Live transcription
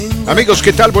Amigos,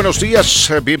 ¿qué tal? Buenos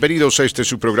días. Bienvenidos a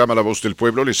su programa La Voz del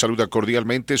Pueblo. Les saluda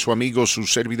cordialmente su amigo, su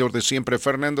servidor de siempre,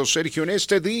 Fernando. Sergio, en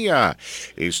este día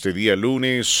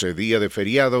lunes, día de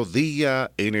feriado,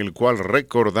 día en el cual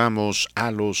recordamos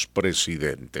a los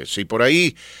presidentes. Si por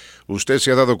ahí usted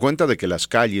se ha dado cuenta de que las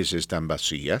calles están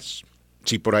vacías,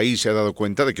 si por ahí se ha dado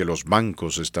cuenta de que los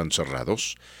bancos están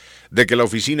cerrados, de que la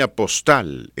oficina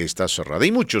postal está cerrada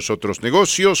y muchos otros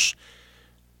negocios,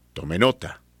 tome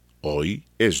nota. Hoy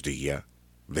es día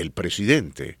del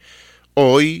presidente.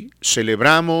 Hoy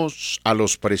celebramos a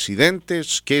los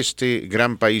presidentes que este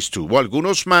gran país tuvo.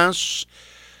 Algunos más,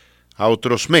 a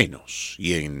otros menos.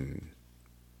 Y en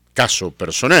caso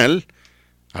personal,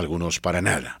 algunos para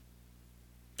nada.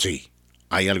 Sí,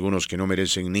 hay algunos que no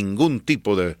merecen ningún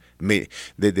tipo de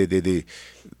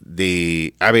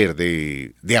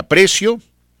aprecio,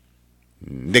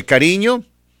 de cariño,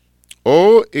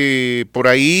 o por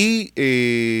ahí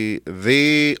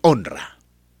de honra.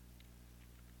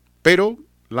 Pero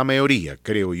la mayoría,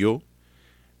 creo yo,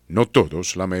 no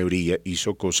todos, la mayoría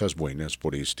hizo cosas buenas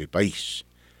por este país.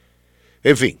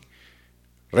 En fin,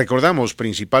 recordamos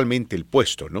principalmente el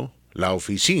puesto, ¿no? La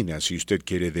oficina, si usted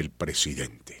quiere, del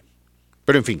presidente.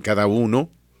 Pero en fin, cada uno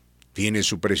tiene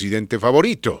su presidente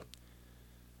favorito.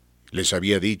 Les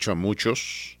había dicho a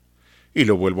muchos, y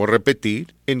lo vuelvo a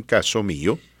repetir, en caso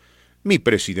mío, mi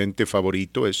presidente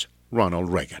favorito es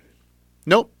Ronald Reagan.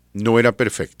 No era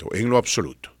perfecto, en lo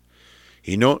absoluto.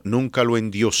 Y nunca lo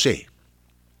endiosé.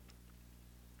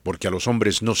 Porque a los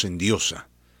hombres no se endiosa.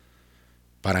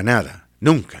 Para nada,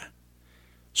 nunca.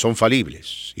 Son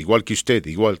falibles, igual que usted,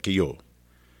 igual que yo.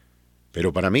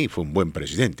 Pero para mí fue un buen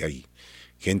presidente. Hay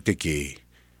gente que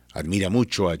admira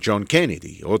mucho a John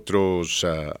Kennedy, otros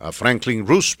a Franklin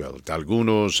Roosevelt,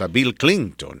 algunos a Bill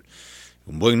Clinton,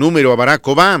 un buen número a Barack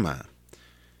Obama.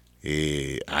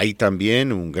 Hay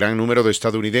también un gran número de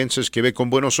estadounidenses que ve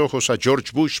con buenos ojos a George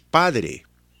Bush padre,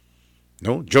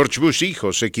 ¿no? George Bush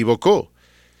hijo se equivocó,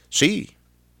 sí,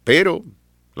 pero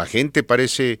la gente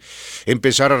parece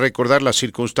empezar a recordar las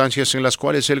circunstancias en las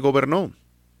cuales él gobernó.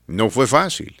 No fue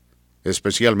fácil,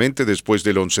 especialmente después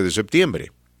del 11 de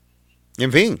septiembre.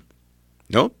 En fin,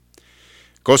 ¿no?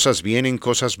 Cosas vienen,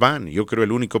 cosas van. Yo creo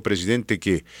el único presidente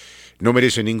que no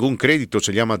merece ningún crédito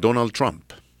se llama Donald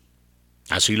Trump.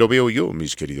 Así lo veo yo,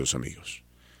 mis queridos amigos.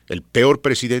 El peor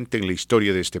presidente en la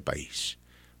historia de este país.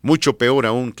 Mucho peor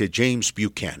aún que James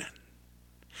Buchanan.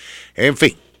 En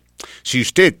fin, si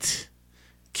usted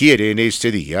quiere en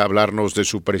este día hablarnos de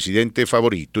su presidente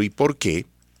favorito y por qué,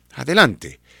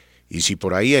 adelante. Y si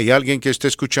por ahí hay alguien que esté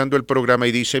escuchando el programa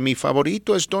y dice, mi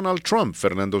favorito es Donald Trump,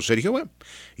 Fernando Sergio, bueno,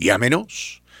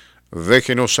 llámenos.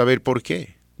 Déjenos saber por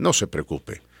qué. No se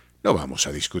preocupe. No vamos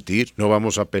a discutir, no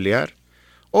vamos a pelear.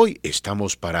 Hoy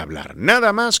estamos para hablar,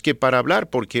 nada más que para hablar,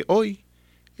 porque hoy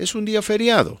es un día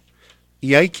feriado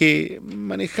y hay que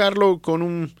manejarlo con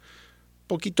un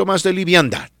poquito más de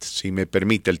liviandad, si me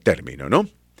permite el término, ¿no?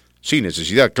 Sin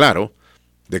necesidad, claro,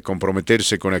 de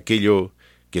comprometerse con aquello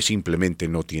que simplemente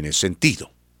no tiene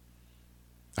sentido.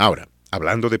 Ahora,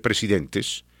 hablando de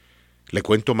presidentes, le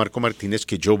cuento a Marco Martínez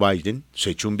que Joe Biden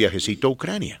se echó un viajecito a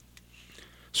Ucrania.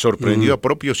 Sorprendió a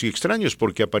propios y extraños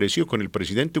porque apareció con el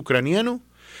presidente ucraniano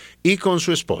y con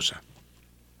su esposa.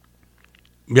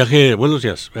 Buenos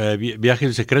días, viaje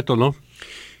en secreto, ¿no?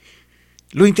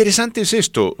 Lo interesante es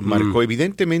esto, Marco.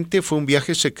 Evidentemente fue un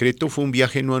viaje secreto, fue un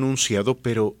viaje no anunciado,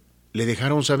 pero le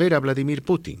dejaron saber a Vladimir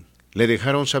Putin, le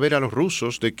dejaron saber a los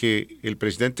rusos de que el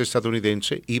presidente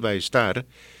estadounidense iba a estar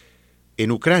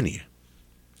en Ucrania.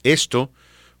 Esto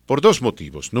por dos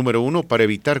motivos. Número uno, para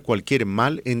evitar cualquier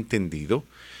malentendido.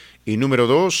 Y número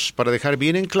dos, para dejar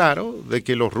bien en claro de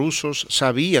que los rusos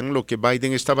sabían lo que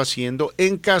Biden estaba haciendo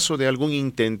en caso de algún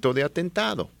intento de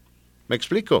atentado. ¿Me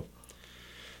explico?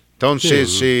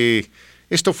 Entonces, sí.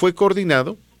 Esto fue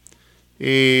coordinado.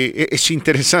 Es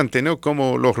interesante, ¿no?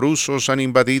 Cómo los rusos han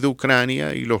invadido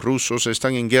Ucrania y los rusos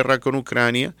están en guerra con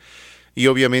Ucrania. Y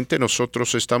obviamente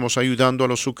nosotros estamos ayudando a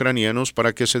los ucranianos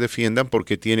para que se defiendan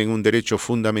porque tienen un derecho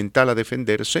fundamental a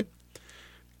defenderse.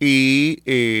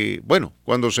 Y, bueno,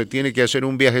 cuando se tiene que hacer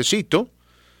un viajecito,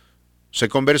 se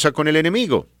conversa con el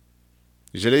enemigo.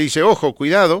 Y se le dice, ojo,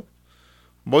 cuidado,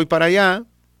 voy para allá.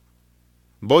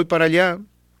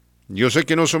 Yo sé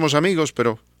que no somos amigos,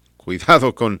 pero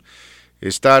cuidado con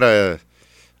estar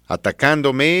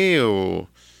atacándome o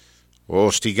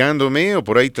hostigándome o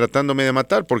por ahí tratándome de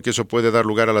matar, porque eso puede dar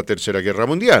lugar a la Tercera Guerra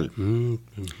Mundial.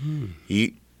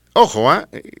 Y, ojo,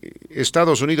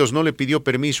 Estados Unidos no le pidió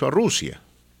permiso a Rusia.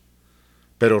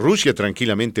 Pero Rusia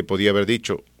tranquilamente podía haber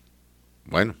dicho,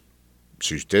 bueno,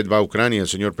 si usted va a Ucrania,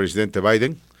 señor presidente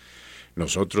Biden,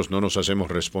 Nosotros no nos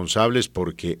hacemos responsables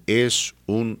porque es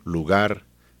un lugar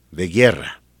de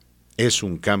guerra, es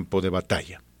un campo de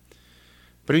batalla.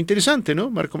 Pero interesante, ¿no,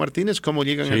 Marco Martínez? Cómo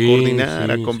llegan a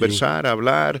coordinar, a conversar, a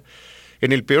hablar.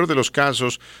 En el peor de los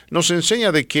casos, nos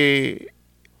enseña de que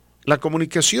la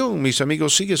comunicación, mis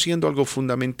amigos, sigue siendo algo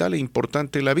fundamental e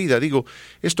importante en la vida. Digo,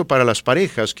 esto para las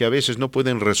parejas que a veces no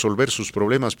pueden resolver sus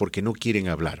problemas porque no quieren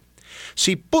hablar.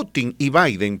 Si Putin y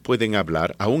Biden pueden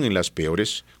hablar, aún en las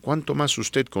peores, ¿cuánto más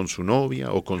usted con su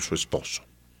novia o con su esposo?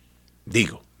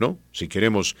 Digo, ¿no? Si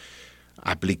queremos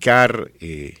aplicar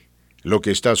lo que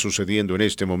está sucediendo en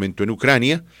este momento en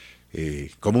Ucrania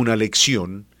como una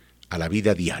lección a la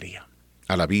vida diaria,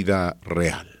 a la vida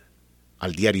real,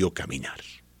 al diario caminar.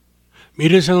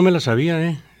 Mire, esa no me la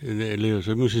sabía,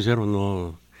 soy muy sincero,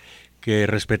 no, que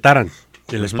respetaran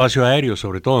el espacio aéreo,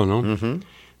 sobre todo, ¿no?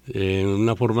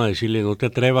 Una forma de decirle, no te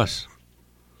atrevas.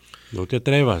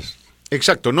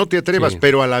 Exacto, no te atrevas,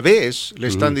 pero a la vez le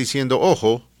están diciendo,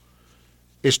 ojo,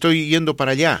 estoy yendo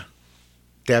para allá,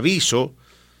 te aviso,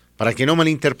 para que no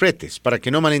malinterpretes, para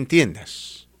que no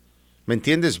malentiendas. ¿Me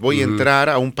entiendes? Voy a entrar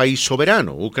a un país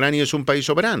soberano, Ucrania es un país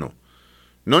soberano.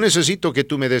 No necesito que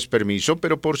tú me des permiso,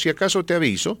 pero por si acaso te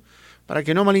aviso, para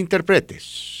que no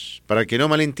malinterpretes, para que no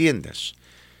malentiendas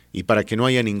y para que no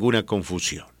haya ninguna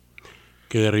confusión.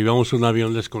 Que derribamos un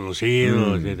avión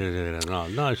desconocido,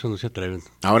 no, eso no se atreven.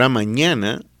 Ahora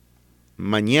mañana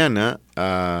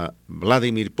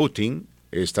Vladimir Putin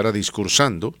estará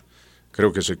discursando,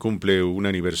 creo que se cumple un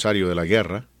aniversario de la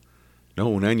guerra, ¿no?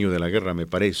 Un año de la guerra me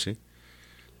parece.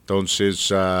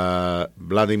 Entonces,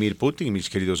 Vladimir Putin, mis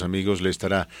queridos amigos, le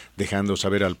estará dejando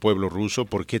saber al pueblo ruso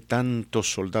por qué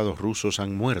tantos soldados rusos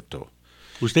han muerto.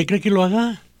 ¿Usted cree que lo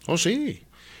haga? Oh, sí.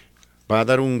 Va a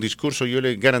dar un discurso, yo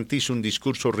le garantizo un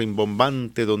discurso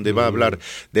rimbombante donde va a hablar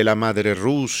de la madre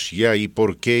Rusia y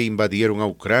por qué invadieron a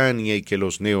Ucrania y que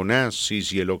los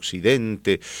neonazis y el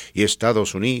occidente y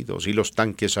Estados Unidos y los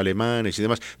tanques alemanes y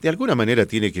demás. De alguna manera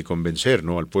tiene que convencer,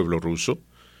 ¿no?, al pueblo ruso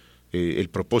el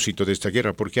propósito de esta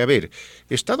guerra, porque, a ver,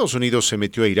 Estados Unidos se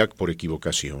metió a Irak por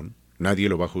equivocación, nadie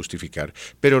lo va a justificar,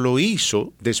 pero lo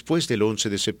hizo después del 11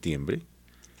 de septiembre,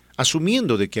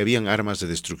 asumiendo de que habían armas de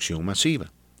destrucción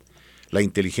masiva. La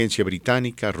inteligencia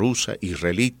británica, rusa,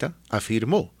 israelita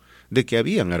afirmó de que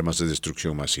habían armas de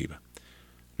destrucción masiva.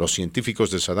 Los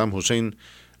científicos de Saddam Hussein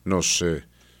nos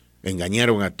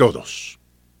engañaron a todos.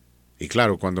 Y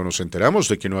claro, cuando nos enteramos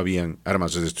de que no habían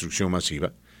armas de destrucción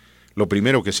masiva, lo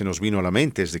primero que se nos vino a la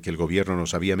mente es de que el gobierno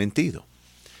nos había mentido.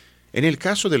 En el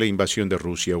caso de la invasión de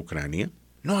Rusia a Ucrania,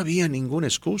 no había ninguna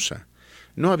excusa,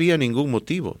 no había ningún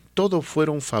motivo, todo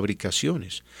fueron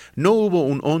fabricaciones. No hubo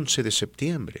un 11 de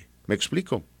septiembre, ¿me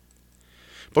explico?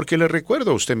 Porque le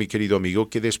recuerdo a usted, mi querido amigo,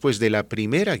 que después de la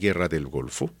primera guerra del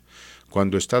Golfo,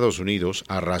 cuando Estados Unidos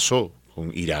arrasó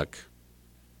con Irak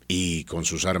y con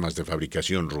sus armas de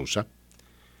fabricación rusa,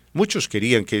 muchos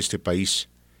querían que este país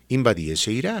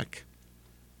invadiese Irak.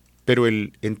 Pero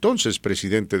el entonces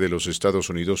presidente de los Estados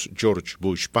Unidos, George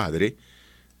Bush padre,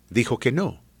 dijo que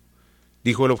no.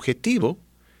 Dijo el objetivo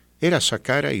era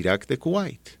sacar a Irak de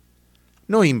Kuwait,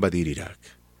 no invadir Irak.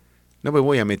 No me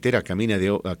voy a meter a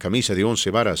camisa de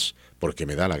 11 varas porque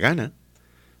me da la gana.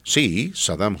 Sí,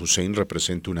 Saddam Hussein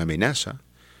representa una amenaza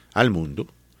al mundo,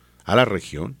 a la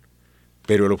región,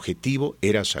 pero el objetivo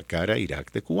era sacar a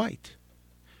Irak de Kuwait.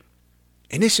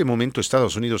 En ese momento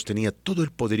Estados Unidos tenía todo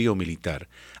el poderío militar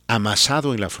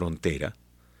amasado en la frontera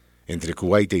entre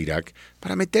Kuwait e Irak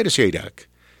para meterse a Irak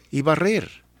y barrer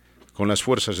con las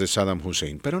fuerzas de Saddam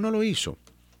Hussein, pero no lo hizo.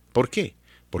 ¿Por qué?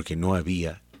 Porque no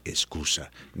había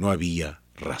excusa, no había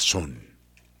razón.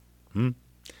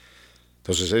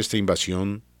 Entonces esta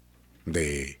invasión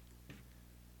de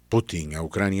Putin a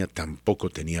Ucrania tampoco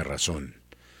tenía razón.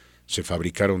 Se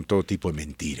fabricaron todo tipo de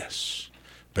mentiras.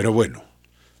 Pero bueno,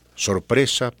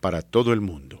 sorpresa para todo el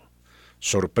mundo,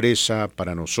 sorpresa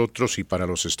para nosotros y para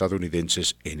los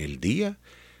estadounidenses en el Día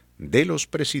de los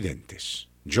Presidentes.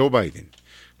 Joe Biden,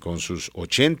 con sus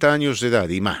 80 años de edad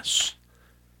y más,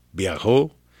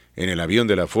 viajó en el avión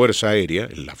de la Fuerza Aérea,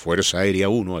 la Fuerza Aérea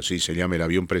 1, así se llama el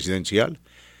avión presidencial,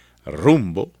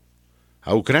 rumbo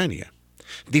a Ucrania.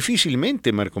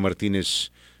 Difícilmente, Marco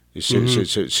Martínez,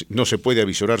 no se puede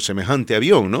avisorar semejante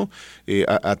avión, ¿no?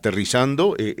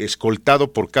 Aterrizando,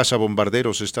 escoltado por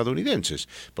cazabombarderos estadounidenses,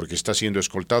 porque está siendo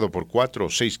escoltado por 4 o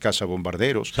 6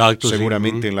 cazabombarderos. Exacto,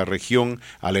 seguramente en la región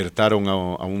alertaron a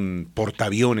un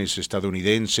portaaviones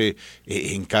estadounidense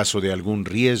en caso de algún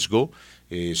riesgo.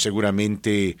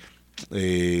 Seguramente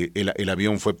el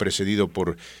avión fue precedido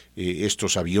por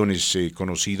estos aviones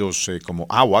conocidos como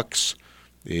AWACS,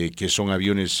 que son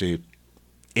aviones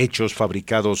hechos,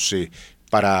 fabricados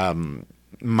para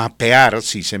mapear,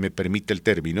 si se me permite el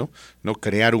término, ¿no?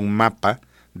 Crear un mapa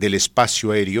del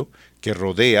espacio aéreo que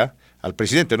rodea al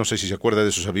presidente. No sé si se acuerda de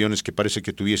esos aviones que parece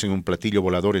que tuviesen un platillo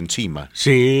volador encima.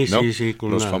 Sí, ¿no? sí.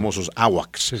 Con los famosos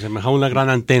AWACS. Se semejaba una gran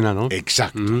antena, ¿no?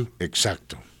 Exacto,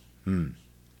 exacto.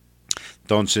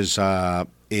 Entonces,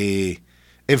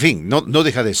 en fin, no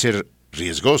deja de ser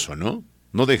riesgoso, ¿no?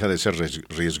 No deja de ser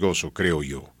riesgoso, creo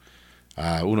yo.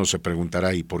 Uno se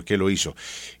preguntará, ¿y por qué lo hizo?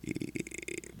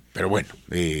 Pero bueno,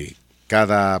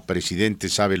 cada presidente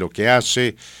sabe lo que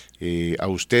hace. ¿A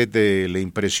usted le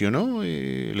impresionó?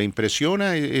 ¿Le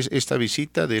impresiona esta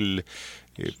visita del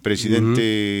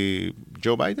presidente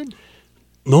Joe Biden?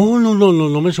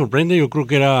 No me sorprende. Yo creo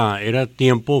que era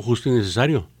tiempo justo y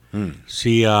necesario.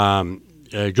 Si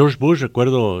George Bush,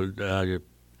 recuerdo,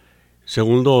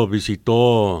 segundo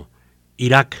visitó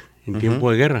Irak en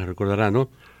tiempo de guerra, recordará, ¿no?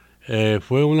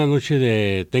 Fue una noche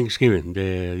de Thanksgiving,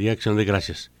 de Día de Acción de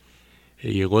Gracias.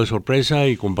 Llegó de sorpresa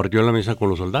y compartió la mesa con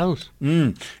los soldados.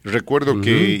 Recuerdo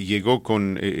que llegó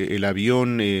con el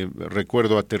avión,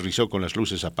 recuerdo aterrizó con las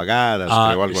luces apagadas,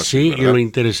 creo algo así, sí, ¿verdad? Y lo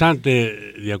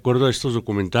interesante, de acuerdo a estos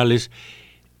documentales,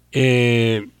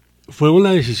 fue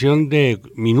una decisión de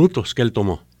minutos que él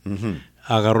tomó.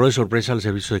 Agarró de sorpresa al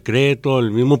servicio secreto, el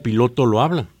mismo piloto lo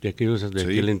habla, de aquel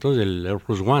entonces, del Air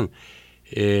Force One.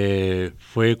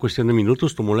 Fue cuestión de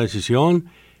minutos, tomó la decisión,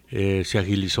 se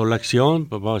agilizó la acción,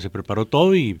 se preparó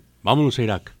todo y vámonos a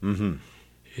Irak.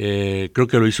 Creo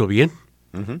que lo hizo bien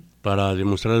para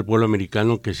demostrar al pueblo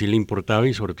americano que sí le importaba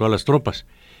y sobre todo a las tropas.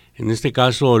 En este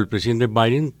caso, el presidente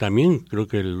Biden también creo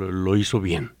que lo hizo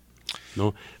bien,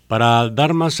 ¿no? Para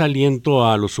dar más aliento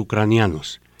a los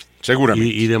ucranianos.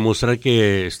 Seguramente. Y demostrar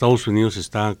que Estados Unidos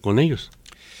está con ellos.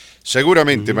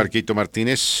 Seguramente, Marquito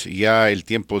Martínez, ya el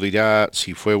tiempo dirá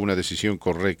si fue una decisión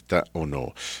correcta o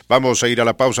no. Vamos a ir a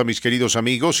la pausa, mis queridos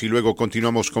amigos, y luego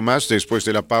continuamos con más. Después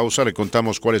de la pausa le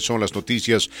contamos cuáles son las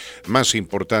noticias más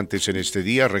importantes en este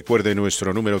día. Recuerde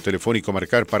nuestro número telefónico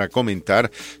marcar para comentar,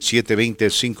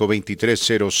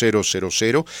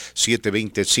 720-523-0000,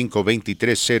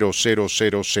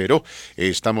 720-523-0000.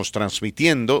 Estamos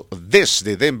transmitiendo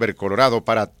desde Denver, Colorado,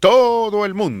 para todo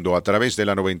el mundo a través de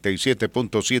la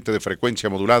 97.7 de frecuencia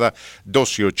modulada,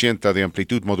 1280 de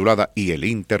amplitud modulada y el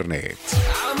internet.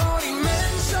 Amor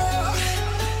inmenso,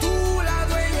 tú la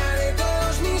dueña de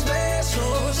todos mis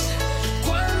besos.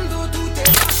 Cuando tú te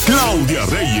vas. Claudia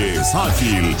Reyes,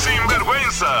 ágil,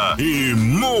 sinvergüenza y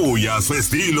muy a su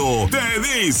estilo, te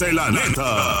dice la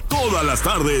neta. Todas las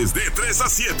tardes de 3 a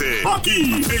 7,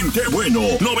 aquí en Qué Bueno,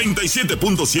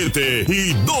 97.7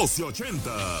 y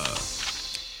 1280.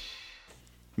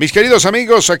 Mis queridos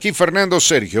amigos, aquí Fernando,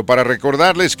 Sergio, para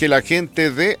recordarles que la gente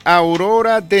de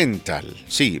Aurora Dental,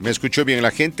 sí, me escuchó bien,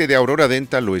 la gente de Aurora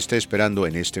Dental lo está esperando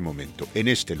en este momento, en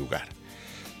este lugar.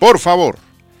 Por favor,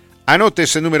 anote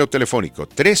ese número telefónico,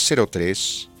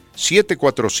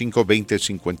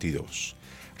 303-745-2052.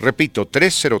 Repito,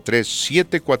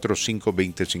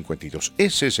 303-745-2052.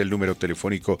 Ese es el número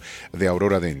telefónico de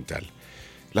Aurora Dental.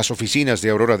 Las oficinas de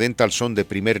Aurora Dental son de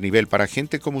primer nivel para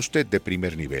gente como usted de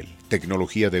primer nivel.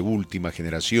 Tecnología de última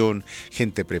generación,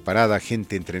 gente preparada,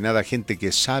 gente entrenada, gente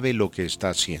que sabe lo que está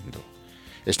haciendo.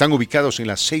 Están ubicados en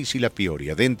las 6 y la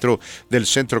Peoria, dentro del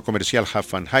centro comercial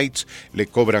Huffman Heights. Le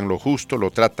cobran lo justo,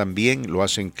 lo tratan bien, lo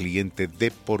hacen cliente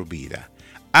de por vida.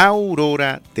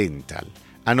 Aurora Dental.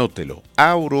 Anótelo,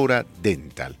 Aurora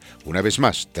Dental. Una vez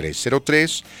más,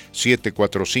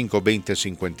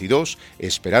 303-745-2052.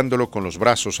 Esperándolo con los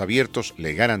brazos abiertos,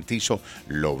 le garantizo,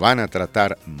 lo van a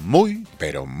tratar muy,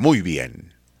 pero muy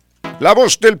bien. La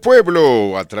Voz del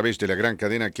Pueblo, a través de la gran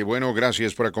cadena. Qué bueno,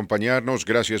 gracias por acompañarnos,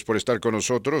 gracias por estar con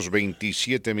nosotros.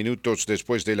 27 minutos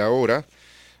después de la hora.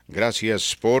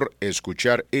 Gracias por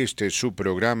escuchar su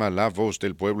programa, La Voz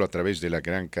del Pueblo, a través de la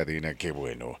gran cadena. Qué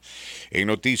bueno. En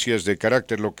noticias de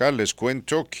carácter local les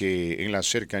cuento que en las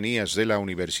cercanías de la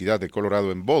Universidad de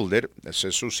Colorado en Boulder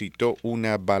se suscitó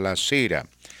una balacera.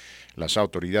 Las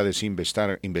autoridades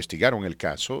investigaron el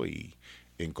caso y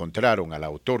encontraron al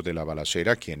autor de la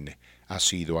balacera, quien ha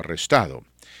sido arrestado.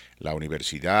 La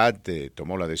universidad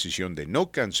tomó la decisión de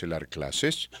no cancelar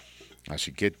clases,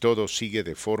 así que todo sigue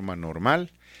de forma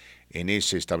normal en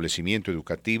ese establecimiento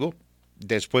educativo,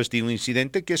 después de un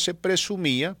incidente que se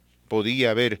presumía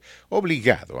podía haber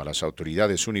obligado a las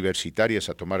autoridades universitarias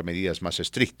a tomar medidas más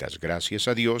estrictas. Gracias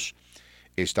a Dios,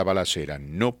 esta balacera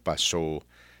no pasó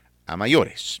a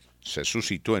mayores. Se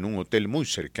suscitó en un hotel muy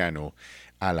cercano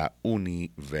a la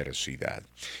universidad.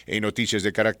 En noticias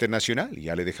de carácter nacional,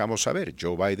 ya le dejamos saber,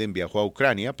 Joe Biden viajó a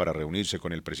Ucrania para reunirse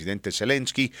con el presidente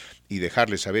Zelensky y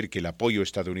dejarle saber que el apoyo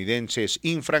estadounidense es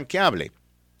infranqueable,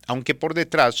 aunque por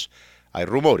detrás hay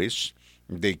rumores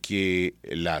de que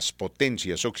las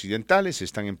potencias occidentales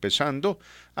están empezando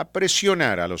a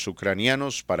presionar a los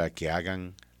ucranianos para que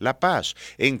hagan la paz,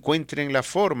 encuentren la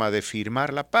forma de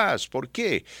firmar la paz. ¿Por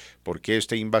qué? Porque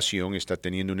esta invasión está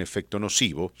teniendo un efecto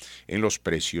nocivo en los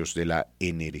precios de la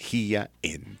energía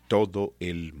en todo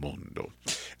el mundo.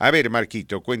 A ver,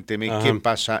 Marquito, cuénteme qué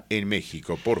pasa en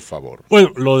México, por favor.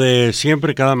 Bueno, lo de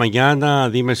siempre, cada mañana,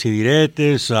 dimes y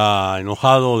diretes,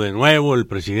 enojado de nuevo el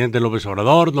presidente López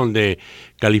Obrador, donde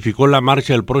calificó la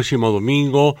marcha del próximo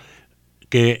domingo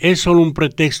que es solo un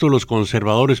pretexto de los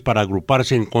conservadores para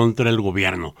agruparse en contra del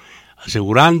gobierno,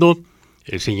 asegurando,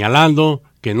 señalando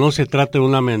que no se trata de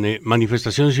una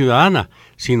manifestación ciudadana,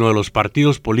 sino de los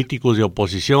partidos políticos de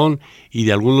oposición y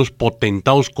de algunos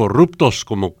potentados corruptos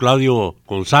como Claudio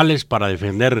González para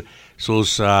defender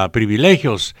sus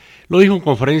privilegios. Lo dijo en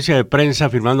conferencia de prensa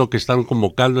afirmando que están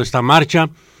convocando esta marcha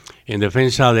en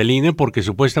defensa del INE porque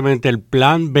supuestamente el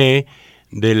plan B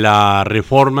de la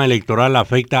reforma electoral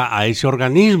afecta a ese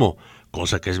organismo,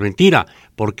 cosa que es mentira,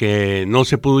 porque no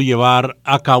se pudo llevar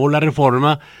a cabo la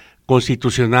reforma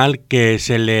constitucional que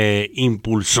se le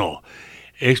impulsó,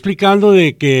 explicando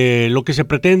de que lo que se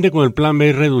pretende con el plan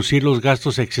B es reducir los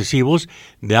gastos excesivos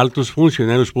de altos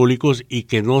funcionarios públicos y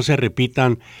que no se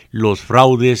repitan los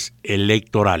fraudes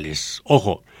electorales.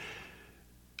 Ojo,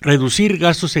 reducir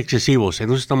gastos excesivos, en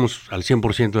eso estamos al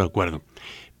 100% de acuerdo,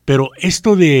 pero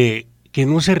esto de que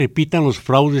no se repitan los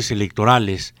fraudes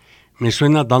electorales me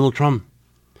suena a Donald Trump,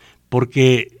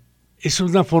 porque es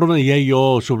una forma, diría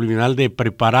yo, subliminal de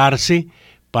prepararse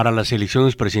para las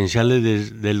elecciones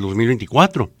presidenciales del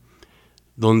 2024,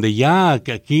 donde ya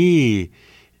aquí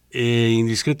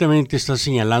indiscretamente está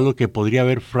señalando que podría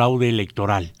haber fraude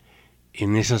electoral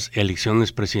en esas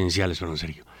elecciones presidenciales, Fernando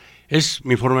Sergio. Es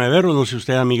mi forma de verlo, no sé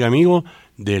usted, amigo,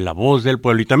 de La Voz del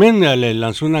Pueblo. Y también le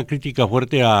lanzó una crítica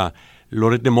fuerte a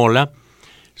Loret de Mola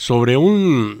sobre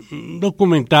un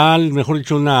documental, mejor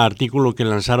dicho, un artículo que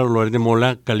lanzaron Loret de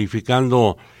Mola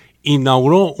calificando,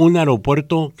 inauguró un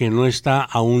aeropuerto que no está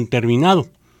aún terminado,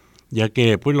 ya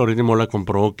que pues Loret de Mola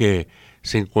comprobó que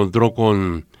se encontró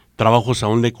con trabajos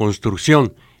aún de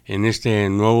construcción en este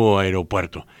nuevo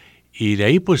aeropuerto. Y de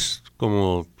ahí, pues,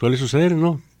 como suele suceder,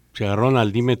 ¿no? Se agarraron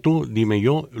al dime tú, dime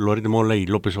yo, Loret de Mola y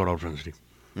López Obrador.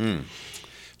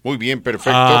 Muy bien,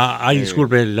 perfecto.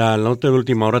 Disculpe, la nota de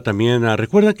última hora también.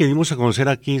 Recuerda que dimos a conocer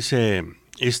aquí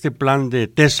este plan de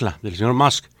Tesla, del señor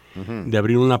Musk, de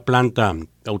abrir una planta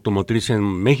automotriz en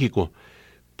México.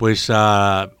 Pues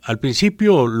al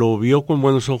principio lo vio con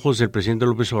buenos ojos el presidente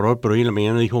López Obrador, pero hoy en la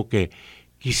mañana dijo que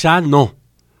quizá no,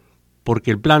 porque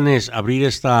el plan es abrir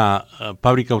esta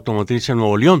fábrica automotriz en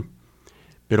Nuevo León.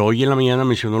 Pero hoy en la mañana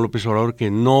mencionó López Obrador que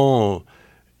no...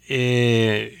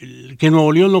 que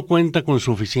Nuevo León no cuenta con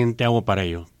suficiente agua para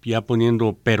ello, ya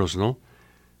poniendo peros, ¿no?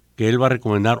 Que él va a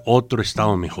recomendar otro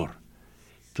estado mejor.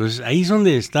 Entonces, ahí es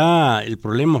donde está el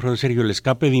problema, Fernando Sergio, el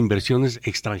escape de inversiones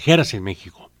extranjeras en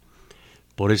México,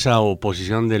 por esa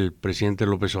oposición del presidente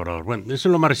López Obrador. Bueno, eso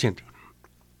es lo más reciente.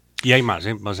 Y hay más,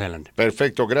 más adelante.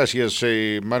 Perfecto, gracias,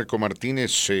 Marco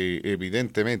Martínez.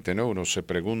 Evidentemente, ¿no? Uno se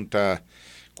pregunta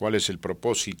cuál es el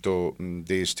propósito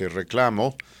de este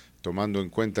reclamo, tomando en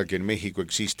cuenta que en México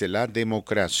existe la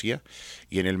democracia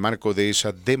y en el marco de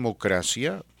esa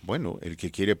democracia, bueno, el que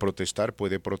quiere protestar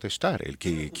puede protestar, el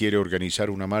que quiere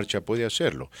organizar una marcha puede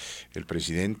hacerlo. El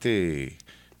presidente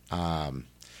ha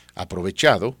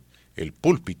aprovechado el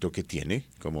púlpito que tiene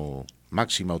como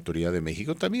máxima autoridad de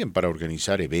México también para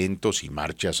organizar eventos y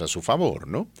marchas a su favor,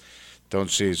 ¿no?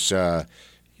 Entonces,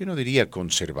 yo no diría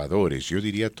conservadores, yo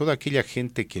diría toda aquella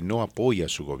gente que no apoya a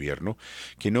su gobierno,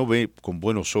 que no ve con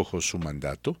buenos ojos su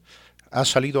mandato, ha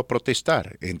salido a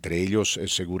protestar. Entre ellos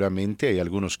seguramente hay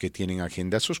algunos que tienen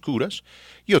agendas oscuras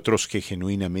y otros que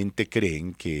genuinamente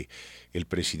creen que el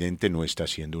presidente no está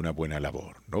haciendo una buena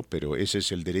labor, ¿no? Pero ese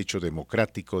es el derecho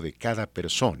democrático de cada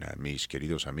persona, mis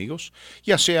queridos amigos,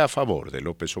 ya sea a favor de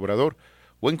López Obrador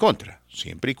o en contra,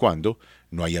 siempre y cuando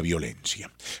no haya violencia.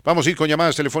 Vamos a ir con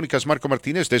llamadas telefónicas, Marco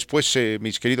Martínez. Después,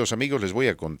 mis queridos amigos, les voy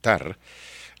a contar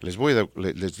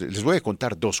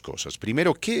dos cosas.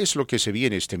 Primero, ¿qué es lo que se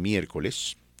viene este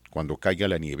miércoles, cuando caiga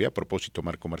la nieve? A propósito,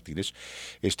 Marco Martínez,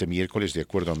 este miércoles, de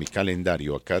acuerdo a mi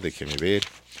calendario acá, déjeme ver.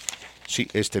 Sí,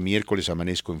 este miércoles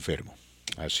amanezco enfermo,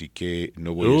 así que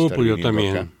no voy a estar pues yo viniendo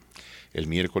también. acá. El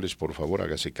miércoles, por favor,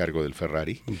 hágase cargo del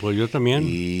Ferrari. Pues yo también.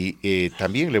 Y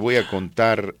también le voy a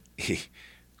contar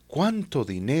cuánto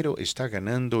dinero está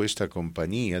ganando esta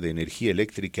compañía de energía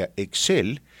eléctrica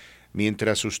Excel,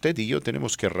 mientras usted y yo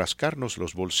tenemos que rascarnos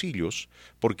los bolsillos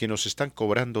porque nos están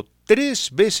cobrando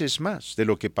 3 veces más de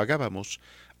lo que pagábamos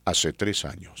hace 3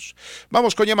 años.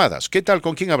 Vamos con llamadas. ¿Qué tal?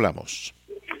 ¿Con quién hablamos?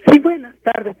 Sí, buenas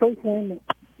tardes, soy Juana.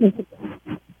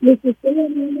 Les estoy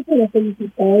hablando para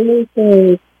felicitarles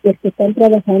los que están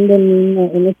trabajando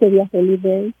en este día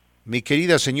holiday. Mi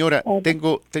querida señora,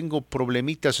 tengo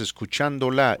problemitas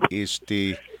escuchándola.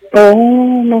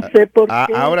 No sé por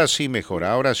qué. Ahora sí mejor,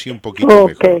 ahora sí un poquito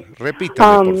mejor.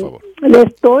 Repítame, por favor. Los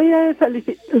estoy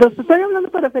hablando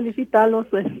para felicitarlos,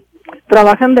 pues.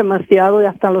 Trabajan demasiado y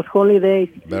hasta los holidays.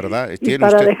 ¿Verdad? Y Tiene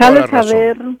para usted dejarles toda la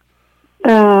razón.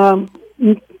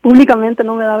 saber, públicamente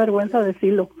no me da vergüenza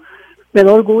decirlo, me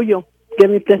da orgullo que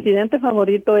mi presidente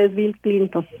favorito es Bill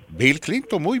Clinton. Bill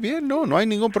Clinton, muy bien, no hay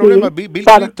ningún problema. Sí, Bill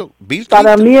Clinton.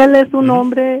 Para Clinton. mí él es un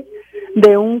hombre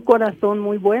de un corazón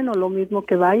muy bueno, lo mismo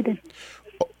que Biden.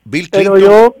 Bill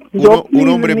Clinton, pero un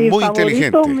hombre muy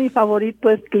inteligente. Mi favorito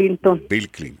es Clinton. Bill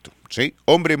Clinton, sí,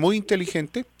 hombre muy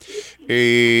inteligente,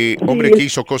 hombre que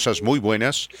hizo cosas muy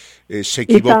buenas, se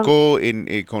equivocó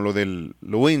con lo del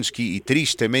Lewinsky y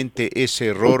tristemente ese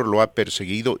error lo ha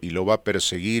perseguido y lo va a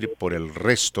perseguir por el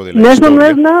resto de la historia. Eso no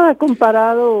es nada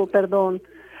comparado,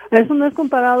 eso no es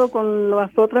comparado con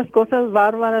las otras cosas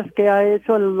bárbaras que ha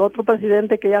hecho el otro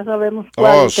presidente que ya sabemos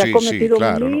cuál, que ha cometido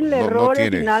mil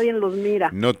errores y nadie los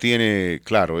mira. No tiene,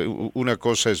 claro, una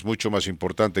cosa es mucho más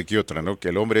importante que otra, ¿no? Que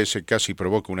el hombre ese casi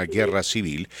provoca una guerra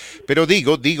civil. Pero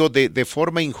digo, de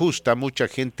forma injusta, mucha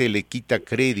gente le quita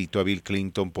crédito a Bill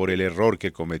Clinton por el error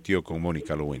que cometió con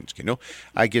Mónica Lewinsky, ¿no?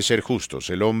 Hay que ser justos,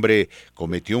 el hombre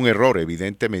cometió un error,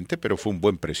 evidentemente, pero fue un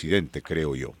buen presidente,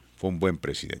 creo yo. Fue un buen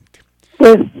presidente.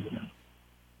 Pues,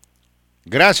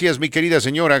 gracias, mi querida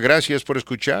señora, gracias por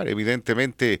escuchar.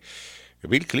 Evidentemente,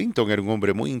 Bill Clinton era un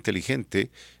hombre muy inteligente,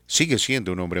 sigue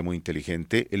siendo un hombre muy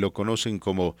inteligente, lo conocen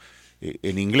como,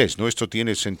 en inglés, ¿no? Esto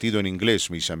tiene sentido en inglés,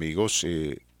 mis amigos,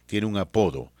 tiene un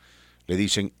apodo, le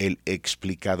dicen el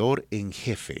explicador en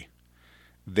jefe,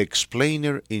 the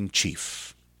explainer in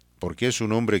chief, porque es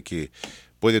un hombre que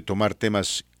puede tomar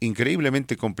temas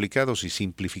increíblemente complicados y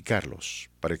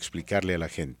simplificarlos para explicarle a la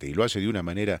gente. Y lo hace de una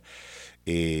manera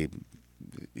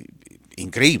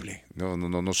increíble.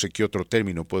 No sé qué otro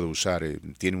término puedo usar.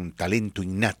 Tiene un talento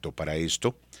innato para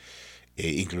esto.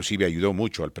 Inclusive ayudó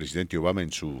mucho al presidente Obama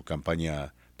en su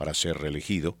campaña para ser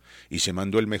reelegido. Y se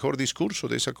mandó el mejor discurso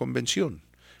de esa convención.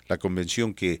 La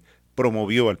convención que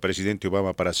promovió al presidente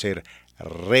Obama para ser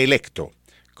reelecto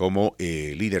como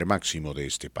líder máximo de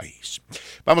este país.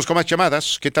 Vamos con más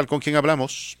llamadas. ¿Qué tal? ¿Con quién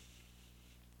hablamos?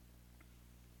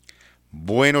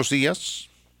 Buenos días.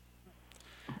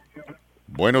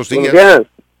 Buenos días.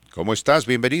 ¿Cómo estás?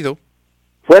 Bienvenido.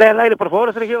 Fuera del aire, por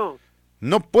favor, Sergio.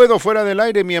 No puedo fuera del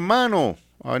aire, mi hermano.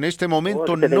 En este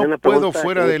momento no puedo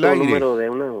fuera del aire.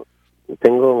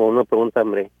 Tengo una pregunta,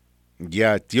 hombre.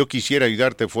 Ya, yo quisiera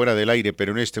ayudarte fuera del aire,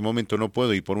 pero en este momento no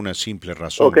puedo y por una simple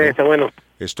razón. Ok, está bueno.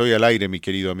 Estoy al aire, mi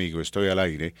querido amigo, estoy al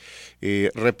aire.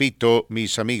 Repito,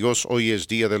 mis amigos, hoy es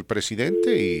Día del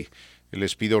Presidente y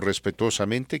les pido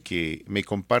respetuosamente que me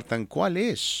compartan cuál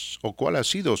es o cuál ha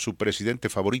sido su presidente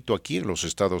favorito aquí en los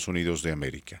Estados Unidos de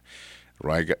América.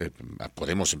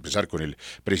 Podemos empezar con el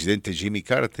presidente Jimmy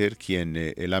Carter,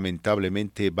 quien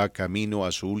lamentablemente va camino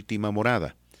a su última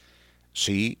morada.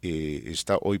 Sí,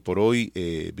 está hoy por hoy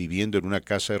viviendo en una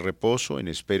casa de reposo en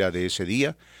espera de ese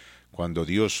día, cuando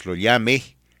Dios lo llame,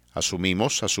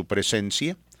 asumimos, a su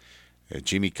presencia.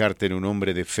 Jimmy Carter, un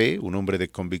hombre de fe, un hombre de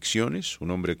convicciones,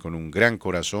 un hombre con un gran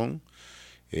corazón,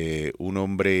 un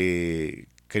hombre,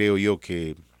 creo yo,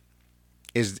 que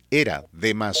era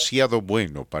demasiado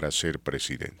bueno para ser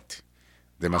presidente.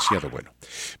 Demasiado bueno.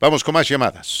 Vamos con más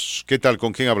llamadas. ¿Qué tal?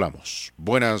 ¿Con quién hablamos?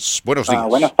 Buenos días.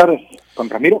 Buenas tardes, con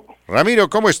Ramiro. Ramiro,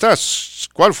 ¿cómo estás?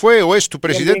 ¿Cuál fue o es tu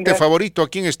presidente favorito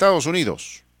aquí en Estados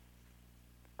Unidos?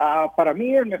 Para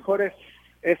mí el mejor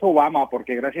es Obama,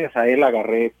 porque gracias a él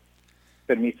agarré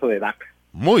permiso de DACA.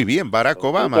 Muy bien, Barack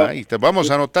Obama. Y te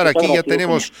vamos a anotar aquí, ya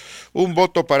tenemos un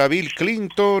voto para Bill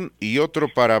Clinton y otro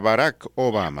para Barack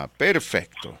Obama.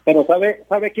 Perfecto. Pero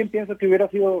 ¿sabe quién pienso que hubiera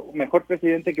sido mejor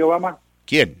presidente que Obama?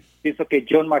 ¿Quién? Pienso que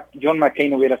John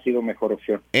McCain hubiera sido mejor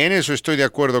opción. En eso estoy de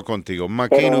acuerdo contigo.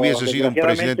 McCain hubiese sido un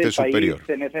presidente el superior. País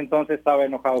en ese entonces estaba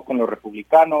enojado con los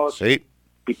republicanos. Sí.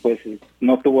 Y pues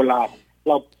no tuvo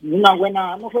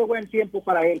no fue buen tiempo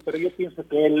para él, pero yo pienso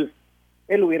que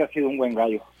él hubiera sido un buen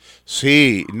gallo.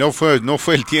 Sí, no fue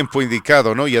el tiempo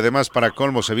indicado, ¿no? Y además, para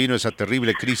colmo, se vino esa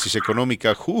terrible crisis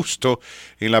económica justo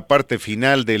en la parte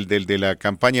final de la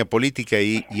campaña política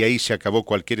y ahí se acabó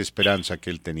cualquier esperanza que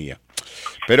él tenía.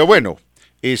 Pero bueno,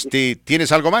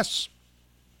 ¿tienes algo más?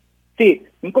 Sí,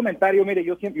 un comentario. Mire,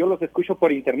 yo los escucho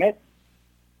por internet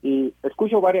y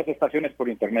escucho varias estaciones por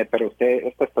internet, pero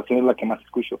esta estación es la que más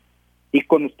escucho. y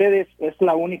con ustedes es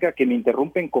la única que me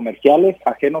interrumpen comerciales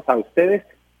ajenos a ustedes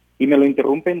y me lo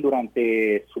interrumpen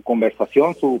durante su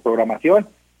conversación, su programación,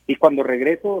 y cuando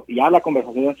regreso ya la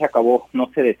conversación se acabó,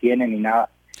 no se detiene ni nada.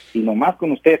 Y nomás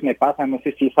con ustedes me pasa, no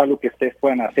sé si es algo que ustedes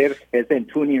puedan hacer, es en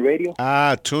TuneIn Radio.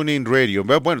 TuneIn Radio.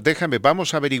 Bueno, déjame,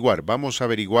 vamos a averiguar.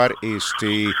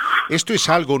 Esto es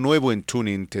algo nuevo en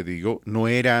TuneIn, te digo, no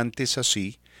era antes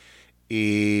así.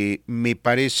 Me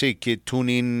parece que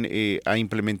TuneIn ha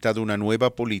implementado una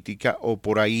nueva política o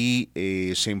por ahí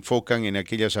se enfocan en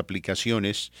aquellas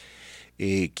aplicaciones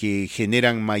que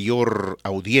generan mayor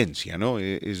audiencia, ¿no?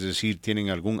 Es decir, tienen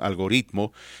algún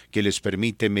algoritmo que les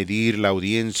permite medir la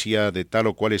audiencia de tal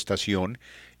o cual estación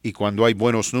y cuando hay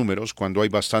buenos números, cuando hay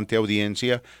bastante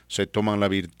audiencia, se toman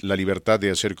la libertad de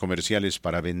hacer comerciales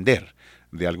para vender.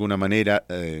 De alguna manera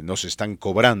nos están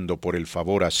cobrando por el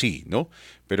favor así, ¿no?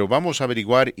 Pero vamos a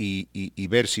averiguar y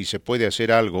ver si se puede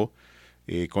hacer algo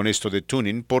con esto de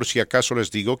tuning. Por si acaso les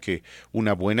digo que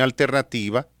una buena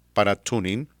alternativa para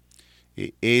tuning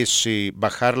es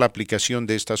bajar la aplicación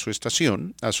de esta su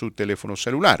estación a su teléfono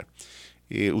celular.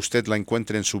 Usted la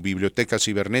encuentra en su biblioteca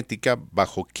cibernética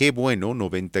bajo Qué Bueno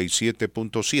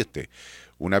 97.7.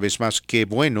 Una vez más, Qué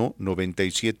Bueno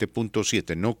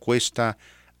 97.7. No cuesta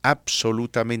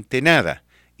absolutamente nada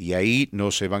y ahí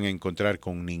no se van a encontrar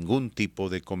con ningún tipo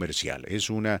de comercial. Es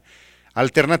una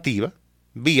alternativa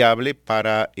viable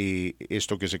para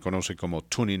esto que se conoce como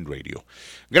TuneIn Radio.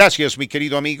 Gracias, mi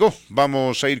querido amigo.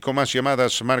 Vamos a ir con más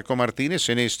llamadas, Marco Martínez,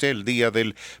 en el Día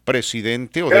del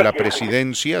Presidente o de la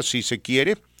Presidencia, si se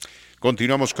quiere.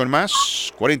 Continuamos con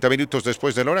más, 40 minutos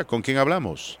después de la hora. ¿Con quién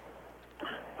hablamos?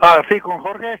 Sí, con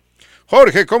Jorge.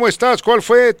 Jorge, ¿cómo estás? ¿Cuál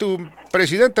fue tu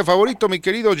presidente favorito, mi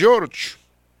querido George?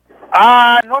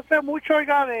 No sé mucho,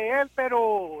 oiga, de él,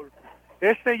 pero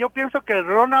yo pienso que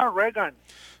Ronald Reagan.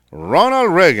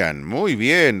 Ronald Reagan, muy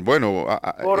bien. Bueno,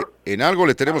 en algo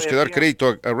le tenemos que dar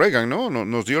crédito a Reagan, ¿no?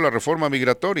 Nos dio la reforma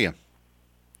migratoria.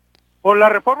 Por la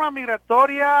reforma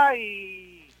migratoria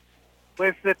y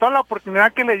pues de toda la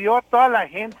oportunidad que le dio a toda la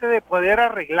gente de poder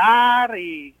arreglar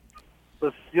y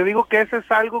pues yo digo que eso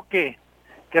es algo que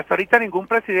hasta ahorita ningún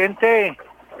presidente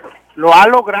lo ha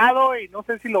logrado y no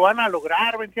sé si lo van a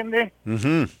lograr, ¿me entiende?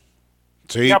 Uh-huh.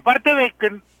 Sí. Y aparte de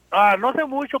que no sé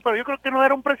mucho, pero yo creo que no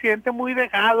era un presidente muy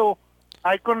dejado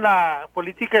ahí con la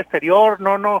política exterior,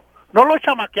 no lo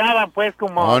chamaqueaban, pues,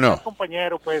 como un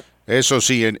compañero, pues. Eso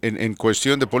sí, en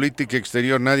cuestión de política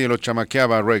exterior nadie lo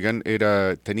chamaqueaba a Reagan,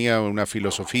 tenía una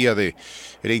filosofía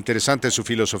era interesante su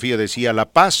filosofía, decía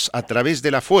la paz a través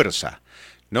de la fuerza,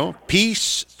 ¿no?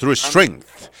 Peace through strength.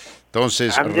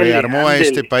 Entonces rearmó a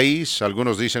este país,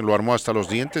 algunos dicen lo armó hasta los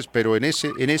dientes, pero en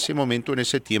ese momento, en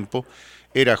ese tiempo,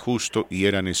 era justo y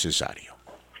era necesario.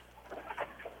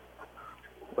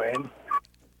 Bueno.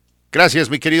 Gracias,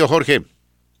 mi querido Jorge.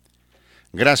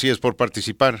 Gracias por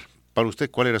participar. Para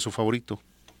usted, ¿cuál era su favorito?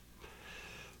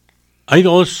 Hay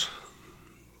dos.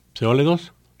 ¿Se vale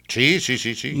dos? Sí.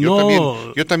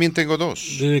 Yo también tengo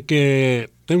dos. Desde que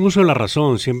tengo uso de la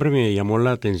razón, siempre me llamó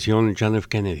la atención John F.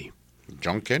 Kennedy.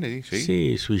 John Kennedy, sí.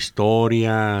 Sí, su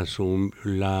historia,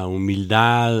 la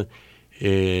humildad,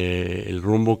 el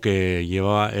rumbo que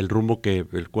llevaba, el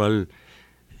cual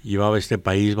llevaba este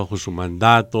país bajo su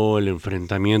mandato, el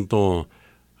enfrentamiento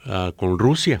con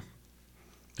Rusia,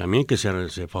 también que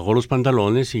se fajó los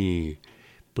pantalones y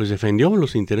pues defendió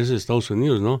los intereses de Estados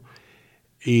Unidos, ¿no?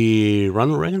 Y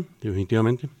Ronald Reagan,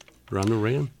 definitivamente, Ronald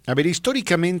Reagan. A ver,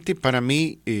 históricamente para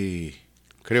mí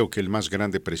creo que el más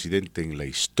grande presidente en la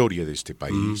historia de este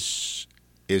país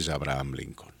es Abraham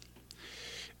Lincoln.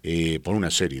 Por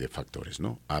una serie de factores,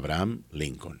 ¿no? Abraham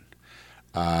Lincoln.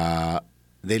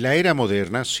 De la era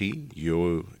moderna, sí,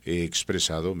 yo he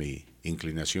expresado mi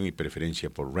inclinación y preferencia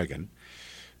por Reagan,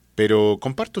 pero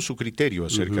comparto su criterio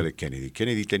acerca de Kennedy.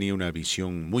 Kennedy tenía una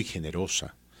visión muy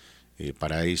generosa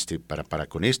para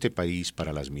con este país,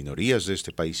 para las minorías de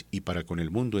este país y para con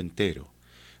el mundo entero,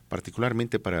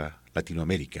 particularmente para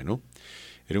Latinoamérica, ¿no?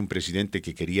 Era un presidente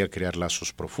que quería crear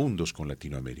lazos profundos con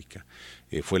Latinoamérica.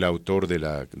 Fue el autor de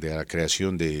la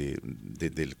creación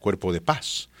del Cuerpo de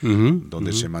Paz,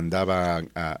 donde se mandaba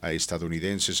a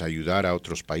estadounidenses a ayudar a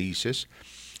otros países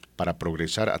para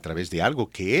progresar a través de algo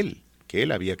que él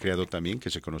había creado también, que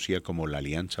se conocía como la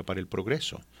Alianza para el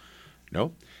Progreso,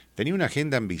 ¿no? Tenía una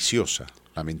agenda ambiciosa,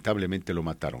 lamentablemente lo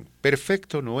mataron.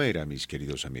 Perfecto no era, mis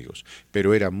queridos amigos,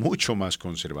 pero era mucho más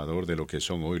conservador de lo que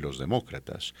son hoy los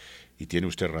demócratas. Y tiene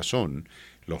usted razón,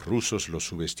 los rusos lo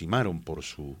subestimaron por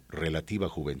su relativa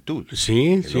juventud.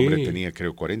 Sí, El hombre tenía,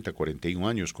 creo, 41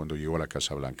 años cuando llegó a la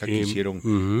Casa Blanca.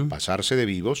 Quisieron pasarse de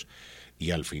vivos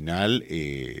y al final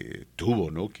tuvo,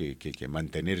 ¿no?, que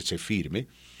mantenerse firme.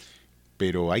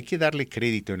 pero hay que darle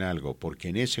crédito en algo, porque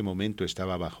en ese momento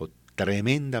estaba bajo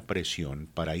tremenda presión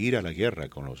para ir a la guerra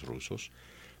con los rusos,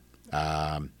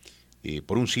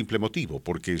 por un simple motivo,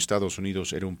 porque Estados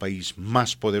Unidos era un país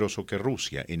más poderoso que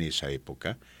Rusia en esa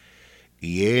época,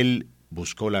 y él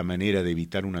buscó la manera de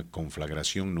evitar una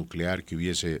conflagración nuclear que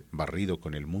hubiese barrido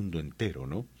con el mundo entero,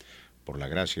 ¿no? Por la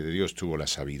gracia de Dios tuvo la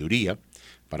sabiduría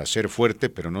para ser fuerte,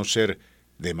 pero no ser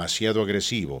demasiado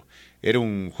agresivo. Era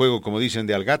un juego, como dicen,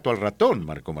 de al gato al ratón,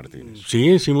 Marco Martínez.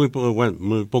 Sí, muy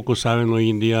pocos saben hoy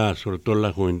en día, sobre todo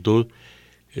la juventud.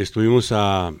 Estuvimos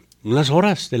a unas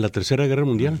horas de la Tercera Guerra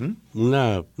Mundial,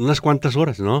 unas cuantas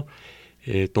horas, ¿no?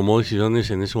 Tomó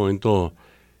decisiones en ese momento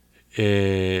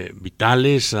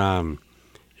vitales,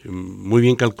 muy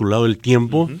bien calculado el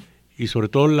tiempo, y sobre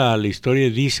todo la historia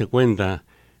dice cuenta.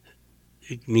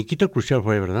 Nikita Khrushchev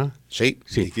fue, ¿verdad? Sí,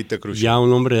 Nikita Khrushchev. Ya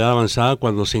un hombre de edad avanzada,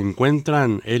 cuando se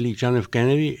encuentran él y John F.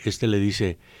 Kennedy, le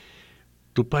dice,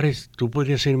 tú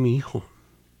podrías ser mi hijo.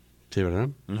 Sí, ¿verdad?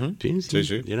 Sí.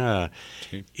 Era,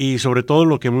 sí. Y sobre todo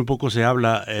lo que muy poco se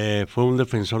habla, fue un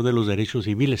defensor de los derechos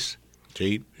civiles.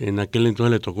 Sí. En aquel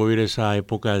entonces le tocó vivir esa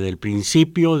época del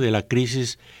principio de la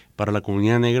crisis para la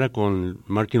comunidad negra con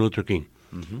Martin Luther King.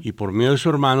 Y por medio de su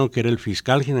hermano, que era el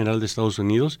fiscal general de Estados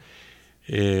Unidos,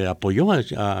 apoyó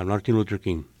a Martin Luther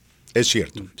King. Es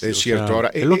cierto, es cierto. Ahora,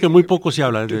 es lo que muy poco se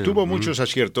habla. Tuvo muchos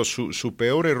aciertos. Su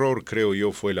peor error, creo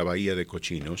yo, fue la Bahía de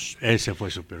Cochinos. Ese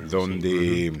fue su peor error.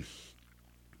 Donde,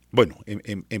 bueno,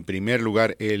 en primer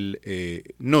lugar, él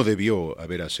no debió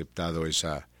haber aceptado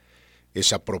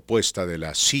esa propuesta de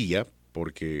la CIA,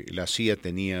 porque la CIA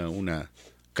tenía una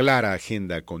clara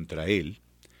agenda contra él.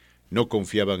 No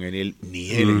confiaban en él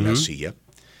ni él en la CIA.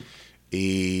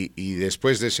 Y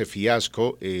después de ese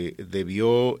fiasco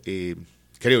debió,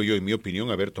 creo yo, en mi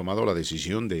opinión, haber tomado la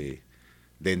decisión de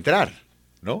entrar,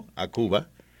 ¿no?, a Cuba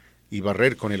y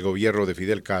barrer con el gobierno de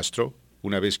Fidel Castro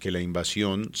una vez que la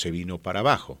invasión se vino para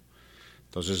abajo.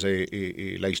 Entonces,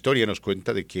 la historia nos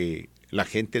cuenta de que la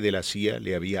gente de la CIA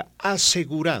le había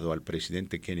asegurado al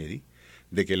presidente Kennedy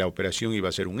de que la operación iba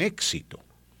a ser un éxito,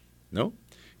 ¿no?,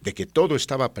 de que todo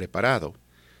estaba preparado.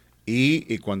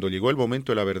 Y cuando llegó el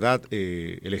momento de la verdad,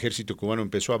 el ejército cubano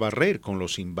empezó a barrer con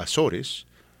los invasores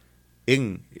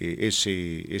en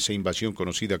esa invasión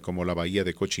conocida como la Bahía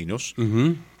de Cochinos,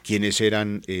 quienes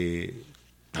eran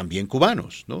también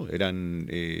cubanos, ¿no? Eran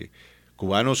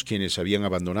cubanos quienes habían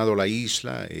abandonado la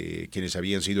isla, quienes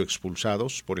habían sido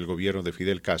expulsados por el gobierno de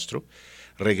Fidel Castro,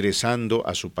 regresando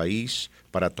a su país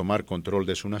para tomar control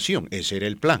de su nación. Ese era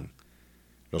el plan.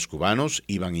 Los cubanos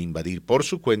iban a invadir por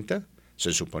su cuenta.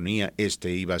 Se suponía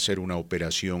iba a ser una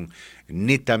operación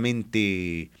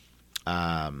netamente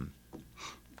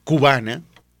cubana,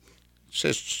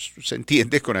 se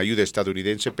entiende, con ayuda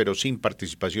estadounidense, pero sin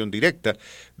participación directa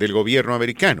del gobierno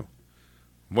americano.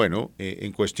 Bueno,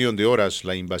 en cuestión de horas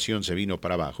la invasión se vino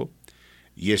para abajo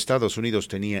y Estados Unidos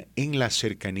tenía en la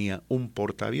cercanía un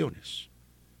portaaviones.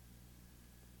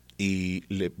 Y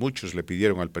muchos le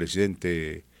pidieron al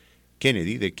presidente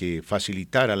Kennedy de que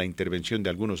facilitara la intervención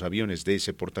de algunos aviones de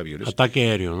ese portaaviones.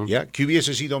 Ataque aéreo, ¿no? Ya, que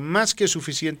hubiese sido más que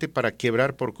suficiente para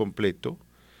quebrar por completo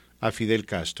a Fidel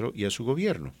Castro y a su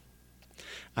gobierno.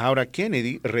 Ahora,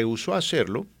 Kennedy rehusó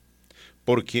hacerlo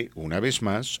porque, una vez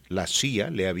más, la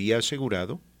CIA le había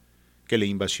asegurado que la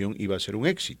invasión iba a ser un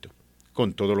éxito,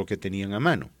 con todo lo que tenían a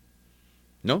mano,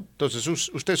 ¿no? Entonces,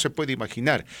 usted se puede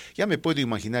imaginar, ya me puedo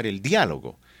imaginar el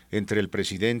diálogo entre el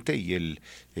presidente y el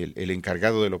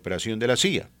encargado de la operación de la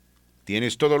CIA.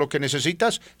 ¿Tienes todo lo que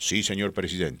necesitas? Sí, señor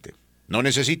presidente. ¿No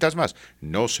necesitas más?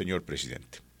 No, señor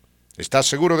presidente. ¿Estás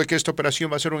seguro de que esta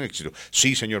operación va a ser un éxito?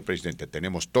 Sí, señor presidente.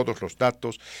 Tenemos todos los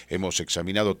datos, hemos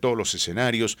examinado todos los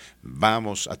escenarios,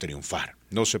 vamos a triunfar.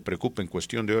 No se preocupe, en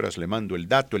cuestión de horas le mando el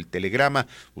dato, el telegrama,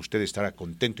 usted estará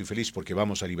contento y feliz porque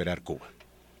vamos a liberar Cuba.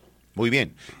 Muy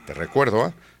bien, te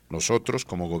recuerdo, nosotros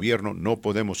como gobierno no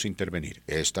podemos intervenir.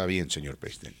 Está bien, señor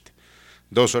presidente.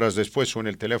 2 horas después suena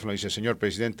el teléfono y dice, señor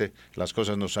presidente, las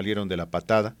cosas nos salieron de la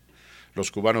patada,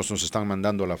 los cubanos nos están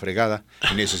mandando a la fregada,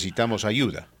 necesitamos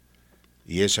ayuda.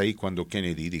 Y es ahí cuando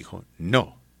Kennedy dijo,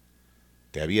 no,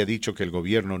 te había dicho que el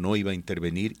gobierno no iba a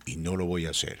intervenir y no lo voy a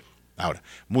hacer. Ahora,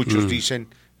 muchos dicen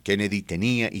Kennedy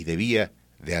tenía y debía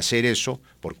de hacer eso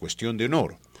por cuestión de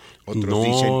honor. Otros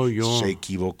dicen, se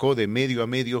equivocó de medio a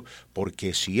medio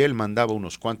porque si él mandaba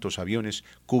unos cuantos aviones,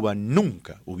 Cuba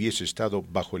nunca hubiese estado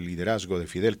bajo el liderazgo de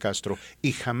Fidel Castro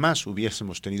y jamás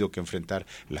hubiésemos tenido que enfrentar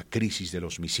la crisis de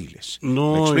los misiles.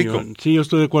 No, ¿me explico? Yo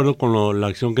estoy de acuerdo con la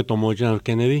acción que tomó John F.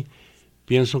 Kennedy.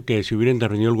 Pienso que si hubiera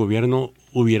intervenido el gobierno,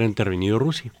 hubiera intervenido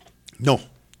Rusia. No,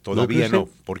 Todavía no,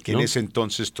 porque en ese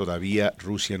entonces todavía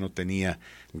Rusia no tenía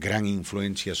gran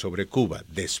influencia sobre Cuba.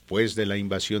 Después de la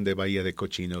invasión de Bahía de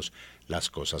Cochinos, las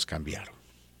cosas cambiaron.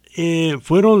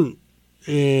 Fueron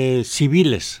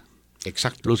civiles.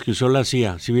 Exacto. Los que usó la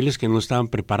CIA, civiles que no estaban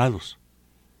preparados,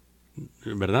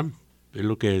 ¿verdad? Es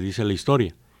lo que dice la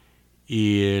historia.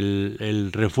 Y el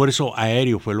refuerzo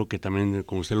aéreo fue lo que también,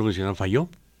 como usted lo mencionó, falló.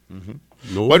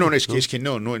 Uh-huh. Bueno, es que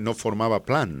no formaba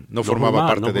plan, no formaba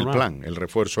parte del plan, el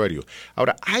refuerzo aéreo.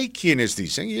 Ahora, hay quienes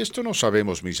dicen, y esto no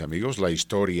sabemos, mis amigos, la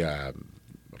historia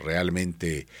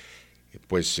realmente,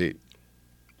 pues,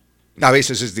 a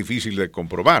veces es difícil de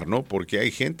comprobar, ¿no? Porque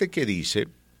hay gente que dice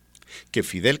que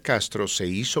Fidel Castro se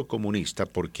hizo comunista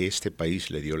porque este país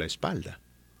le dio la espalda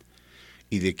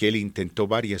y de que él intentó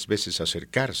varias veces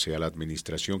acercarse a la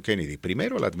administración Kennedy,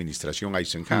 primero a la administración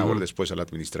Eisenhower, después a la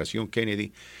administración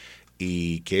Kennedy,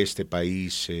 y que este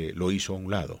país lo hizo a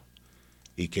un lado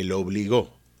y que lo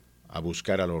obligó a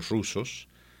buscar a los rusos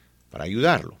para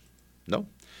ayudarlo, ¿no?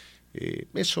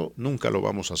 Eso nunca lo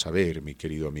vamos a saber, mi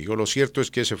querido amigo. Lo cierto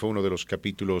es que ese fue uno de los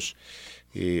capítulos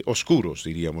oscuros,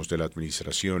 diríamos, de la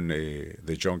administración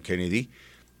de John Kennedy.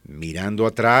 Mirando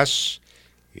atrás,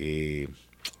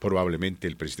 probablemente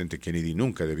el presidente Kennedy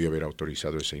nunca debió haber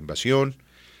autorizado esa invasión.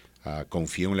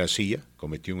 Confió en la CIA,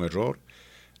 cometió un error.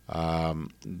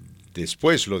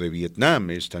 Después lo de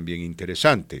Vietnam es también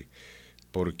interesante,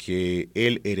 porque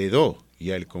él heredó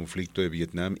ya el conflicto de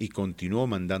Vietnam y continuó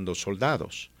mandando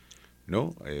soldados,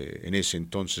 ¿no? En ese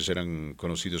entonces eran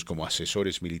conocidos como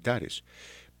asesores militares,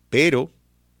 pero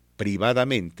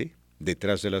privadamente,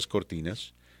 detrás de las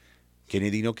cortinas,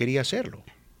 Kennedy no quería hacerlo,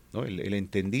 ¿no? Él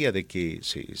entendía de que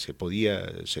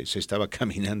se estaba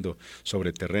caminando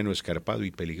sobre terreno escarpado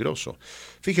y peligroso.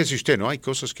 Fíjese usted, ¿no? Hay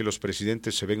cosas que los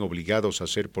presidentes se ven obligados a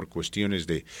hacer por cuestiones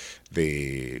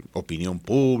de opinión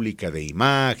pública, de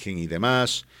imagen y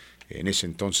demás. En ese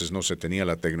entonces no se tenía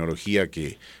la tecnología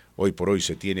que hoy por hoy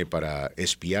se tiene para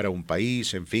espiar a un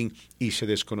país, en fin, y se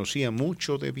desconocía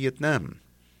mucho de Vietnam.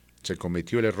 Se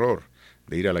cometió el error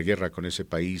de ir a la guerra con ese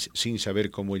país sin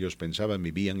saber cómo ellos pensaban,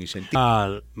 vivían y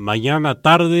sentían. Mañana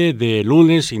tarde de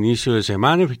lunes, inicio de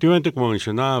semana, efectivamente, como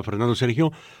mencionaba Fernando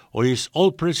Sergio, hoy es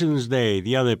All President's Day,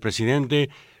 Día del Presidente,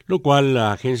 lo cual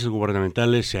las agencias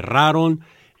gubernamentales cerraron,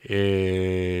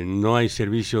 no hay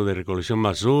servicio de recolección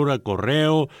basura,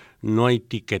 correo, no hay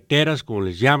tiqueteras, como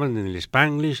les llaman en el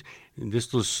Spanglish, de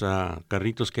estos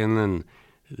carritos que andan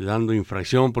dando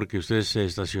infracción porque usted se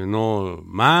estacionó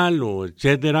mal o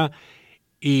etcétera.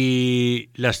 Y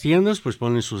las tiendas pues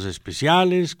ponen sus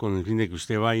especiales con el fin de que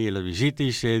usted vaya y las visite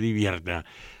y se divierta.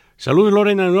 Saludos,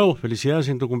 Lorena, de nuevo, felicidades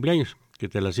en tu cumpleaños, que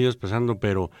te la sigas pasando,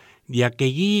 pero de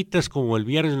aquellitas como el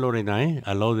viernes, Lorena,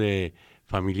 al lado de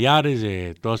familiares,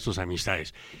 de todas tus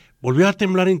amistades. Volvió a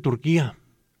temblar en Turquía,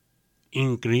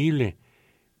 increíble.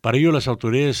 Para ello las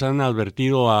autoridades han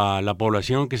advertido a la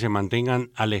población que se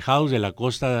mantengan alejados de la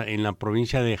costa en la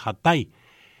provincia de Hatay,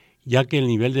 ya que el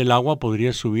nivel del agua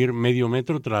podría subir medio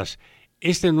metro tras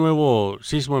este nuevo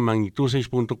sismo de magnitud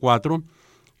 6.4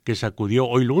 que sacudió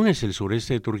hoy lunes el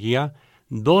sureste de Turquía,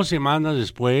 2 semanas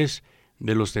después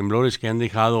de los temblores que han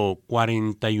dejado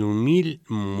 41,000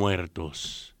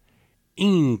 muertos.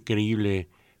 Increíble,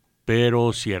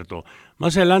 pero cierto.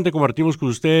 Más adelante compartimos con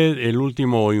usted el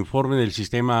último informe del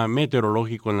Sistema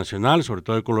Meteorológico Nacional, sobre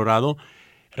todo de Colorado,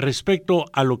 respecto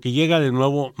a lo que llega de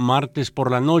nuevo martes por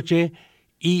la noche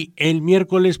y el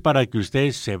miércoles para que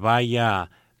usted se vaya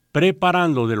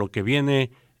preparando de lo que viene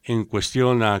en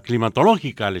cuestión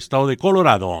climatológica al estado de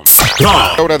Colorado.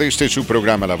 Ahora de su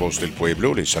programa La Voz del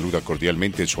Pueblo, les saluda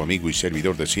cordialmente su amigo y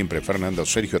servidor de siempre, Fernando,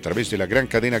 Sergio, a través de la gran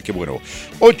cadena que,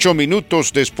 8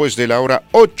 minutos después de la hora,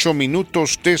 8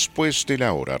 minutos después de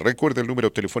la hora. Recuerda el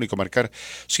número telefónico marcar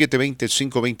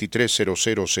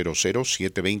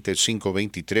 720-523-0000,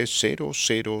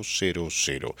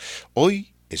 720-523-0000.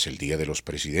 Hoy es el Día de los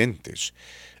Presidentes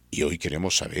y hoy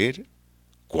queremos saber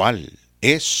cuál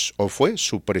es o fue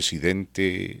su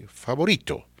presidente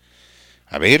favorito.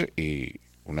 A ver,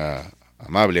 una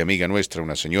amable amiga nuestra,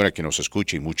 una señora que nos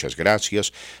escucha y muchas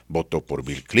gracias, votó por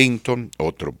Bill Clinton,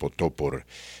 otro votó por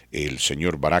el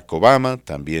señor Barack Obama,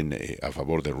 también a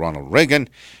favor de Ronald Reagan.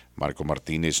 Marco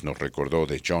Martínez nos recordó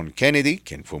de John Kennedy,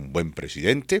 quien fue un buen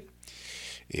presidente.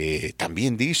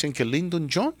 También dicen que Lyndon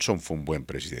Johnson fue un buen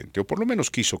presidente, o por lo menos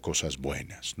que hizo cosas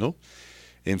buenas, ¿no?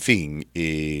 En fin,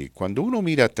 cuando uno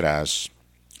mira atrás,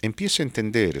 empieza a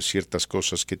entender ciertas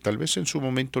cosas que tal vez en su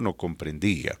momento no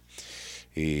comprendía.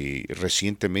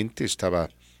 Recientemente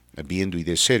estaba viendo y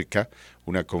de cerca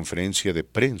una conferencia de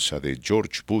prensa de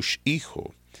George Bush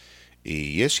hijo,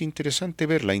 Y es interesante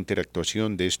ver la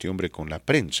interactuación de este hombre con la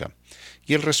prensa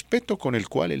y el respeto con el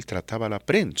cual él trataba a la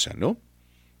prensa, ¿no?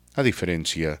 A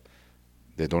diferencia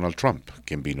de Donald Trump,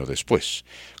 quien vino después.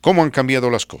 ¿Cómo han cambiado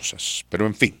las cosas? Pero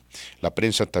en fin, la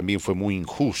prensa también fue muy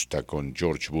injusta con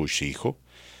George Bush hijo.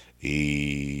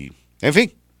 Y, en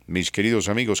fin, mis queridos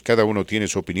amigos, cada uno tiene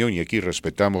su opinión y aquí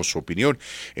respetamos su opinión.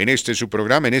 En este su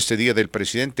programa, en este Día del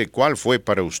Presidente, ¿cuál fue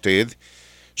para usted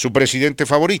su presidente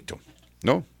favorito?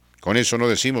 ¿No? Con eso no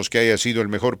decimos que haya sido el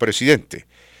mejor presidente.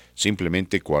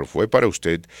 Simplemente cuál fue para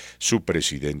usted su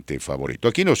presidente favorito.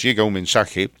 Aquí nos llega un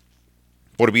mensaje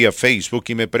por vía Facebook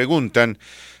y me preguntan,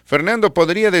 Fernando,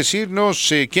 ¿podría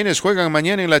decirnos quiénes juegan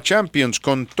mañana en la Champions?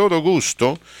 Con todo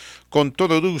gusto,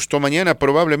 mañana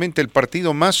probablemente el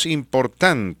partido más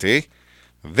importante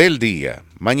del día.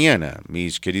 Mañana,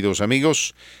 mis queridos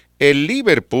amigos, el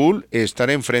Liverpool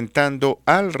estará enfrentando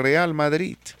al Real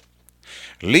Madrid.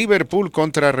 Liverpool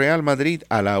contra Real Madrid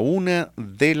a la 1:00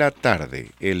 p.m,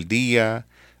 el día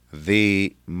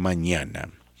de mañana.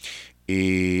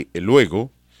 Y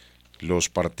luego, los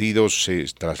partidos se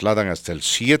trasladan hasta el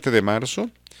 7 de marzo.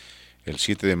 El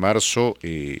 7 de marzo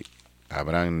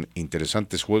habrán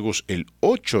interesantes juegos. El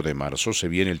 8 de marzo se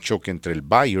viene el choque entre el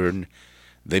Bayern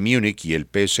de Múnich y el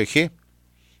PSG,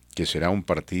 que será un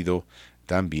partido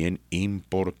también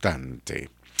importante.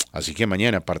 Así que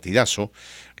mañana partidazo,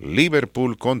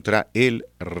 Liverpool contra el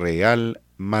Real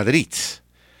Madrid.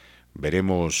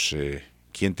 Veremos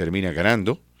quién termina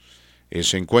ganando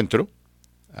ese encuentro.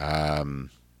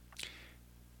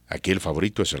 Aquí el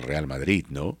favorito es el Real Madrid,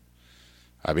 ¿no?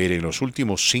 A ver, en los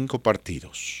últimos 5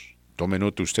 partidos, tome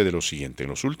nota usted de lo siguiente, en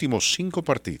los últimos 5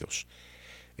 partidos,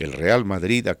 el Real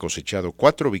Madrid ha cosechado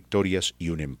 4 victorias y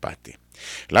un empate.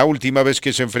 La última vez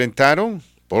que se enfrentaron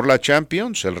por la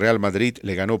Champions, el Real Madrid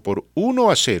le ganó por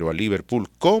 1-0 al Liverpool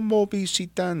como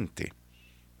visitante.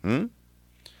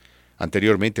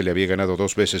 Anteriormente le había ganado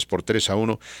 2 veces por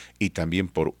 3-1 y también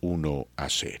por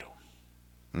 1-0.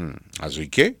 Así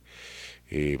que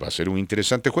va a ser un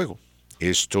interesante juego.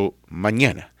 Esto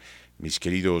mañana, mis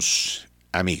queridos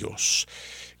amigos.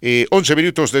 11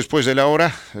 minutos después de la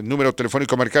hora, número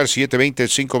telefónico a marcar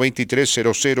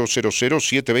 720-523-0000,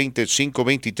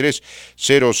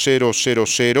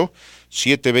 720-523-0000,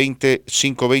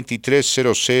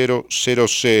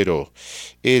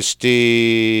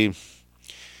 720-523-0000.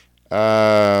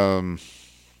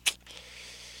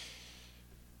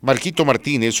 Marquito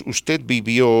Martínez, usted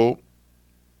vivió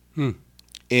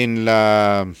en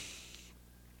la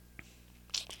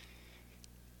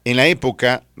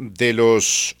época de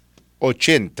los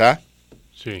 80,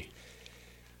 sí,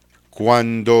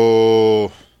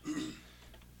 cuando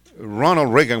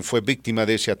Ronald Reagan fue víctima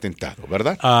de ese atentado,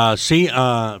 ¿verdad? Sí,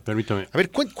 permítame. A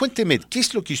ver, cuénteme, ¿qué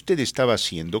es lo que usted estaba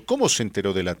haciendo? ¿Cómo se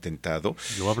enteró del atentado?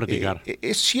 Lo voy a platicar.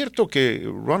 ¿Es cierto que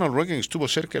Ronald Reagan estuvo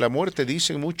cerca de la muerte?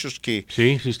 Dicen muchos que,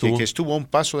 sí estuvo. Que estuvo a un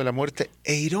paso de la muerte.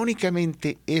 E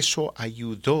irónicamente, eso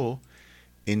ayudó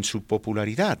en su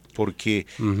popularidad, porque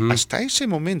hasta ese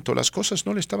momento las cosas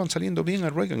no le estaban saliendo bien a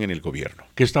Reagan en el gobierno.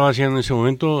 ¿Qué estaba haciendo en ese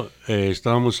momento?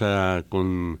 Estábamos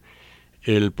con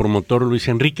el promotor Luis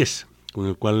Enríquez, con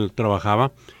el cual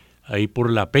trabajaba ahí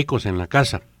por la Pecos en la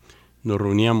casa. Nos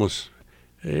reuníamos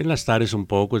en las tardes un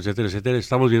poco, etcétera, etcétera.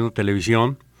 Estábamos viendo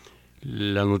televisión,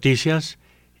 las noticias,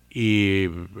 y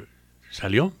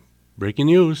salió Breaking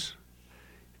News.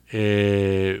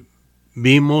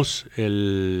 Vimos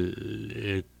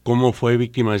cómo fue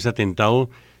víctima de ese atentado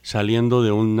saliendo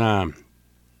de una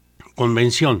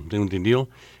convención, tengo entendido,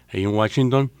 ahí en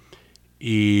Washington,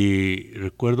 y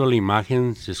recuerdo la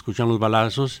imagen, se escuchan los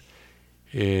balazos,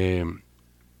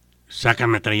 sacan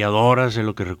ametralladoras, es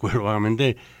lo que recuerdo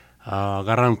vagamente,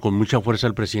 agarran con mucha fuerza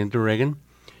al presidente Reagan,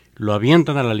 lo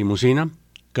avientan a la limusina,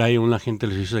 cae un agente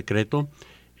del servicio secreto,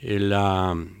 el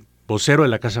vocero de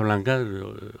la Casa Blanca,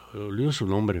 olvido su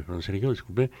nombre, Sergio,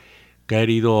 disculpe, cae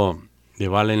herido de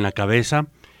bala en la cabeza.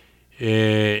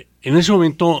 En ese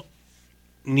momento,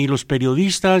 ni los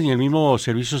periodistas, ni el mismo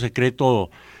servicio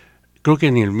secreto, creo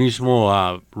que ni el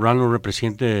mismo Ronald,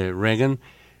 presidente Reagan,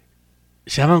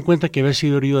 se daban cuenta que había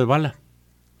sido herido de bala.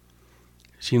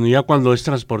 Sino ya cuando es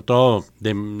transportado,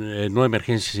 no de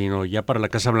emergencia, sino ya para la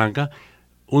Casa Blanca,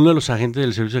 uno de los agentes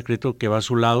del servicio secreto que va a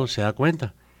su lado se da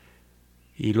cuenta.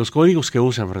 Y los códigos que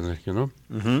usan, Fernando, ¿no?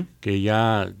 Que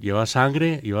ya lleva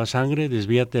sangre,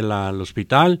 desvíate al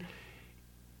hospital,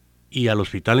 y al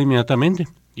hospital inmediatamente.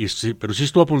 Pero sí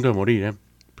estuvo a punto de morir,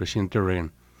 presidente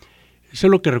Reagan. Eso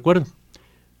es lo que recuerdo.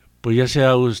 Pues ya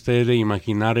sea usted de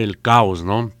imaginar el caos,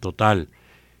 ¿no? Total.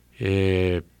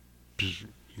 Pues,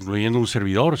 incluyendo un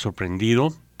servidor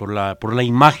sorprendido por la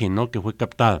imagen, ¿no? Que fue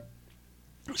captada.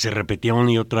 se repetía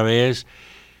una y otra vez,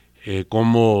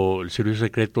 cómo el servicio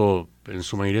secreto en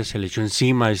su mayoría se le echó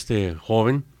encima a este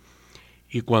joven,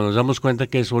 y cuando nos damos cuenta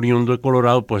que es oriundo de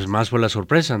Colorado, pues más fue la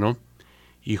sorpresa, ¿no?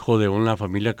 Hijo de una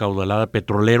familia caudalada de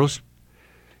petroleros,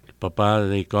 el papá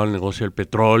dedicado al negocio del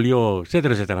petróleo,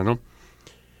 etcétera, etcétera, ¿no?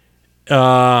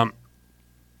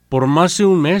 Por más de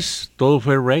un mes todo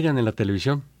fue Reagan en la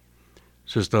televisión.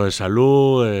 Su estado de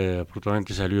salud,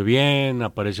 afortunadamente salió bien,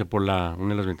 aparece por una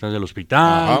de las ventanas del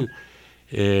hospital,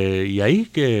 y ahí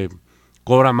que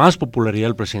cobra más popularidad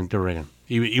el presidente Reagan.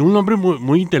 Y un hombre muy,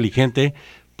 muy inteligente,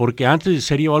 porque antes de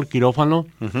ser llevado al quirófano,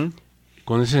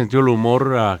 con ese sentido del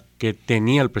humor que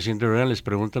tenía el presidente Reagan, les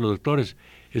pregunta a los doctores,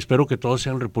 espero que todos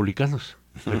sean republicanos.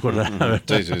 ¿Recuerda?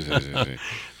 Sí.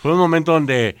 Fue un momento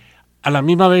donde a la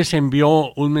misma vez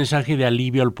envió un mensaje de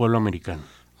alivio al pueblo americano.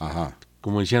 Ajá.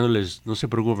 Como diciéndoles, no se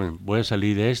preocupen, voy a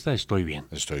salir de esta, estoy bien.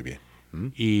 Estoy bien.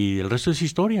 Y el resto es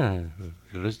historia.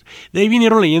 De ahí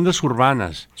vinieron leyendas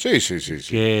urbanas. Sí.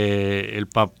 Que el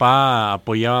papá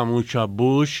apoyaba mucho a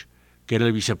Bush, que era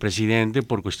el vicepresidente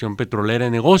por cuestión petrolera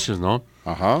de negocios, ¿no?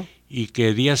 Ajá. Y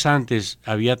que días antes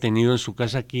había tenido en su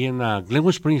casa aquí en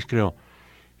Glenwood Springs, creo,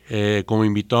 como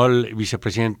invitó al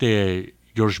vicepresidente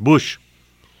George Bush.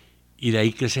 Y de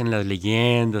ahí crecen las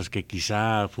leyendas que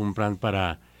quizá fue un plan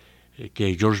para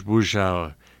que George Bush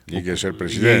llegue a ser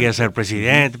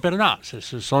presidente. Pero no,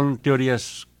 son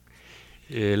teorías,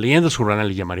 leyendas urbanas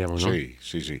le llamaríamos, ¿no?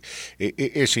 Sí.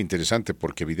 Es interesante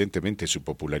porque evidentemente su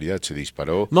popularidad se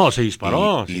disparó. Se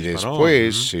disparó. Y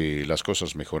después las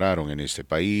cosas mejoraron en este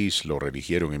país, lo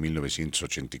reeligieron en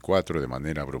 1984 de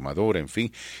manera abrumadora, en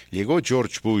fin. Llegó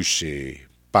George Bush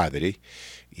padre,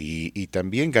 y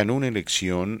también ganó una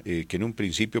elección que en un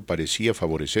principio parecía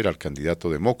favorecer al candidato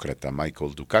demócrata,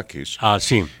 Michael Dukakis.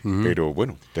 Sí. Pero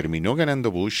bueno, terminó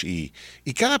ganando Bush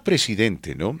y cada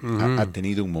presidente, ¿no? Ha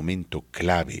tenido un momento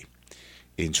clave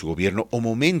en su gobierno o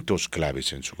momentos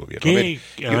claves en su gobierno.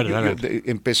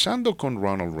 Empezando con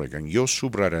Ronald Reagan, yo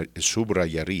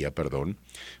subrayaría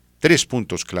 3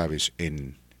 puntos claves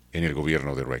en el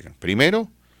gobierno de Reagan. Primero,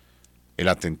 el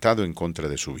atentado en contra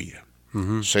de su vida.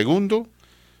 Segundo,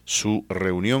 su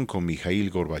reunión con Mikhail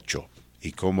Gorbachev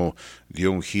y cómo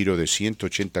dio un giro de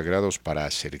 180 grados para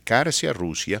acercarse a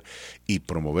Rusia y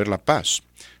promover la paz.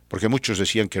 Porque muchos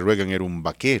decían que Reagan era un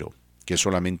vaquero, que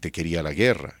solamente quería la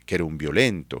guerra, que era un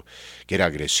violento, que era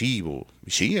agresivo.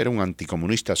 Sí, era un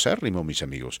anticomunista acérrimo, mis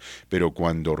amigos. Pero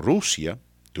cuando Rusia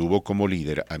tuvo como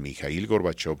líder a Mikhail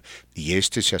Gorbachev y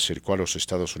este se acercó a los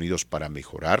Estados Unidos para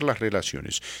mejorar las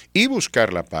relaciones y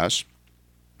buscar la paz,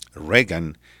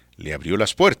 Reagan le abrió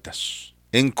las puertas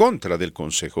en contra del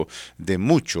consejo de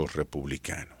muchos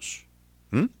republicanos.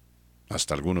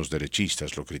 Hasta algunos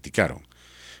derechistas lo criticaron.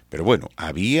 Pero bueno,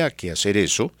 había que hacer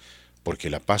eso porque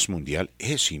la paz mundial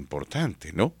es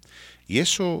importante, ¿no? Y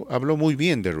eso habló muy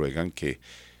bien de Reagan, que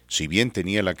si bien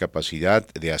tenía la capacidad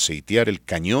de aceitear el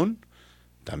cañón,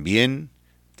 también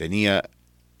tenía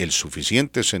el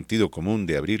suficiente sentido común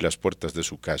de abrir las puertas de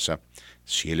su casa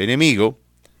si el enemigo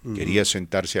quería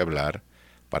sentarse a hablar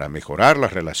para mejorar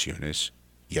las relaciones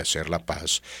y hacer la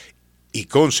paz y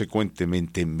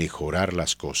consecuentemente mejorar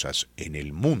las cosas en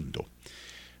el mundo.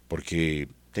 Porque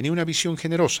tenía una visión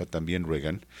generosa también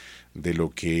Reagan de lo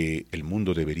que el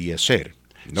mundo debería ser,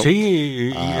 ¿no?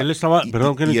 Sí, y él estaba,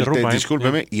 perdón que le interrumpa.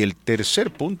 Discúlpeme, y el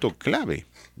tercer punto clave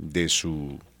de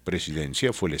su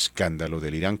presidencia fue el escándalo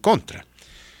del Irán Contra,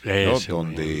 ¿no?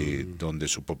 Donde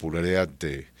su popularidad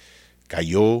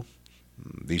cayó.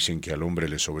 Dicen que al hombre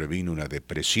le sobrevino una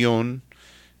depresión.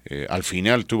 Al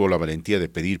final tuvo la valentía de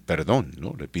pedir perdón,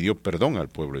 ¿no? Le pidió perdón al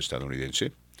pueblo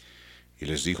estadounidense y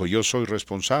les dijo: yo soy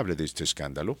responsable de este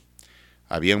escándalo.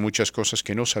 Habían muchas cosas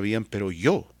que no sabían, pero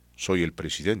yo soy el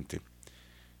presidente.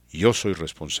 Yo soy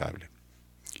responsable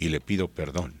y le pido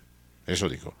perdón. Eso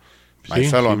dijo. My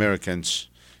fellow Americans,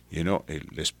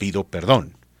 les pido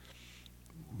perdón.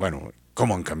 Bueno,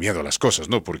 cómo han cambiado las cosas,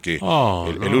 ¿no? Porque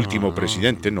el último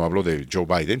presidente, no habló de Joe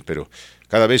Biden, pero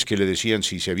cada vez que le decían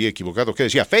si se había equivocado, ¿qué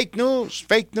decía? Fake news,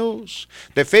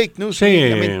 de fake news,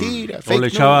 una mentira. O le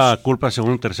echaba culpa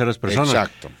según terceras personas.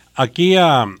 Exacto. Aquí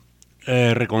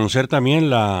reconocer también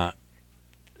la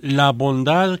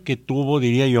bondad que tuvo,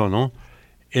 diría yo, ¿no?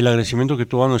 El agradecimiento que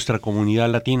tuvo a nuestra comunidad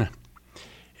latina.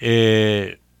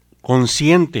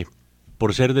 Consciente,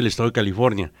 por ser del estado de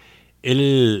California,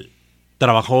 él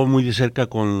trabajó muy de cerca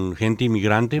con gente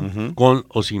inmigrante, con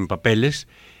o sin papeles,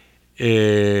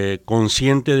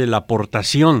 consciente de la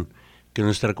aportación que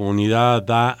nuestra comunidad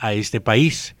da a este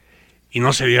país. Y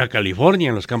no se vio a California,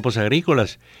 en los campos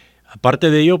agrícolas. Aparte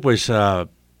de ello, pues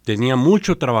tenía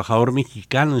mucho trabajador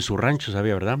mexicano en su rancho,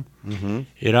 ¿sabía, verdad?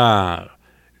 Era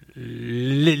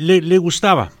le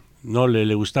gustaba, ¿no?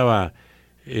 Le gustaba,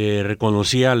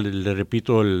 reconocía, le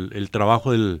repito, el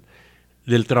trabajo del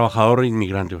trabajador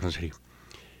inmigrante, en serio.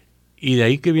 Y de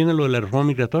ahí que viene lo de la reforma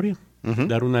migratoria,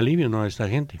 dar un alivio, ¿no?, a esta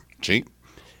gente. Sí.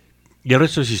 Y el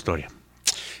resto es historia.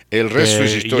 El resto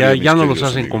es historia. Ya no los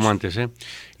hacen como antes, ¿eh?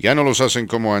 Ya no los hacen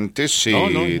como antes.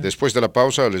 No, después de la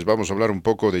pausa les vamos a hablar un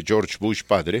poco de George Bush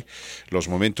padre, los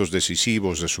momentos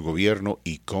decisivos de su gobierno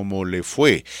y cómo le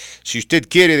fue. Si usted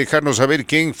quiere dejarnos saber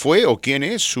quién fue o quién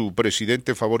es su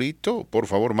presidente favorito, por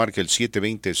favor marque el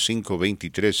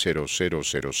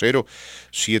 720-523-0000,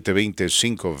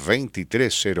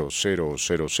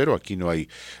 720-523-0000. Aquí no hay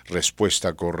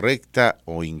respuesta correcta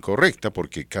o incorrecta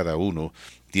porque cada uno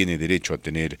tiene derecho a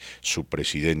tener su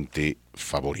presidente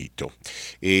favorito.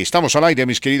 Estamos al aire,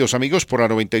 mis queridos amigos, por la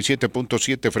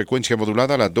 97.7 frecuencia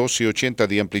modulada, la 1280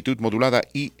 de amplitud modulada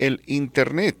y el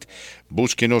internet.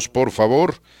 Búsquenos, por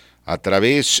favor, a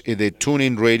través de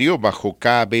TuneIn Radio bajo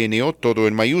KBNO, todo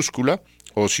en mayúscula,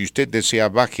 o si usted desea,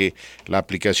 baje la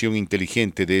aplicación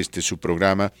inteligente de su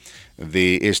programa,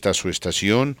 de esta su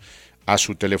estación, a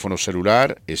su teléfono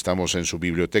celular. Estamos en su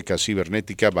biblioteca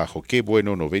cibernética bajo Qué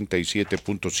Bueno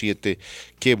 97.7,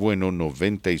 Qué Bueno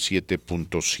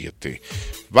 97.7.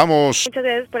 Vamos. Muchas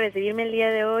gracias por recibirme el día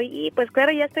de hoy y pues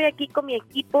claro, ya estoy aquí con mi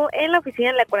equipo en la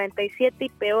oficina en la 47 y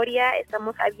Peoria.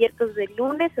 Estamos abiertos de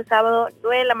lunes a sábado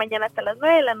 9 de la mañana hasta las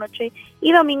 9 de la noche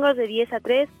y domingos de 10 a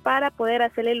 3 para poder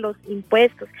hacerle los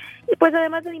impuestos. Y pues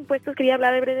además de impuestos quería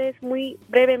hablar muy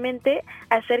brevemente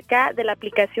acerca de la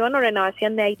aplicación o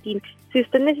renovación de ITIN. Si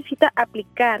usted necesita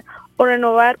aplicar o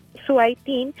renovar su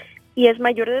ITIN y es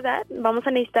mayor de edad, vamos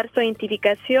a necesitar su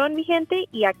identificación vigente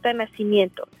y acta de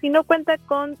nacimiento. Si no cuenta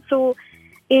con su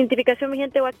identificación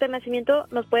vigente o acta de nacimiento,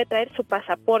 nos puede traer su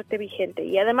pasaporte vigente.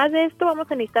 Y además de esto, vamos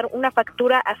a necesitar una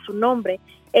factura a su nombre.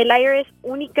 El IRS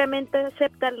únicamente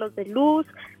acepta los de luz,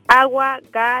 agua,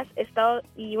 gas, estado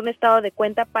y un estado de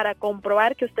cuenta para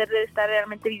comprobar que usted debe estar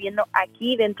realmente viviendo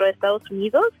aquí dentro de Estados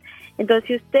Unidos. Entonces,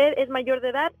 si usted es mayor de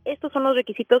edad, estos son los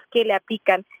requisitos que le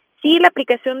aplican. Si la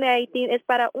aplicación de ITIN es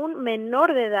para un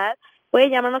menor de edad, puede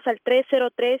llamarnos al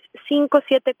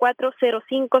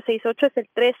 303-574-0568, es el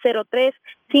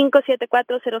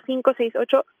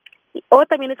 303-574-0568, o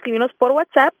también escribirnos por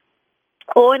WhatsApp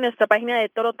o en nuestra página de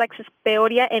Toro Taxes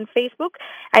Peoria en Facebook.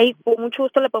 Ahí con mucho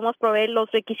gusto le podemos proveer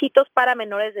los requisitos para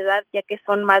menores de edad, ya que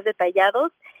son más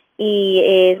detallados y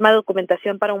es más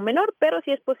documentación para un menor, pero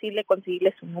sí es posible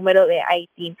conseguirle su número de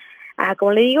ITIN.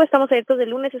 Como le digo, estamos abiertos de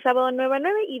lunes a sábado 9 a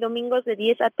 9 y domingos de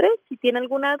 10 a 3. Si tiene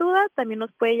alguna duda, también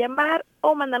nos puede llamar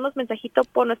o mandarnos mensajito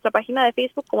por nuestra página de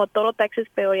Facebook como Toro Taxes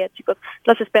Peoria, chicos.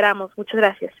 Los esperamos. Muchas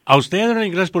gracias. A usted,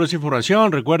 gracias por esa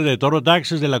información. Recuerde, Toro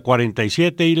Taxes de la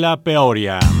 47 y la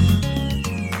Peoria.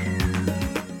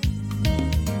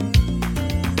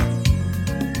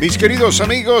 Mis queridos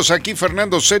amigos, aquí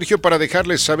Fernando, Sergio, para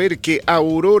dejarles saber que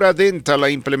Aurora Dental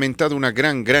ha implementado una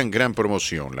gran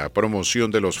promoción. La promoción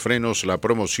de los frenos, la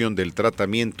promoción del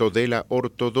tratamiento de la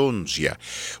ortodoncia.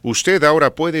 Usted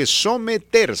ahora puede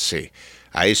someterse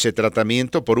a ese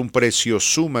tratamiento por un precio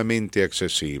sumamente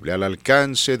accesible, al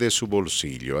alcance de su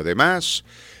bolsillo. Además,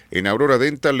 en Aurora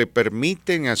Dental le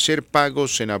permiten hacer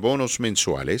pagos en abonos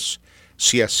mensuales,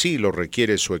 si así lo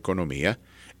requiere su economía,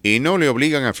 y no le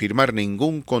obligan a firmar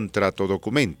ningún contrato o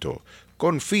documento.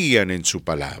 Confían en su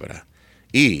palabra.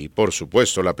 Y, por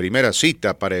supuesto, la primera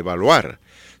cita para evaluar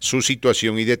su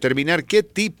situación y determinar qué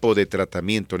tipo de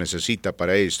tratamiento necesita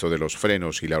para esto de los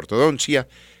frenos y la ortodoncia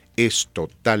es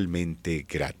totalmente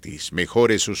gratis.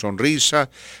 Mejore su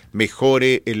sonrisa,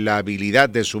 mejore la habilidad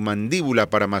de su mandíbula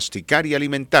para masticar y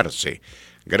alimentarse.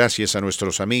 Gracias a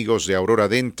nuestros amigos de Aurora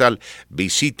Dental,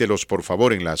 visítelos por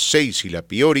favor en las 6 y la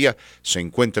Peoria. Se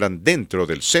encuentran dentro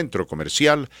del centro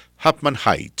comercial Huffman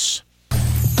Heights.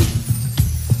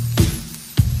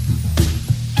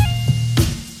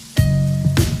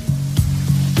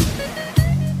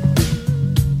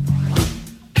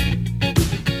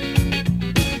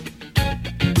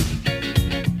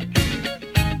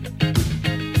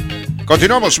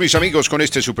 Continuamos, mis amigos, con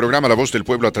su programa La Voz del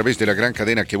Pueblo a través de la gran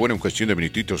cadena. Que bueno, en cuestión de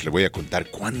minutitos le voy a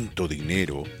contar cuánto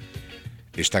dinero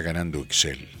está ganando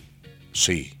Excel.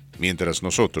 Sí, mientras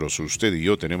nosotros, usted y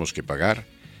yo, tenemos que pagar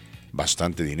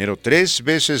bastante dinero, 3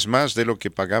 veces más de lo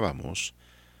que pagábamos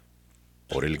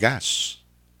por el gas.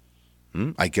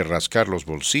 Hay que rascar los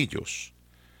bolsillos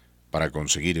para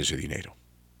conseguir ese dinero.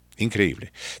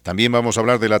 Increíble. También vamos a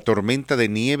hablar de la tormenta de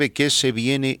nieve que se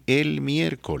viene el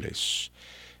miércoles.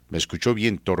 Me escuchó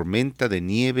bien, tormenta de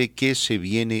nieve que se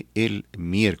viene el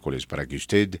miércoles, para que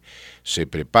usted se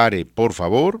prepare, por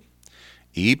favor,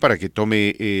 y para que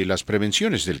tome las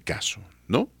prevenciones del caso,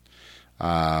 ¿no?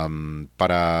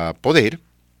 para poder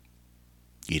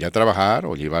ir a trabajar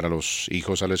o llevar a los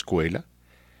hijos a la escuela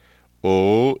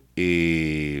o,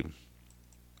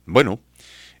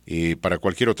 para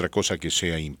cualquier otra cosa que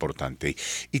sea importante.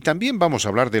 Y también vamos a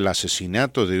hablar del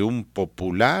asesinato de un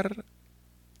popular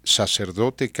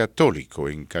sacerdote católico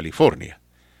en California.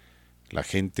 La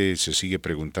gente se sigue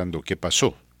preguntando qué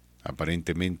pasó.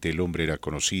 Aparentemente el hombre era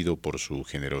conocido por su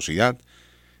generosidad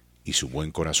y su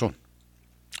buen corazón.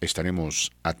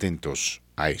 Estaremos atentos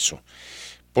a eso.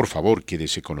 Por favor,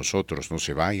 quédese con nosotros, no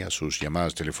se vaya. Sus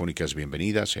llamadas telefónicas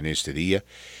bienvenidas en este día.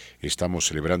 Estamos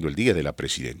celebrando el Día de la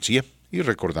Presidencia y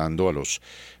recordando a los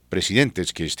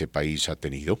presidentes que este país ha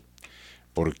tenido,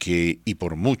 porque y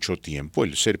por mucho tiempo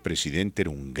el ser presidente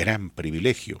era un gran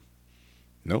privilegio,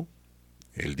 ¿no?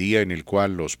 El día en el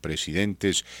cual los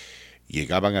presidentes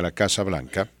llegaban a la Casa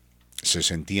Blanca se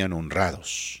sentían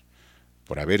honrados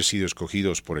por haber sido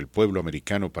escogidos por el pueblo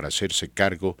americano para hacerse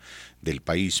cargo del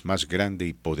país más grande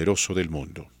y poderoso del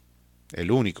mundo.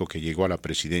 El único que llegó a la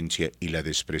presidencia y la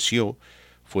despreció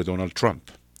fue Donald Trump,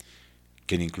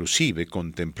 quien inclusive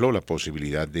contempló la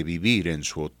posibilidad de vivir en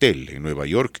su hotel en Nueva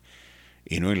York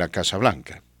y no en la Casa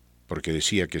Blanca, porque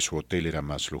decía que su hotel era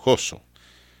más lujoso,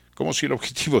 como si el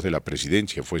objetivo de la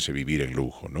presidencia fuese vivir en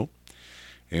lujo, ¿no?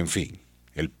 En fin,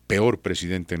 el peor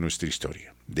presidente en nuestra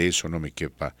historia, de eso no me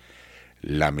quepa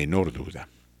la menor duda.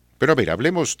 Pero a ver,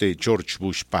 hablemos de George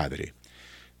Bush padre.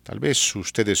 Tal vez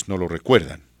ustedes no lo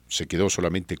recuerdan. Se quedó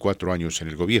solamente 4 años en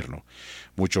el gobierno.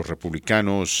 Muchos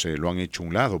republicanos lo han hecho a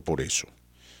un lado por eso,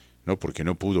 ¿no? Porque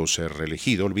no pudo ser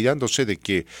reelegido, olvidándose de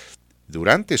que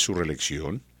durante su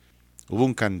reelección hubo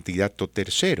un candidato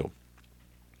tercero,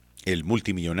 el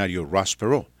multimillonario Ross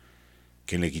Perot,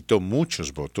 quien le quitó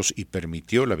muchos votos y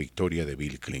permitió la victoria de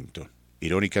Bill Clinton.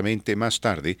 Irónicamente, más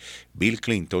tarde, Bill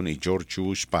Clinton y George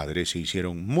Bush padre se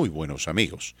hicieron muy buenos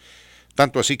amigos.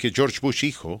 Tanto así que George Bush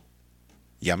hijo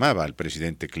llamaba al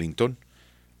presidente Clinton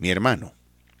mi hermano,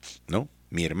 ¿no?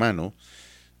 Mi hermano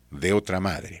de otra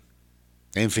madre.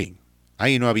 En fin,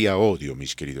 ahí no había odio,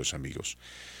 mis queridos amigos.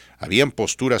 Habían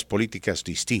posturas políticas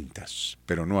distintas,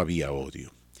 pero no había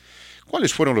odio.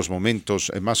 ¿Cuáles fueron los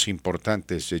momentos más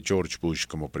importantes de George Bush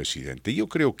como presidente? Yo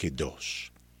creo que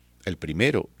 2. El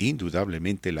primero,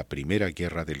 indudablemente, la Primera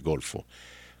Guerra del Golfo,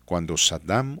 cuando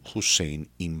Saddam Hussein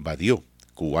invadió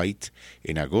Kuwait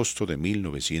en agosto de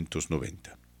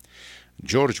 1990.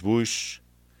 George Bush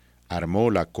armó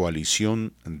la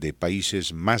coalición de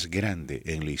países más grande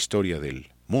en la historia del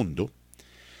mundo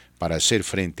para hacer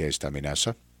frente a esta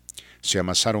amenaza. Se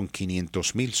amasaron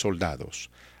 500,000 soldados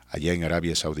allá en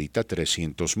Arabia Saudita,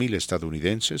 300,000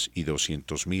 estadounidenses y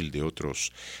 200,000 de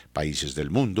otros países del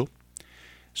mundo.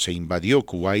 Se invadió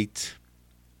Kuwait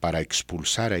para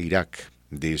expulsar a Irak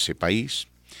de ese país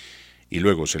y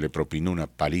luego se le propinó una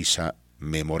paliza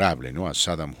memorable, ¿no?, a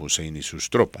Saddam Hussein y sus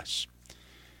tropas.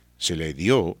 Se le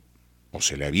dio o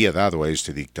se le había dado a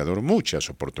este dictador muchas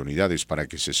oportunidades para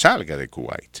que se salga de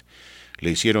Kuwait.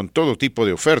 Le hicieron todo tipo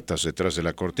de ofertas detrás de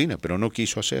la cortina, pero no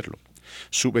quiso hacerlo.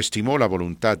 Subestimó la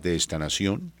voluntad de esta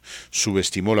nación,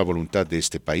 subestimó la voluntad de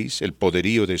este país, el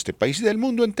poderío de este país y del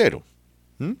mundo entero.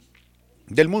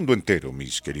 Del mundo entero,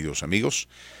 mis queridos amigos.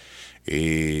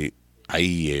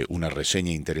 Hay una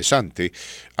reseña interesante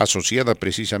asociada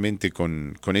precisamente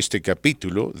con este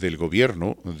capítulo del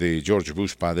gobierno de George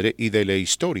Bush padre y de la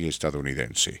historia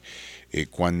estadounidense.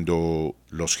 Cuando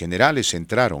los generales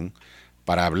entraron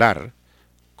para hablar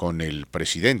con el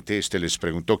presidente, les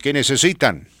preguntó, ¿qué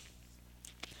necesitan?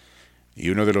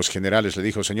 Y uno de los generales le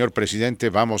dijo, señor presidente,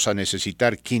 vamos a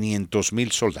necesitar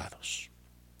 500,000 soldados.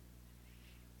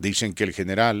 Dicen que el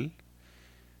general,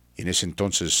 en ese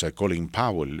entonces Colin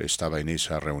Powell estaba en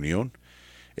esa reunión,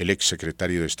 el ex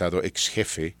secretario de Estado, ex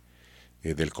jefe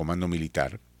del comando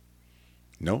militar,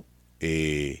 ¿no?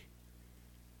 Les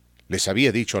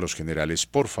había dicho a los generales,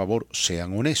 por favor,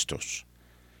 sean honestos.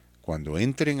 Cuando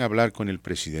entren a hablar con el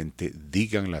presidente,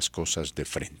 digan las cosas de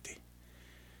frente.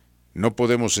 No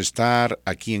podemos estar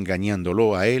aquí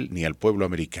engañándolo a él ni al pueblo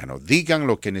americano. Digan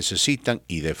lo que necesitan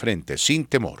y de frente, sin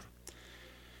temor.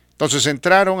 Entonces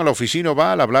entraron a la oficina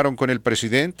Oval, hablaron con el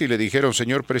presidente y le dijeron,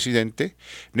 señor presidente,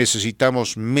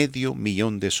 necesitamos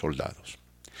 500,000 de soldados.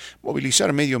 Movilizar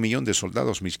 500,000 de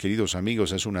soldados, mis queridos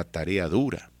amigos, es una tarea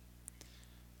dura.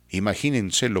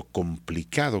 Imagínense lo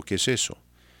complicado que es eso,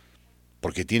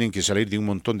 porque tienen que salir de un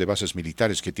montón de bases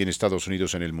militares que tiene Estados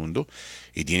Unidos en el mundo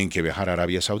y tienen que viajar a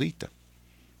Arabia Saudita,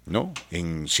 ¿no?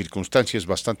 En circunstancias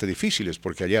bastante difíciles,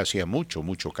 porque allá hacía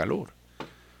mucho calor.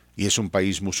 Y es un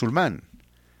país musulmán.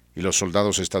 Y los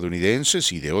soldados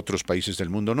estadounidenses y de otros países del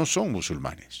mundo no son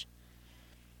musulmanes.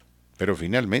 Pero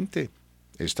finalmente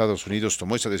Estados Unidos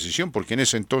tomó esa decisión porque en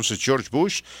ese entonces George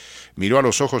Bush miró a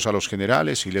los ojos a los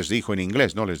generales y les dijo en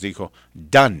inglés, no, les dijo,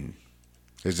 done,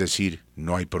 es decir,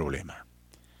 no hay problema.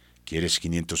 ¿Quieres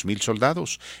 500,000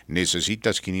 soldados?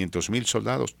 ¿Necesitas 500,000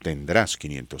 soldados? Tendrás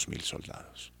 500,000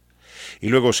 soldados. Y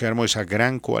luego se armó esa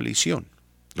gran coalición,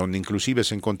 donde inclusive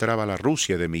se encontraba la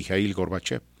Rusia de Mikhail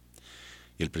Gorbachev.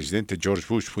 Y el presidente George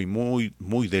Bush fue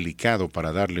muy delicado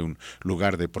para darle un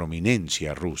lugar de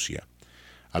prominencia a Rusia,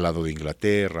 al lado de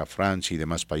Inglaterra, Francia y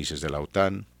demás países de la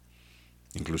OTAN.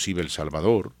 Inclusive El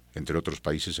Salvador, entre otros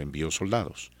países, envió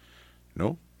soldados,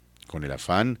 ¿no? Con el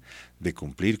afán de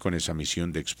cumplir con esa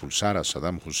misión de expulsar a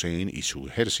Saddam Hussein y su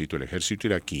ejército, el ejército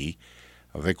iraquí,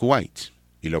 de Kuwait.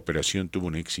 Y la operación tuvo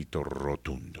un éxito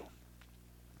rotundo.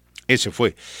 Ese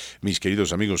fue, mis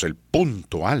queridos amigos, el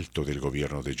punto alto del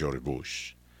gobierno de George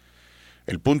Bush.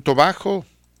 El punto bajo,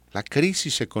 la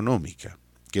crisis económica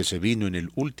que se vino en el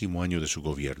último año de su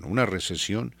gobierno, una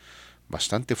recesión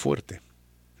bastante fuerte.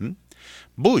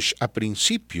 Bush, a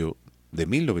principio de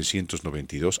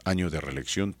 1992, año de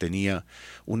reelección, tenía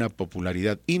una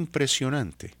popularidad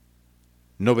impresionante.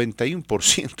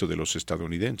 91% de los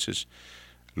estadounidenses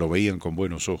lo veían con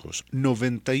buenos ojos.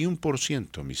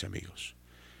 91%, mis amigos.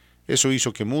 Eso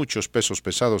hizo que muchos pesos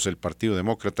pesados del Partido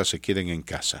Demócrata se queden en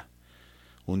casa.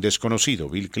 Un desconocido,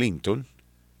 Bill Clinton,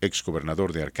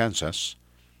 exgobernador de Arkansas,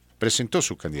 presentó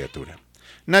su candidatura.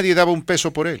 Nadie daba un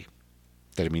peso por él.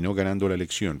 Terminó ganando la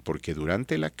elección porque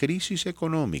durante la crisis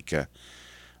económica,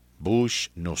 Bush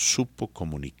no supo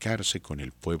comunicarse con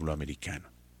el pueblo americano.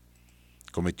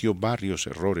 Cometió varios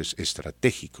errores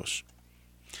estratégicos.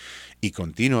 Y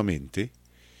continuamente,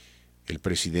 el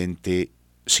presidente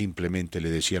simplemente le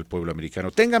decía al pueblo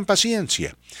americano, tengan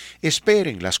paciencia,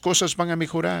 esperen, las cosas van a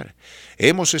mejorar.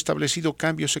 Hemos establecido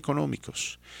cambios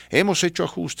económicos, hemos hecho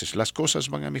ajustes, las cosas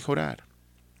van a mejorar.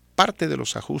 Parte de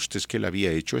los ajustes que él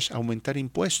había hecho es aumentar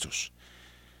impuestos.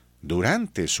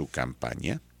 Durante su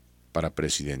campaña para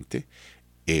presidente,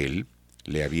 él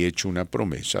le había hecho una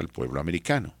promesa al pueblo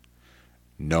americano.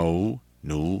 No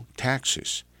new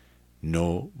taxes.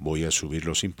 No voy a subir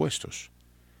los impuestos.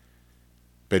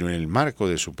 Pero en el marco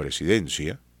de su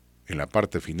presidencia, en la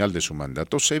parte final de su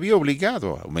mandato, se vio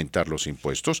obligado a aumentar los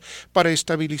impuestos para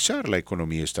estabilizar la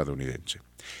economía estadounidense.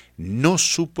 No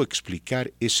supo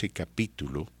explicar ese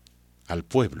capítulo al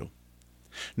pueblo.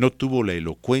 No tuvo la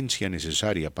elocuencia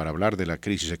necesaria para hablar de la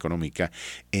crisis económica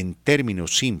en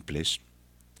términos simples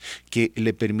que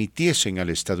le permitiesen al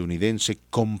estadounidense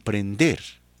comprender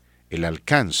el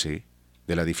alcance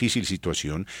de la difícil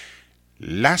situación,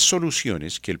 las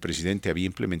soluciones que el presidente había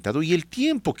implementado y el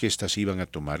tiempo que éstas iban a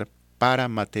tomar para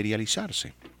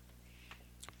materializarse.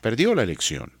 Perdió la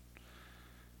elección.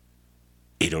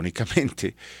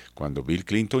 Irónicamente, cuando Bill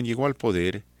Clinton llegó al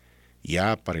poder,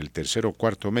 ya para el tercer o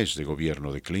cuarto mes de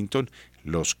gobierno de Clinton,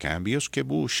 los cambios que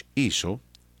Bush hizo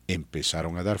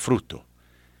empezaron a dar fruto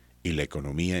y la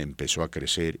economía empezó a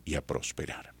crecer y a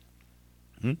prosperar.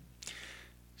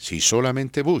 Si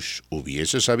solamente Bush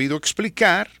hubiese sabido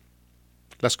explicar,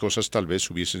 las cosas tal vez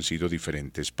hubiesen sido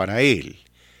diferentes para él.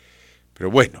 Pero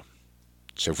bueno,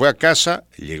 se fue a casa,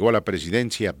 llegó a la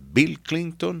presidencia Bill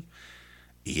Clinton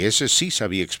y ese sí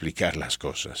sabía explicar las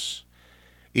cosas.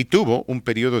 Y tuvo un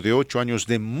periodo de 8 años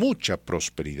de mucha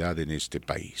prosperidad en este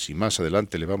país. Y más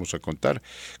adelante le vamos a contar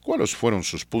cuáles fueron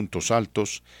sus puntos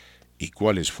altos y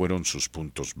cuáles fueron sus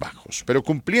puntos bajos. Pero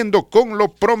cumpliendo con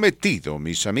lo prometido,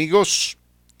 mis amigos,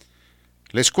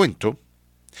 les cuento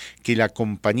que la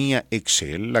compañía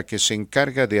Excel, la que se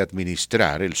encarga de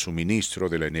administrar el suministro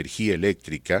de la energía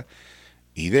eléctrica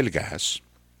y del gas,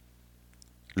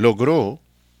 logró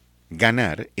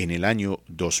ganar en el año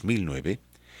 2009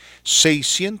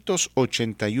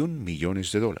 $681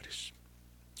 millones.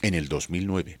 En el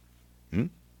 2009.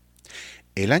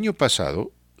 El año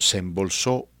pasado se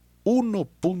embolsó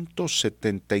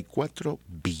 $1.74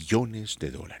 billones.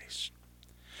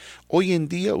 Hoy en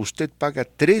día usted paga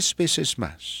 3 veces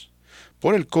más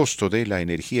por el costo de la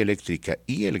energía eléctrica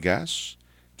y el gas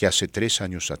que hace 3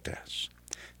 años atrás.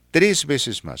 3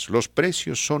 veces más. Los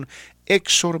precios son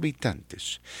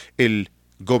exorbitantes. El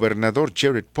gobernador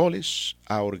Jared Polis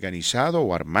ha organizado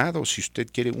o armado, si usted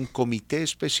quiere, un comité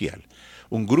especial,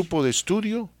 un grupo de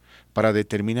estudio para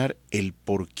determinar el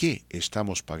por qué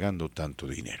estamos pagando tanto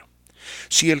dinero.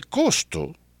 Si el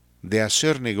costo de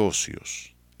hacer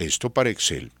negocios, esto para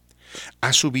Excel,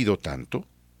 ha subido tanto,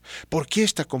 ¿por qué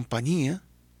esta compañía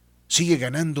sigue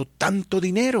ganando tanto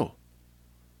dinero?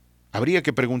 Habría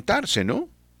que preguntarse, ¿no?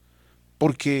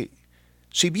 Porque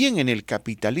si bien en el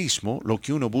capitalismo lo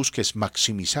que uno busca es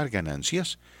maximizar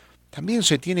ganancias, también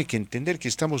se tiene que entender que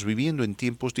estamos viviendo en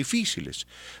tiempos difíciles,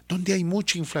 donde hay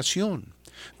mucha inflación,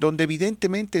 donde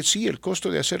evidentemente sí, el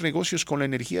costo de hacer negocios con la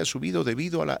energía ha subido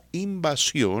debido a la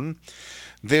invasión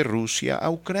de Rusia a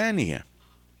Ucrania.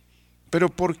 Pero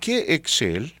 ¿por qué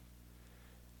Excel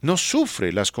no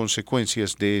sufre las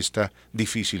consecuencias de esta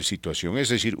difícil situación? Es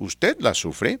decir, usted la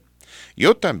sufre,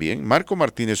 yo también, Marco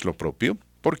Martínez lo propio.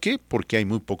 ¿Por qué? Porque hay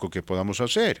muy poco que podamos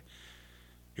hacer.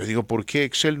 Yo digo, ¿por qué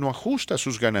Excel no ajusta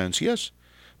sus ganancias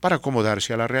para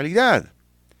acomodarse a la realidad?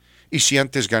 Y si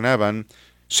antes ganaban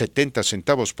 70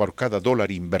 centavos por cada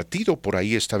dólar invertido, por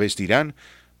ahí esta vez dirán,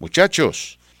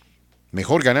 muchachos,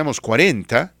 mejor ganamos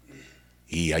 40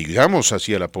 y ayudamos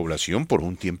así a la población por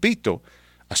un tiempito,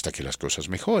 hasta que las cosas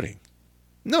mejoren.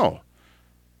 No,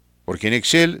 porque en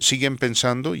Excel siguen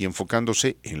pensando y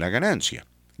enfocándose en la ganancia.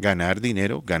 Ganar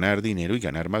dinero y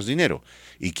ganar más dinero.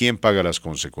 ¿Y quién paga las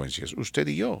consecuencias? Usted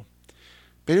y yo.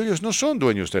 Pero ellos no son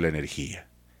dueños de la energía.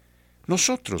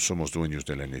 Nosotros somos dueños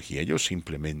de la energía. Ellos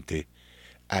simplemente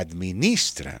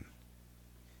administran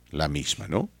la misma,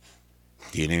 ¿no?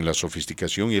 Tienen la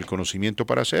sofisticación y el conocimiento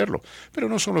para hacerlo, pero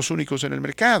no son los únicos en el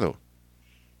mercado.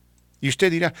 Y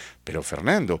usted dirá, pero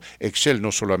Fernando, Excel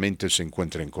no solamente se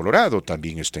encuentra en Colorado,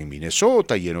 también está en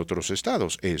Minnesota y en otros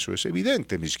estados. Eso es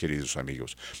evidente, mis queridos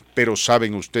amigos. Pero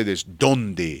 ¿saben ustedes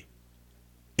dónde,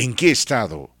 en qué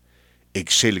estado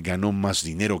Excel ganó más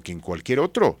dinero que en cualquier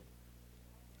otro?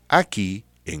 Aquí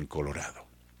en Colorado.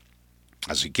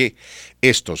 Así que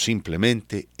esto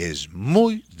simplemente es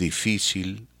muy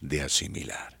difícil de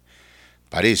asimilar.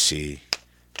 Parece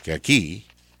que aquí,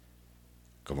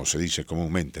 como se dice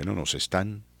comúnmente, no nos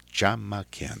están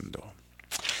chamaqueando.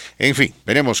 En fin,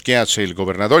 veremos qué hace el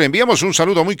gobernador. Enviamos un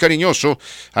saludo muy cariñoso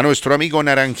a nuestro amigo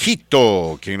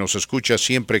Naranjito, que nos escucha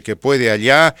siempre que puede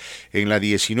allá en la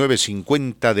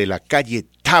 1950 de la calle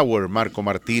Tower, Marco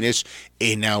Martínez,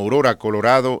 en Aurora,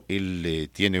 Colorado. Él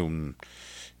tiene un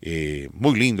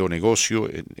muy lindo negocio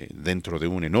dentro de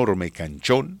un enorme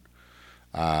canchón,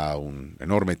 a un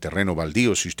enorme terreno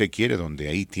baldío, si usted quiere, donde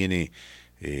ahí tiene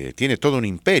todo un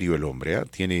imperio el hombre, ¿eh?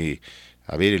 Tiene,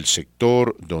 a ver, el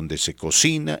sector donde se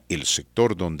cocina, el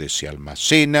sector donde se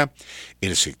almacena,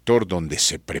 el sector donde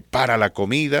se prepara la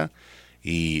comida,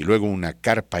 y luego una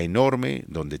carpa enorme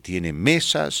donde tiene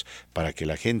mesas para que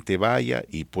la gente vaya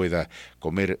y pueda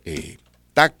comer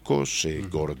tacos,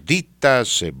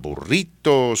 gorditas,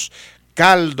 burritos,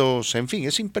 caldos, en fin,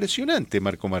 es impresionante,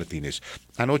 Marco Martínez.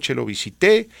 Anoche lo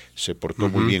visité, se portó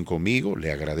muy bien conmigo,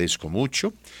 le agradezco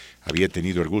mucho. Había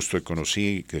tenido el gusto de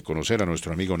conocer a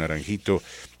nuestro amigo Naranjito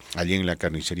allí en la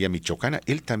carnicería michoacana.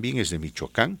 Él también es de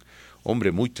Michoacán,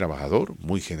 hombre muy trabajador,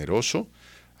 muy generoso.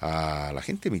 A la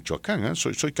gente de Michoacán, ¿eh?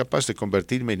 Soy capaz de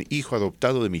convertirme en hijo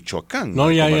adoptado de Michoacán.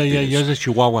 No, ya es de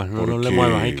Chihuahua, no le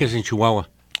muevas, hay que es en Chihuahua.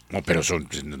 No, pero no sé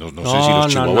si los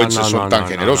chihuahuenses son tan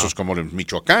generosos como los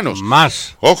michoacanos.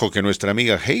 Más. Ojo que nuestra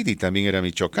amiga Heidi también era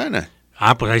michoacana.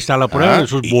 Ah, pues ahí está la prueba, en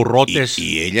sus burrotes.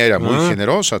 Y ella era muy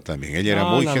generosa también, ella era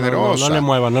muy generosa. No le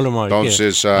mueva.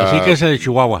 Entonces, así que es el de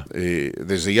Chihuahua.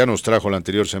 Desde ya nos trajo la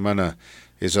anterior semana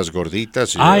esas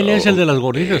gorditas. Él es el de las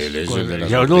gorditas.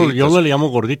 Yo no le llamo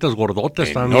gorditas, gordotas.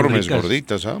 Enormes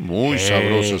gorditas, muy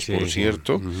sabrosas, por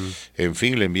cierto. En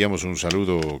fin, le enviamos un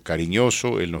saludo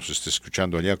cariñoso. Él nos está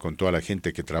escuchando allá con toda la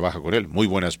gente que trabaja con él. Muy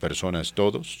buenas personas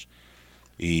todos.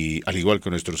 Y al igual que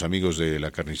nuestros amigos de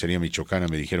la carnicería michoacana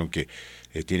me dijeron que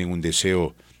tienen un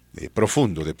deseo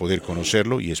profundo de poder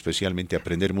conocerlo y especialmente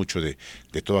aprender mucho de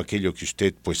todo aquello que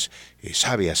usted pues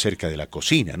sabe acerca de la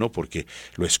cocina, ¿no? Porque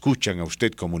lo escuchan a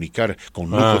usted comunicar con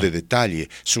lujo de detalle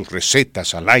sus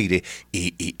recetas al aire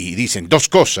y dicen dos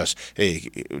cosas,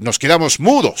 nos quedamos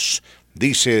mudos.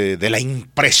 Dice, de la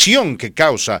impresión que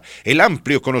causa el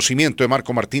amplio conocimiento de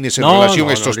Marco Martínez en relación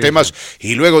a estos temas,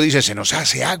 y luego dice, se nos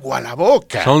hace agua a la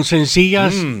boca. Son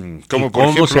sencillas, como por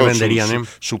ejemplo se venderían,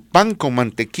 su pan con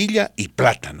mantequilla y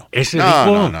plátano. Ese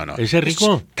rico, ese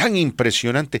rico. Es tan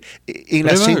impresionante.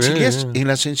 En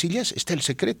la sencillez está el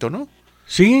secreto, ¿no?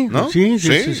 Sí, ¿no? Sí,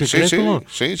 secreto.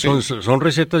 Sí. Son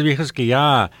recetas viejas que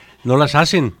ya no las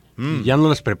hacen, ya no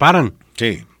las preparan.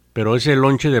 Sí. Pero ese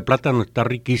lonche de plátano está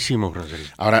riquísimo, Rosel.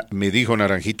 Ahora, me dijo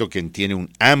Naranjito que tiene un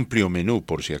amplio menú,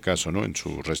 por si acaso, ¿no? En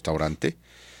su restaurante.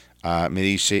 Me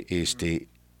dice,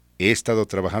 he estado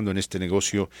trabajando en este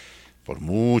negocio por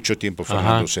mucho tiempo,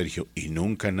 Fernando, Sergio, y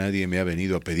nunca nadie me ha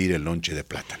venido a pedir el lonche de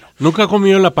plátano. ¿Nunca ha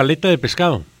comido la paleta de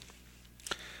pescado?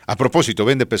 A propósito,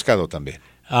 vende pescado también.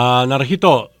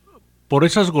 Naranjito, por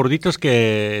esas gorditas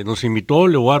que nos invitó,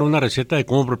 le voy a dar una receta de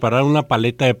cómo preparar una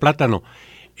paleta de plátano.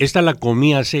 Esta la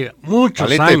comí hace muchos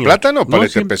años. ¿Paleta de plátano o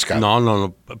paleta de pescado?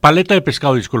 No. Paleta de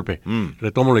pescado, disculpe.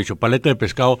 Retomo lo dicho, paleta de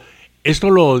pescado. Esto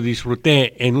lo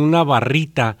disfruté en una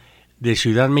barrita de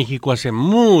Ciudad México hace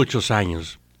muchos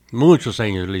años. muchos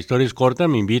años. La historia es corta,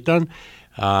 me invitan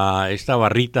a esta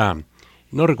barrita,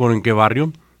 no recuerdo en qué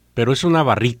barrio, pero es una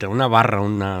barrita, una barra,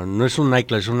 no es un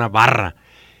nightclub, es una barra.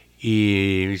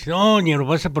 Y me dicen, no, ñero,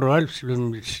 vas a probar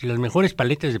las mejores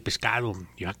paletas de pescado.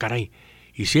 Y caray.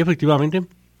 Y sí, efectivamente,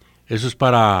 eso es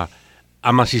para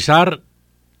amacizar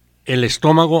el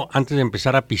estómago antes de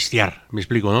empezar a pistear, me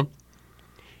explico, ¿no?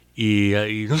 Y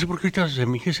no sé por qué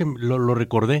ahorita lo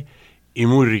recordé, y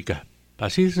muy rica.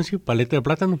 Así de sencillo, paleta de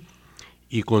plátano,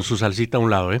 y con su salsita a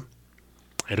un lado, Es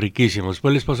riquísimo.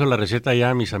 Después les paso la receta ya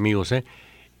a mis amigos,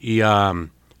 Y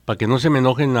para que no se me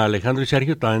enojen a Alejandro y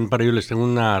Sergio, también para ellos les tengo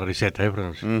una receta,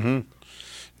 Fernando. Uh-huh.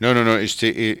 No,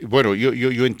 bueno,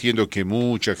 yo entiendo que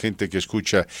mucha gente que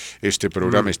escucha este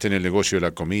programa está en el negocio de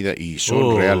la comida y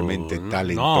son realmente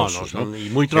talentosos, ¿no?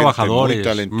 Y muy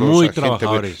trabajadores, muy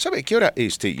trabajadores. ¿Sabe qué hora?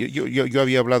 Yo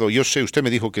había hablado, yo sé, usted me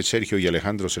dijo que Sergio y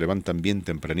Alejandro se levantan bien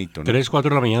tempranito, ¿no? 3, 4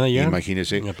 de la mañana ya.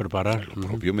 Imagínese. A preparar. Lo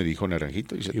propio me dijo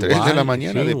Naranjito, dice 3 de la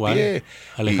mañana de pie.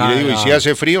 Alejandro, y le digo, y si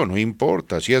hace frío, no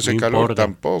importa, si hace calor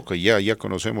tampoco. Ya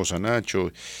conocemos a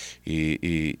Nacho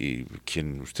y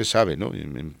quien usted sabe, ¿no?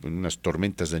 En unas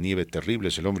tormentas de nieve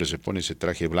terribles, el hombre se pone ese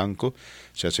traje blanco,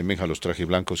 se asemeja a los trajes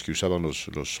blancos que usaban los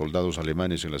soldados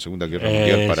alemanes en la Segunda Guerra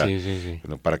Mundial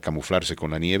para camuflarse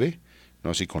con la nieve,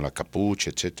 ¿no? Así con la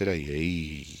capucha, etcétera, y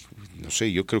ahí, no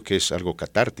sé, yo creo que es algo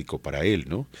catártico para él,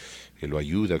 ¿no? Que lo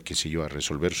ayuda, qué sé yo, a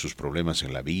resolver sus problemas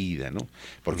en la vida, ¿no?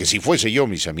 Porque si fuese yo,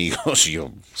 mis amigos,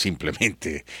 yo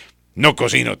simplemente no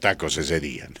cocino tacos ese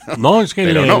día. No, es que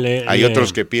pero hay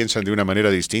otros que piensan de una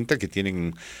manera distinta, que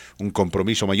tienen un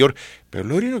compromiso mayor. Pero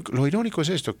lo irónico es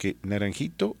esto, que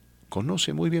Naranjito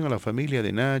conoce muy bien a la familia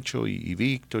de Nacho y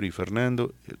Víctor y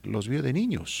Fernando, los vio de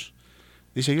niños.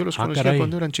 Dice, yo los conocía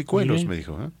cuando eran chicuelos, me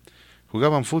dijo.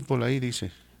 Jugaban fútbol ahí, dice,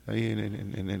 ahí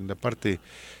en la parte,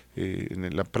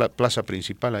 en la plaza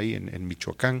principal ahí en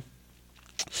Michoacán.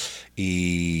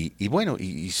 Y bueno,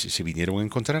 y se vinieron a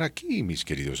encontrar aquí, mis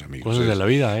queridos amigos. Cosas de la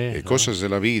vida, Cosas de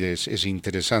la vida, es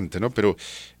interesante, ¿no? Pero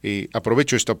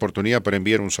aprovecho esta oportunidad para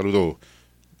enviar un saludo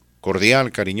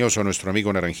cordial, cariñoso a nuestro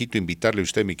amigo Naranjito, invitarle a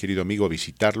usted, mi querido amigo, a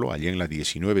visitarlo allá en la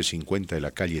 1950 de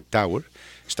la calle Tower.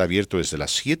 Está abierto desde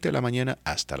las 7 de la mañana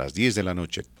hasta las 10 de la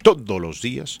noche, todos los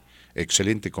días.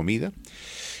 Excelente comida.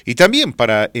 Y también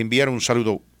para enviar un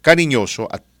saludo cariñoso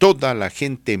a toda la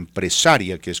gente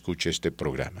empresaria que escuche este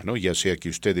programa, ¿no? Ya sea que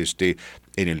usted esté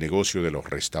en el negocio de los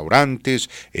restaurantes,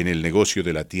 en el negocio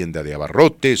de la tienda de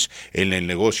abarrotes, en el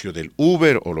negocio del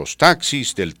Uber o los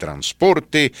taxis, del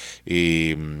transporte,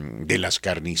 de las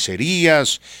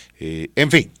carnicerías, en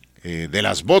fin. De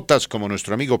las botas, como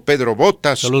nuestro amigo Pedro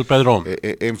Botas. Salud, Pedro.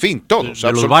 En fin, todos,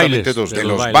 absolutamente todos. De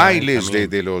los bailes,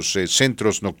 de los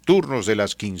centros nocturnos, de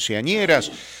las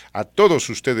quinceañeras. A todos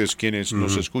ustedes quienes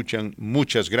nos escuchan,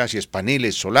 muchas gracias.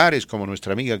 Paneles solares, como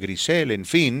nuestra amiga Grisel, en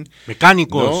fin.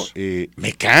 Mecánicos. ¿No?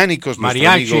 Mecánicos.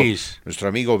 Mariachis. Nuestro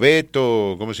amigo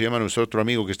Beto, ¿cómo se llama nuestro otro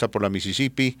amigo que está por la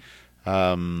Mississippi?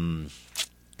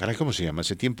 Caray, ¿cómo se llama?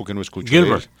 Hace tiempo que no escucho.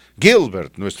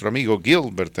 Gilbert, nuestro amigo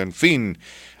Gilbert, en fin.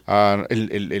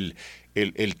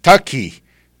 El Taki,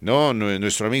 ¿no?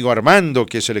 Nuestro amigo Armando,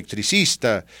 que es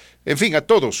electricista. En fin, a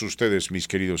todos ustedes, mis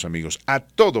queridos amigos, a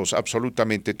todos,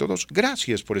 absolutamente todos,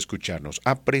 gracias por escucharnos.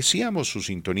 Apreciamos su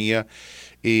sintonía,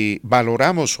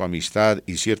 valoramos su amistad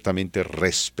y ciertamente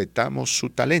respetamos su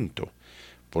talento,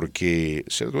 porque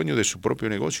ser dueño de su propio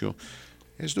negocio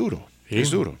es duro. Es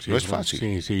duro, no es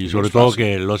fácil. Sí, y sobre todo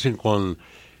que lo hacen con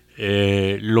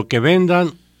lo que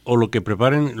vendan o lo que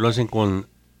preparen, lo hacen con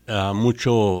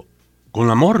mucho, con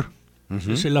amor.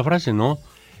 Esa es la frase, ¿no?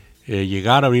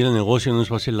 Llegar a abrir el negocio no es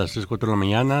fácil a las 3, 4 de la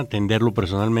mañana, atenderlo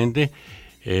personalmente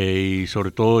y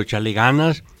sobre todo echarle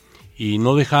ganas y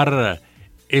no dejar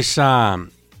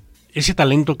ese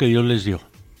talento que Dios les dio.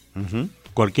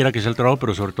 Cualquiera que sea el trabajo,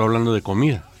 pero sobre todo hablando de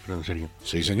comida, en serio.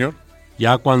 Sí, señor.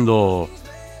 Ya cuando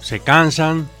se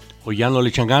cansan o ya no le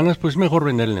echan ganas, pues mejor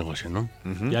vender el negocio, ¿no?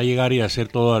 Ya llegar y hacer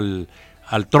todo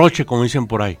al troche, como dicen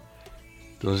por ahí.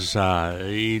 Entonces,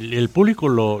 y el público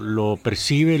lo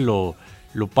percibe, lo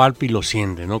palpa y lo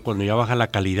siente, ¿no? Cuando ya baja la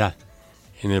calidad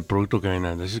en el producto que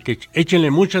venden. Así que échenle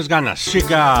muchas ganas.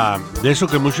 Chica, de eso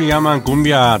que muchos llaman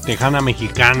cumbia tejana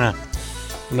mexicana,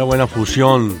 una buena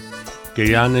fusión que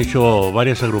ya han hecho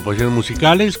varias agrupaciones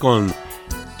musicales con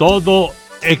todo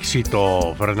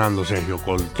éxito, Fernando, Sergio,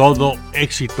 con todo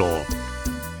éxito.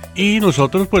 Y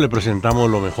nosotros pues le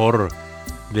presentamos lo mejor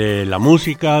de la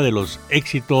música, de los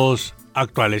éxitos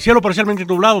actuales. Cielo parcialmente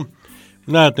nublado,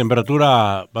 una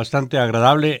temperatura bastante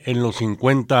agradable en los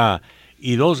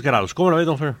 52 grados. ¿Cómo la ves,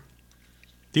 don Fer?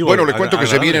 Bueno, le cuento que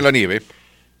se viene la nieve.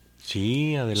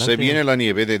 Sí, adelante. Se viene la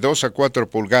nieve de 2 a 4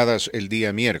 pulgadas el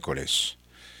día miércoles.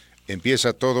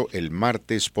 empieza todo el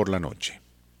martes por la noche.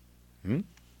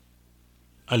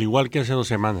 Al igual que hace 2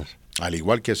 semanas. Al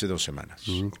igual que hace 2 semanas.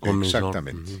 Comenzó.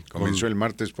 Exactamente. Comenzó el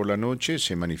martes por la noche,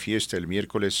 se manifiesta el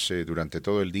miércoles durante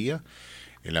todo el día.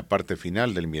 En la parte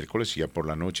final del miércoles, ya por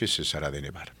la noche, cesará de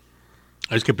nevar.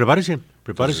 Es que prepárese.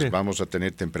 Entonces, vamos a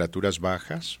tener temperaturas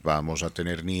bajas, vamos a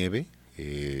tener nieve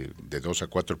de 2 a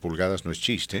 4 pulgadas, no es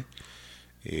chiste.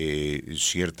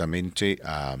 Ciertamente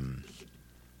a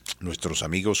nuestros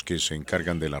amigos que se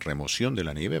encargan de la remoción de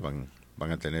la nieve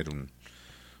van a tener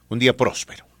un día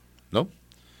próspero, ¿no?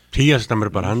 Sí, ya se están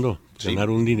preparando, ganar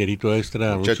un dinerito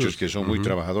extra. Muchachos que son muy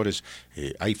trabajadores,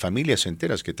 hay familias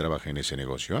enteras que trabajan en ese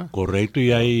negocio. ¿Ah? Correcto,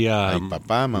 y hay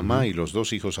papá, mamá y los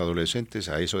 2 hijos adolescentes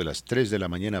a eso de las 3 de la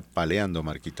mañana paleando,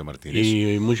 Marquito Martínez.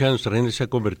 Y mucha de nuestra gente se ha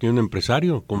convertido en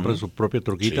empresario, compra su propia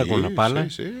troquita con la pala,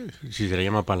 si se le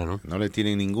llama pala, ¿no? No le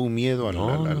tienen ningún miedo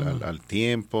al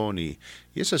tiempo, y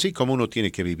es así como uno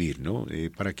tiene que vivir, ¿no?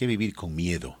 ¿Para qué vivir con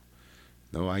miedo?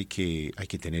 No, hay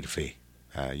que tener fe.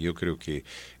 Yo creo que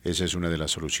esa es una de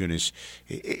las soluciones,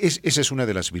 esa es una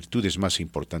de las virtudes más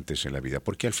importantes en la vida,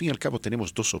 porque al fin y al cabo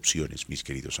tenemos 2 opciones, mis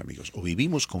queridos amigos, o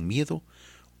vivimos con miedo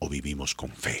o vivimos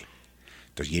con fe.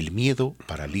 Entonces, y el miedo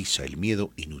paraliza, el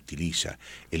miedo inutiliza,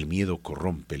 el miedo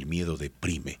corrompe, el miedo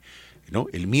deprime, ¿no?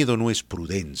 El miedo no es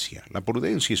prudencia, la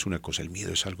prudencia es una cosa, el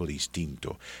miedo es algo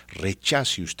distinto.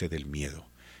 Rechace usted el miedo,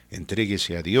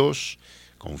 entréguese a Dios,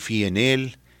 confíe en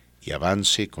Él, y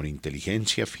avance con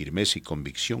inteligencia, firmeza y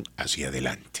convicción hacia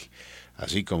adelante.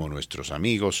 Así como nuestros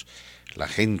amigos, la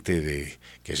gente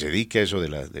que se dedica a eso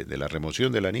de la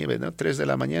remoción de la nieve, ¿no? 3 de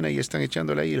la mañana y están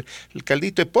echándole ahí el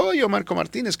caldito de pollo, Marco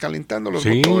Martínez, calentando los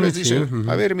motores. Dice,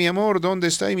 a ver, mi amor, ¿dónde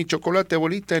está ahí mi chocolate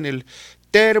abuelita? En el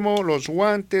termo, los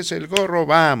guantes, el gorro,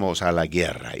 vamos a la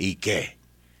guerra. ¿Y qué?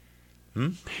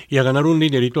 Y a ganar un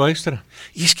dinerito extra.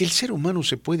 Y es que el ser humano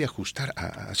se puede ajustar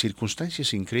a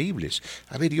circunstancias increíbles.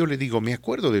 A ver, yo le digo, me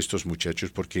acuerdo de estos muchachos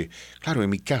porque, claro, en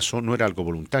mi caso no era algo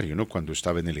voluntario, ¿no? Cuando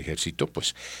estaba en el ejército,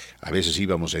 pues a veces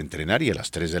íbamos a entrenar y a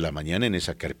las 3 de la mañana en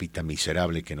esa carpita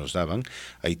miserable que nos daban,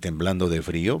 ahí temblando de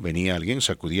frío, venía alguien,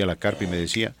 sacudía la carpa y me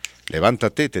decía,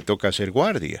 levántate, te toca hacer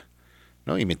guardia,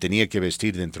 ¿no? Y me tenía que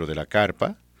vestir dentro de la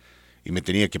carpa, y me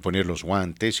tenía que poner los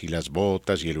guantes y las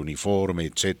botas y el uniforme,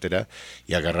 etcétera,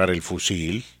 y agarrar el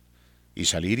fusil y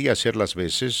salir y hacer las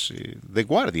veces de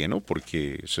guardia, ¿no?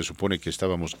 Porque se supone que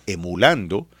estábamos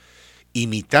emulando,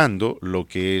 imitando lo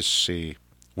que es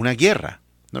una guerra,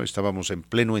 ¿no? Estábamos en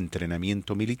pleno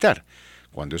entrenamiento militar.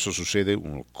 Cuando eso sucede,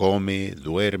 uno come,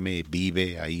 duerme,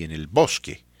 vive ahí en el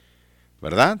bosque,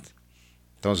 ¿verdad?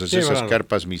 Entonces, esas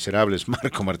carpas miserables,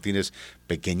 Marco Martínez,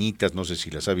 pequeñitas, no sé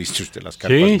si las ha visto usted, las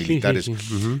carpas militares,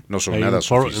 no son nada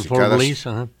sofisticadas.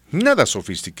 Nada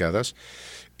sofisticadas.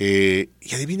 Y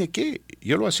adivine qué,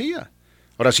 yo lo hacía.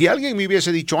 Ahora, si alguien me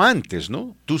hubiese dicho antes,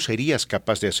 ¿no? ¿Tú serías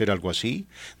capaz de hacer algo así?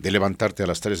 De levantarte a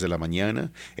las 3 de la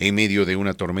mañana, en medio de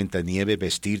una tormenta de nieve,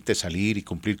 vestirte, salir y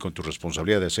cumplir con tu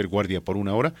responsabilidad de hacer guardia por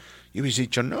 1 hora. Yo hubiese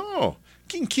dicho, no,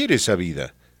 ¿quién quiere esa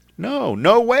vida? No,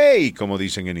 no way, como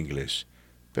dicen en inglés.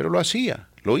 Pero lo hacía,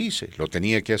 lo hice, lo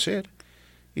tenía que hacer.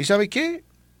 ¿Y sabe qué?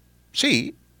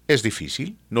 Sí, es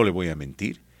difícil, no le voy a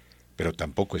mentir, pero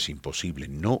tampoco es imposible,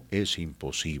 no es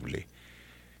imposible.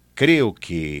 Creo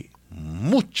que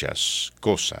muchas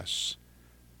cosas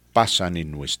pasan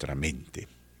en nuestra mente,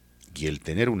 y el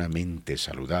tener una mente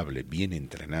saludable, bien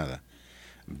entrenada,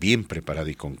 bien preparada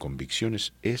y con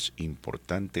convicciones es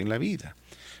importante en la vida,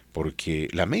 porque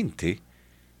la mente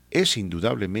es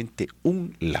indudablemente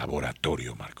un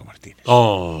laboratorio, Marco Martínez.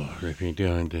 Oh,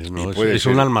 definitivamente. No, es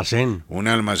un almacén. Un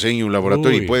almacén y un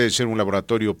laboratorio. Uy. Y puede ser un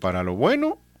laboratorio para lo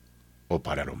bueno o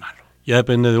para lo malo. Ya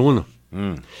depende de uno.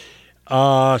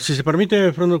 Si se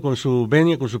permite, Fernando, con su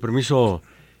venia, con su permiso,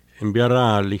 enviar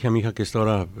a la hija de mi hija que está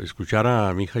ahora, escuchar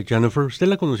a mi hija Jennifer. ¿Usted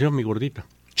la conoció, mi gordita?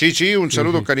 Sí, un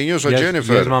saludo cariñoso a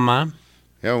Jennifer. Ya es mamá.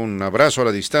 Ya un abrazo a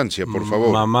la distancia, por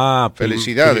favor. Mamá.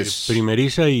 Felicidades.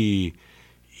 Primeriza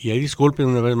y ahí disculpen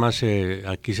una vez más,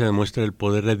 aquí se demuestra el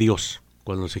poder de Dios.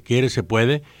 Cuando se quiere, se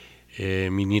puede.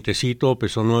 Mi nietecito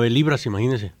pesó 9 libras,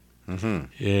 imagínense.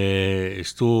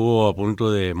 Estuvo a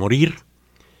punto de morir.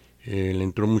 Le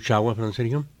entró mucha agua,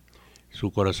 Sergio.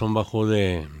 Su corazón bajó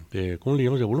de ¿cómo le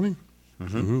llamamos? De volumen.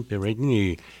 De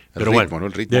rating. Pero ritmo, bueno, ¿no?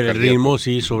 el ritmo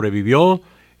sí sobrevivió.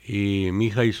 Y mi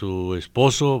hija y su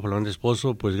esposo, Fernando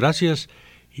esposo, pues gracias.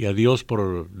 Y a Dios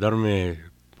por darme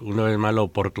una vez más la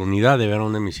oportunidad de ver a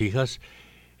una de mis hijas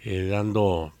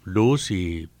dando luz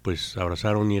y pues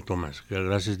abrazar a un nieto más.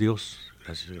 Gracias Dios,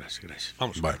 gracias.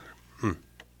 Vamos. Bueno.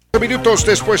 Minutos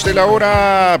después de la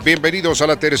hora, bienvenidos a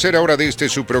la tercera hora de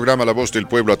su programa La Voz del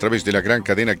Pueblo a través de la gran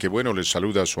cadena. Que bueno, les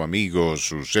saluda a su amigo,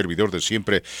 su servidor de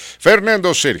siempre,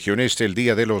 Fernando Sergio, en el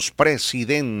Día de los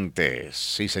Presidentes.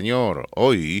 Sí, señor,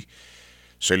 hoy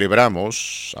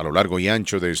celebramos a lo largo y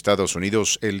ancho de Estados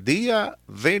Unidos el Día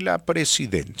de la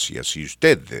Presidencia. Si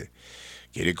usted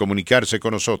quiere comunicarse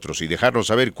con nosotros y dejarnos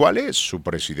saber cuál es su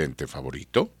presidente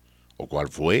favorito o cuál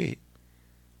fue,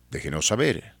 déjenos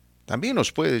saber. También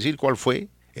nos puede decir cuál fue,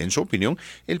 en su opinión,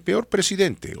 el peor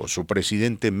presidente o su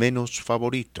presidente menos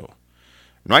favorito.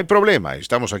 No hay problema,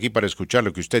 estamos aquí para escuchar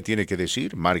lo que usted tiene que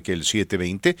decir. Marque el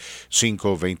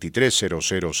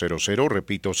 720-523-0000,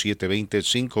 repito,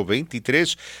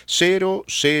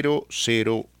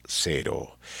 720-523-0000.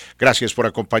 Gracias por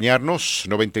acompañarnos.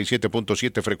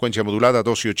 97.7 frecuencia modulada,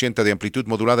 1280 de amplitud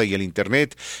modulada y el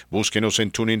internet. Búsquenos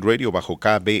en TuneIn Radio bajo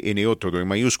KBNO, todo en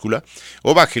mayúscula,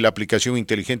 o baje la aplicación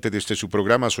inteligente desde su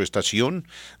programa, su estación,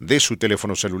 de su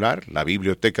teléfono celular, la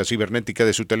biblioteca cibernética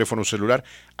de su teléfono celular,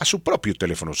 a su propio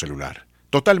teléfono celular.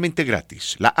 Totalmente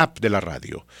gratis, la app de la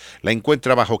radio. La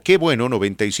encuentra bajo Qué Bueno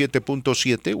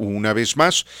 97.7, una vez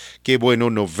más, Qué Bueno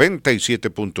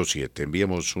 97.7.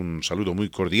 Enviamos un saludo muy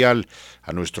cordial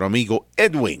a nuestro amigo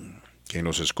Edwin, que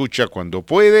nos escucha cuando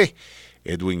puede.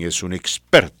 Edwin es un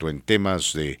experto en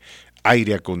temas de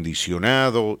aire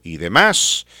acondicionado y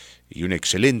demás, y una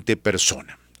excelente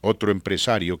persona. Otro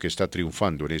empresario que está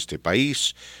triunfando en este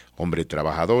país, hombre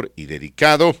trabajador y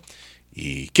dedicado.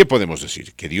 ¿Y qué podemos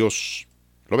decir? Que Dios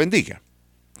lo bendiga,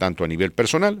 tanto a nivel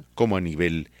personal como a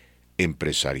nivel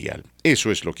empresarial.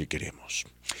 Eso es lo que queremos.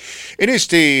 En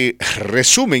este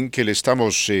resumen que le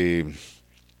estamos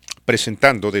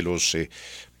presentando de los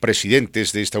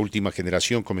presidentes de esta última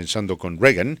generación, comenzando con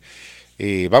Reagan,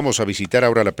 vamos a visitar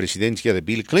ahora la presidencia de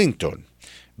Bill Clinton.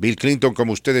 Bill Clinton,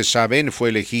 como ustedes saben, fue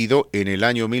elegido en el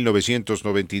año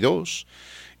 1992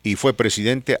 y fue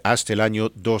presidente hasta el año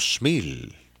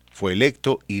 2000. Fue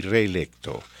electo y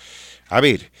reelecto. A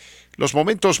ver, los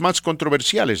momentos más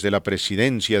controversiales de la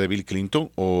presidencia de Bill Clinton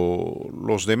o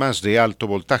los demás de alto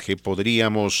voltaje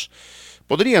podrían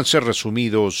ser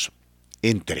resumidos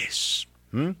en tres.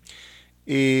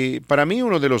 Para mí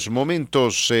uno de los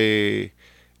momentos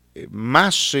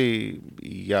más,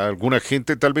 y alguna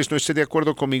gente tal vez no esté de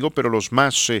acuerdo conmigo, pero los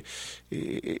más,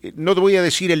 no voy a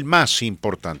decir el más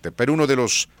importante, pero uno de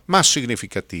los más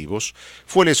significativos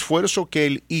fue el esfuerzo que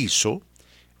él hizo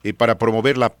para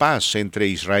promover la paz entre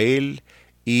Israel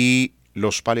y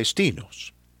los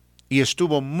palestinos. Y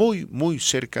estuvo muy, muy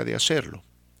cerca de hacerlo.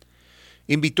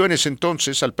 Invitó en ese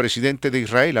entonces al presidente de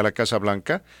Israel a la Casa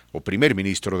Blanca, o primer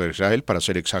ministro de Israel, para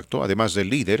ser exacto, además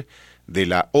del líder de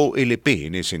la OLP,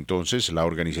 en ese entonces, la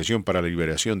Organización para la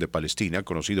Liberación de Palestina,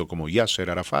 conocido como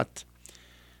Yasser Arafat.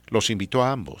 Los invitó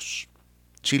a ambos.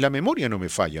 Si la memoria no me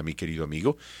falla, mi querido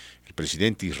amigo, el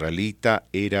presidente israelita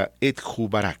era Ehud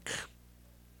Barak,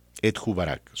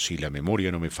 si la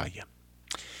memoria no me falla.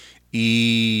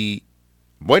 Y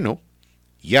bueno,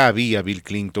 ya había Bill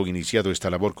Clinton iniciado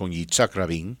esta labor con Yitzhak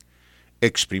Rabin,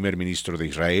 ex primer ministro de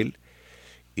Israel,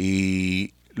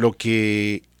 y lo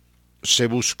que se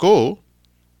buscó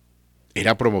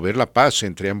era promover la paz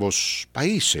entre ambos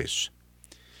países.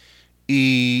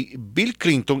 Y Bill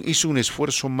Clinton hizo un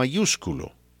esfuerzo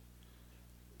mayúsculo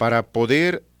para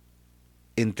poder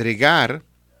entregar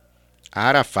a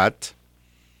Arafat,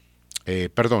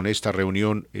 esta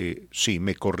reunión,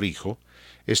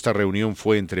 esta reunión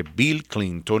fue entre Bill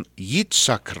Clinton,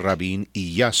 Yitzhak Rabin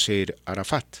y Yasser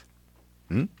Arafat.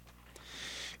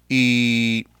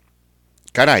 Y,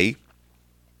 caray,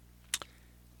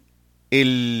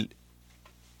 el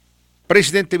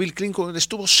presidente Bill Clinton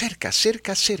estuvo cerca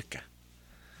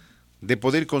de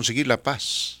poder conseguir la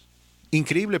paz.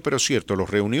 Increíble pero cierto, los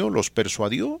reunió, los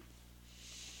persuadió,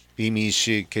 y mis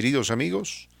queridos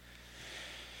amigos,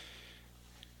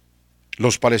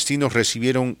 los palestinos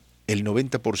recibieron el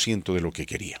 90% de lo que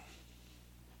querían.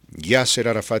 Yasser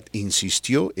Arafat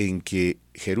insistió en que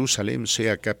Jerusalén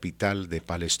sea capital de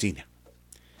Palestina.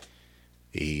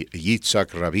 Y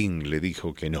Yitzhak Rabin le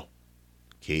dijo que no,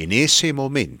 que en ese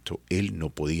momento él no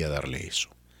podía darle eso,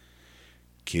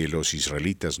 que los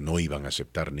israelitas no iban a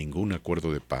aceptar ningún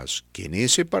acuerdo de paz, que en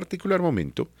ese particular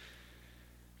momento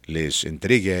les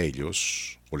entregue a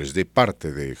ellos o les dé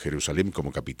parte de Jerusalén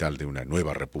como capital de una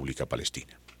nueva república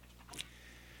palestina.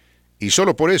 Y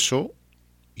solo por eso,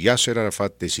 Yasser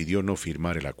Arafat decidió no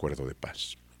firmar el acuerdo de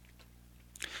paz.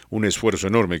 Un esfuerzo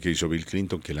enorme que hizo Bill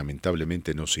Clinton que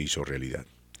lamentablemente no se hizo realidad.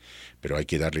 Pero hay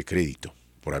que darle crédito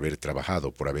por haber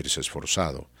trabajado, por haberse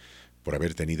esforzado, por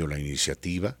haber tenido la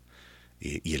iniciativa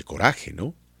y el coraje,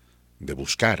 ¿no?, de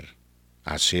buscar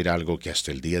hacer algo que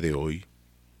hasta el día de hoy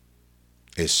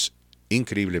es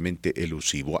increíblemente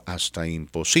elusivo, hasta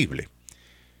imposible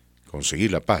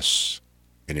conseguir la paz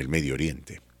en el Medio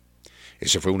Oriente.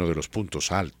 Ese fue uno de los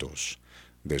puntos altos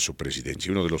de su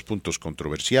presidencia, uno de los puntos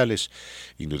controversiales,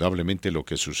 indudablemente lo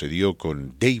que sucedió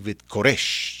con David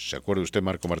Koresh. ¿Se acuerda usted,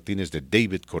 Marco Martínez, de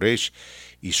David Koresh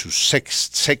y su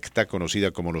secta conocida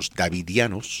como los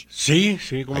Davidianos? Sí,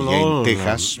 como allá en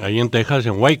Texas. Ahí en Texas,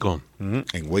 en Waco. En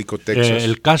Waco, Texas.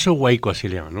 El caso Waco, así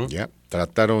le llaman, ¿no? Ya,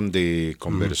 trataron de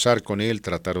conversar con él,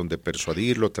 trataron de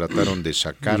persuadirlo, trataron de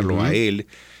sacarlo a él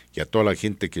y a toda la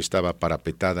gente que estaba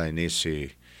parapetada en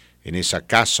esa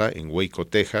casa en Waco,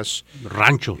 Texas.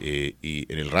 Rancho. Y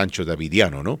en el rancho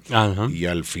davidiano, ¿no? Ajá. Y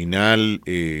al final,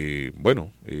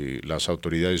 las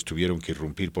autoridades tuvieron que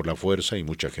irrumpir por la fuerza y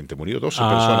mucha gente murió. 12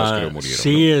 personas creo murieron.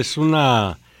 Sí, ¿no? Es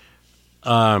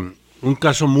un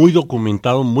caso muy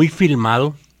documentado, muy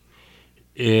filmado.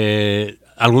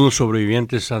 Algunos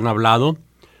sobrevivientes han hablado,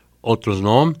 otros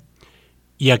no.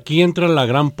 Y aquí entra la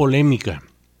gran polémica.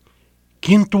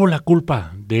 ¿Quién tuvo la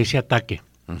culpa de ese ataque?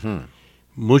 Uh-huh.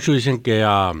 Muchos dicen que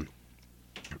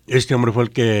este hombre fue el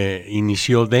que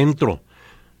inició dentro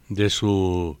de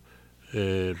su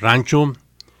rancho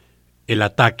el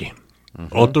ataque. Uh-huh.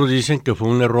 Otros dicen que fue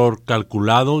un error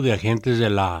calculado de agentes de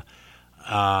la,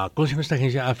 ¿cómo se llama esta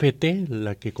agencia? AFT,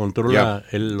 la que controla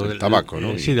el tabaco,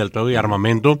 ¿no? Sí, del tabaco y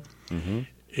armamento. Uh-huh.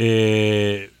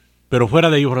 Pero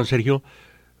fuera de ello, Fran Sergio,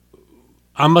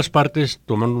 ambas partes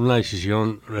tomaron una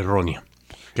decisión errónea.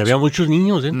 Que había muchos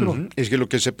niños dentro. Uh-huh. Es que lo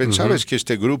que se pensaba es que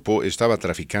este grupo estaba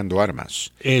traficando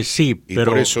armas. Sí, y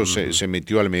pero... por eso se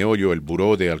metió al meollo el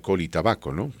Buró de Alcohol y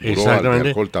Tabaco, ¿no? Buró de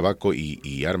Alcohol, Tabaco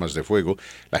y Armas de Fuego.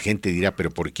 La gente dirá,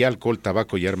 ¿pero por qué alcohol,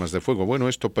 tabaco y armas de fuego? Bueno,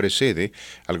 esto precede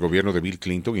al gobierno de Bill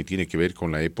Clinton y tiene que ver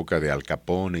con la época de Al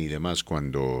Capone y demás,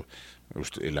 cuando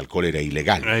el alcohol era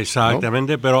ilegal.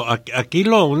 Exactamente, ¿no? Pero aquí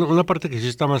una parte que sí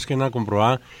está más que nada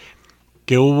comprobada,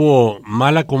 que hubo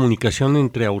mala comunicación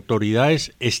entre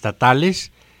autoridades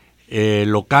estatales,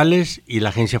 locales y la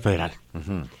agencia federal.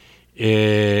 Uh-huh.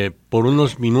 Por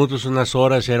unos minutos, unas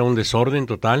horas, era un desorden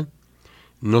total.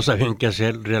 No sabían qué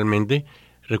hacer realmente.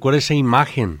 Recuerda esa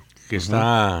imagen que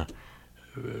está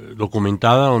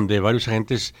documentada, donde varios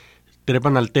agentes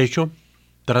trepan al techo,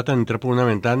 tratan de entrar por una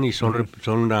ventana y son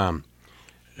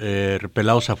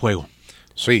repelados a fuego.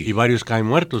 Sí. Y varios caen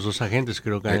muertos, 2 agentes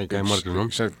creo que caen muertos, ¿no?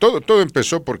 Exacto. Todo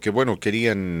empezó porque, bueno,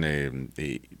 querían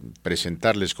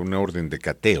presentarles con una orden de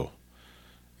cateo.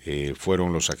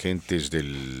 Fueron los agentes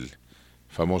del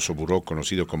famoso buró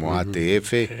conocido como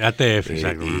ATF.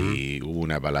 Exacto. Y hubo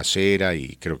una balacera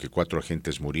y creo que 4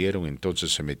 agentes murieron.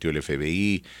 Entonces se metió el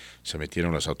FBI, se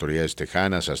metieron las autoridades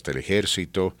tejanas, hasta el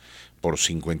ejército. Por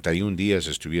 51 días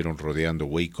estuvieron rodeando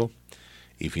Waco.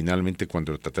 Y finalmente,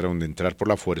 cuando trataron de entrar por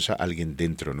la fuerza, alguien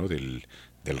dentro, ¿no?, del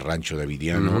rancho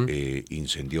davidiano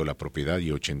incendió la propiedad y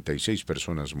 86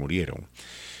 personas murieron.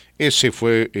 Ese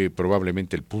fue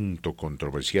probablemente el punto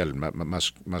controversial,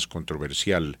 más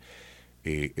controversial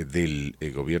del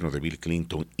gobierno de Bill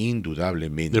Clinton,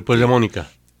 indudablemente. Después de Mónica.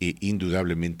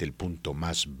 Indudablemente el punto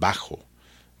más bajo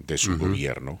de su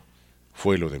gobierno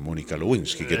fue lo de Mónica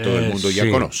Lewinsky, que todo el mundo ya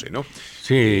conoce, ¿no?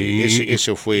 Sí.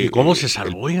 Eso fue ¿cómo se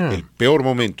salvó el peor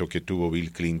momento que tuvo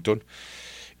Bill Clinton,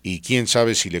 y quién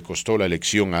sabe si le costó la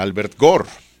elección a Albert Gore,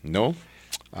 ¿no?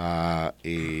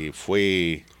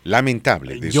 Fue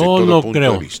lamentable desde todo punto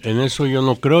de vista. En eso yo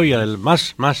no creo, y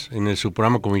además más en su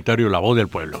programa comunitario La Voz del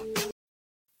Pueblo.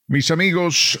 Mis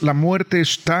amigos, la muerte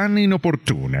es tan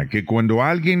inoportuna que cuando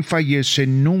alguien fallece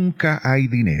nunca hay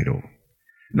dinero.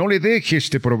 No le deje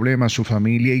este problema a su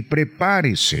familia y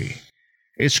prepárese.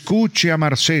 Escuche a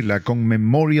Marcela con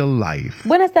Memorial Life.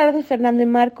 Buenas tardes, Fernando y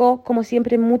Marco. Como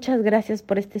siempre, muchas gracias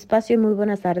por este espacio y muy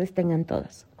buenas tardes tengan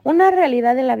todos. Una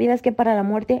realidad de la vida es que para la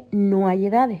muerte no hay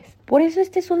edades. Por eso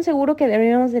este es un seguro que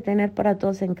deberíamos de tener para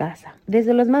todos en casa,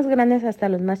 desde los más grandes hasta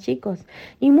los más chicos.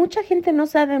 Y mucha gente no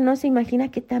sabe o no se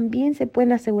imagina que también se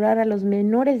pueden asegurar a los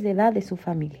menores de edad de su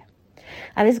familia.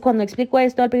 A veces cuando explico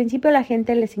esto, al principio a la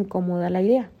gente les incomoda la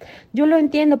idea. Yo lo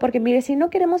entiendo porque, mire, si no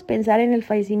queremos pensar en el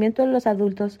fallecimiento de los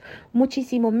adultos,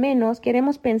 muchísimo menos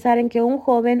queremos pensar en que un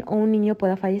joven o un niño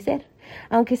pueda fallecer,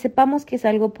 aunque sepamos que es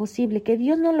algo posible, que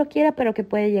Dios no lo quiera, pero que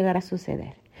puede llegar a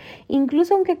suceder.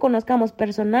 Incluso aunque conozcamos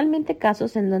personalmente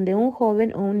casos en donde un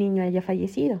joven o un niño haya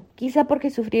fallecido, quizá porque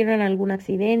sufrieron algún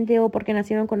accidente o porque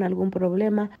nacieron con algún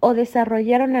problema o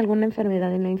desarrollaron alguna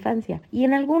enfermedad en la infancia, y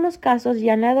en algunos casos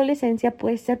ya en la adolescencia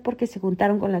puede ser porque se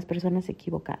juntaron con las personas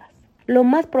equivocadas. lo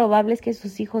más probable es que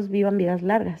sus hijos vivan vidas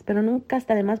largas, pero nunca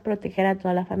está de más proteger a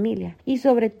toda la familia. Y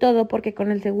sobre todo porque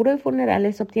con el seguro de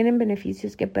funerales obtienen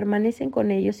beneficios que permanecen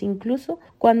con ellos incluso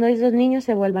cuando esos niños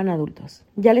se vuelvan adultos.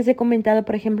 Ya les he comentado,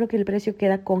 por ejemplo, que el precio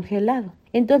queda congelado.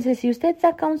 Entonces, si usted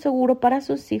saca un seguro para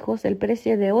sus hijos, el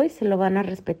precio de hoy se lo van a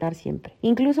respetar siempre,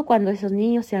 incluso cuando esos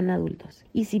niños sean adultos.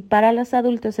 Y si para los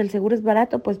adultos el seguro es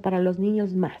barato, pues para los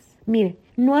niños más. Mire,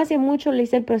 no hace mucho le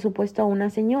hice el presupuesto a una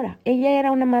señora. Ella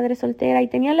era una madre soltera y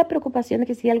tenía la preocupación de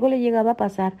que si algo le llegaba a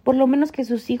pasar, por lo menos que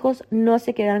sus hijos no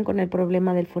se quedaran con el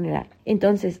problema del funeral.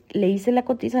 Entonces, le hice la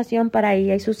cotización para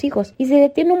ella y sus hijos. Y se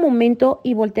detiene un momento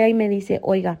y voltea y me dice,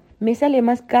 oiga, me sale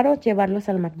más caro llevarlos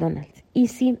al McDonald's. Y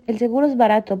sí, el seguro es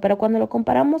barato, pero cuando lo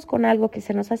comparamos con algo que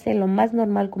se nos hace lo más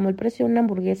normal como el precio de una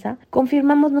hamburguesa,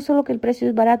 confirmamos no solo que el precio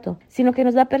es barato, sino que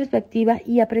nos da perspectiva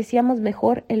y apreciamos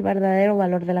mejor el verdadero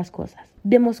valor de las cosas.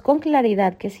 Vemos con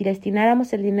claridad que si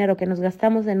destináramos el dinero que nos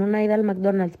gastamos en una ida al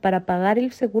McDonald's para pagar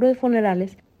el seguro de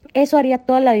funerales, eso haría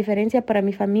toda la diferencia para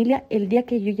mi familia el día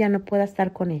que yo ya no pueda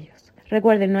estar con ellos.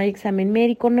 Recuerden, no hay examen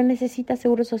médico, no necesita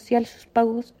seguro social, sus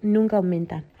pagos nunca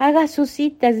aumentan. Haga su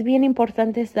cita, es bien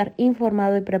importante estar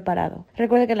informado y preparado.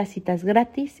 Recuerde que la cita es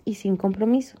gratis y sin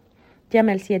compromiso.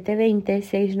 Llame al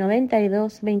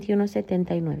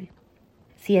 720-692-2179.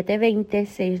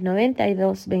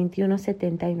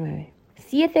 720-692-2179.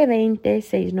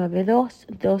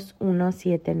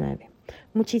 720-692-2179.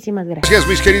 Muchísimas gracias. Gracias,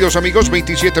 mis queridos amigos.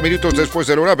 27 minutos después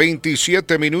de la hora,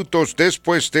 27 minutos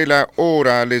después de la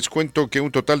hora. Les cuento que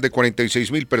un total de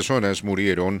 46,000 personas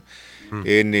murieron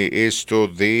en esto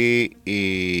del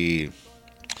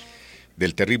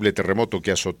terrible terremoto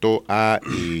que azotó a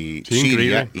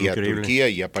Siria y a Turquía,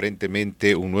 y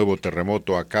aparentemente un nuevo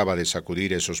terremoto acaba de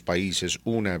sacudir esos países.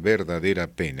 Una verdadera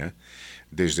pena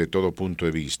desde todo punto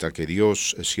de vista. Que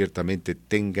Dios ciertamente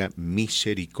tenga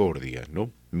misericordia, ¿no?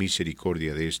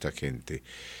 Misericordia de esta gente.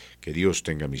 Que Dios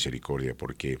tenga misericordia,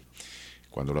 porque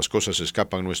cuando las cosas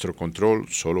escapan a nuestro control,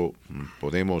 solo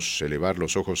podemos elevar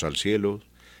los ojos al cielo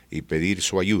y pedir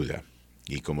su ayuda.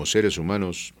 Y como seres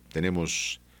humanos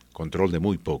tenemos control de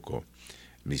muy poco,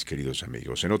 mis queridos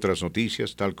amigos. En otras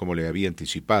noticias, tal como le había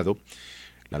anticipado,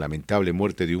 la lamentable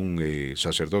muerte de un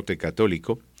sacerdote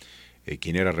católico,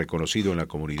 quien era reconocido en la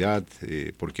comunidad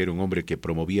porque era un hombre que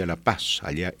promovía la paz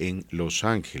allá en Los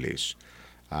Ángeles.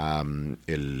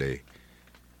 El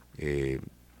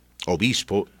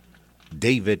obispo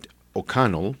David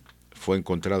O'Connell fue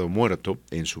encontrado muerto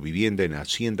en su vivienda en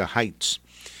Hacienda Heights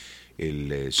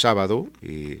el sábado.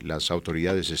 Las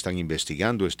autoridades están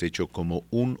investigando este hecho como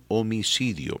un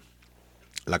homicidio.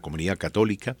 La comunidad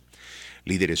católica,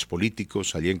 líderes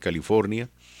políticos allá en California,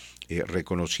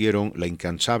 reconocieron la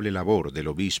incansable labor del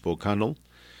obispo O'Connell,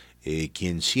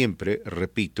 quien siempre,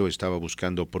 repito, estaba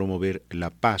buscando promover la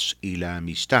paz y la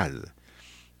amistad.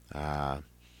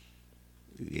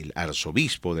 El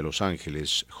arzobispo de Los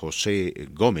Ángeles, José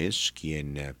Gómez,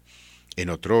 quien en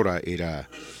otrora era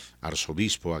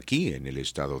arzobispo aquí en el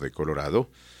estado de Colorado,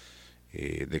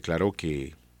 declaró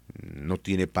que no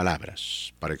tiene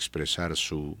palabras para expresar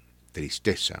su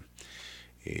tristeza.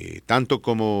 Tanto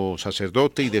como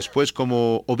sacerdote y después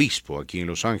como obispo aquí en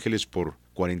Los Ángeles por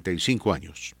 45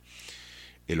 años.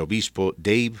 El obispo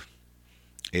Dave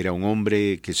era un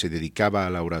hombre que se dedicaba a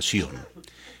la oración,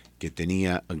 que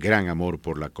tenía gran amor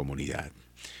por la comunidad.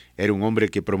 Era un hombre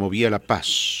que promovía la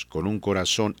paz, con un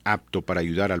corazón apto para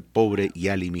ayudar al pobre y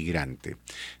al inmigrante.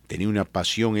 Tenía una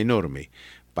pasión enorme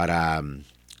para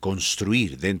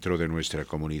construir dentro de nuestra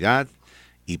comunidad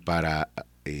y para,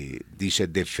 dice,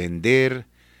 defender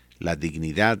la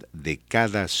dignidad de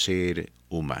cada ser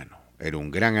humano. Era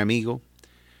un gran amigo,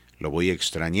 lo voy a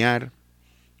extrañar,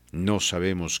 no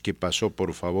sabemos qué pasó.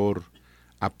 Por favor,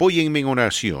 apóyenme en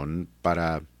oración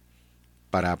para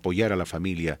apoyar a la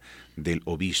familia del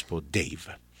obispo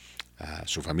Dave, a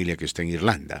su familia que está en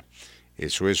Irlanda.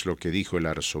 Eso es lo que dijo el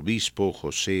arzobispo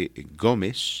José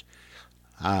Gómez.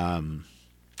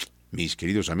 Mis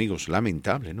queridos amigos,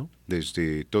 lamentable, ¿no?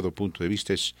 Desde todo punto de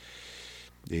vista es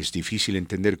difícil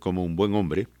entender cómo un buen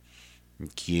hombre,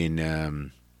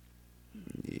 quien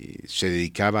se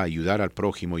dedicaba a ayudar al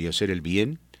prójimo y a hacer el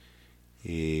bien,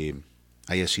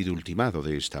 haya sido ultimado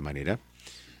de esta manera.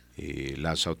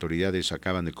 Las autoridades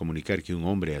acaban de comunicar que un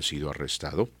hombre ha sido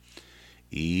arrestado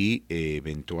y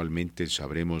eventualmente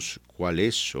sabremos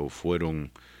cuáles o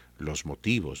fueron los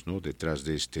motivos, ¿no?, detrás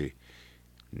de este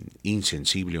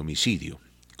insensible homicidio.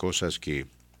 Cosas que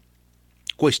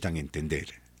cuestan entender,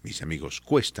 mis amigos,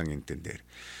 cuestan entender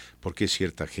por qué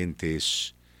cierta gente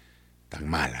es tan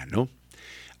mala, ¿no?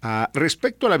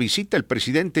 Respecto a la visita del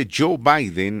presidente Joe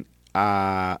Biden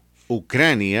a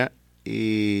Ucrania,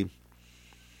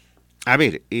 A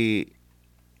ver,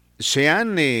 se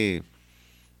han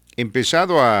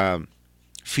empezado a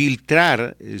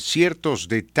filtrar ciertos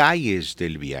detalles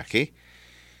del viaje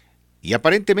y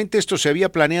aparentemente esto se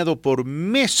había planeado por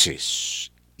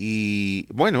meses. Y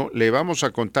bueno, le vamos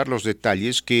a contar los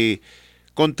detalles que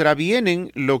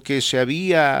contravienen lo que se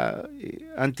había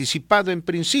anticipado en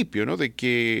principio, ¿no? De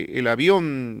que el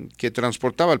avión que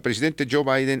transportaba al presidente Joe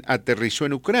Biden aterrizó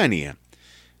en Ucrania.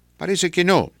 Parece que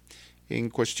no. En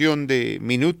cuestión de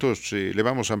minutos le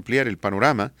vamos a ampliar el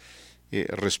panorama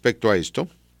respecto a esto.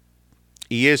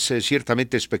 Y es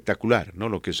ciertamente espectacular, ¿no?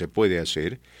 Lo que se puede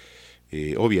hacer.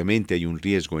 Obviamente hay un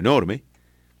riesgo enorme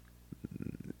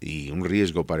y un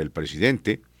riesgo para el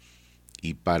presidente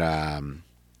y para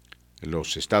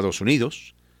los Estados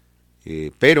Unidos,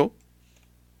 pero,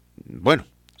 bueno,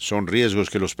 son riesgos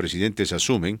que los presidentes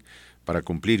asumen para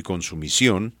cumplir con su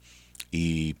misión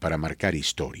y para marcar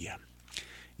historia.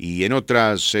 Y en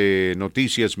otras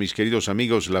noticias, mis queridos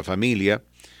amigos, la familia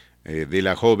de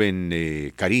la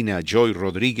joven Karina Joy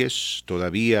Rodríguez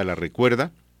todavía la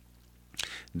recuerda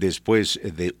después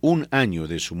de 1 año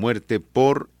de su muerte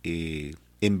por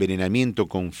envenenamiento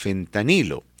con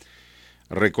fentanilo.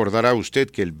 Recordará usted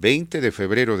que el 20 de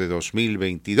febrero de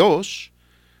 2022,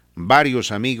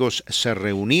 varios amigos se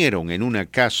reunieron en una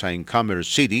casa en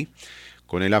Commerce City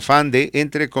con el afán de,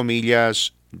 entre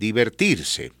comillas,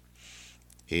 divertirse.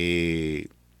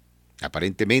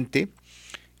 Aparentemente,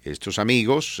 estos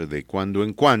amigos de cuando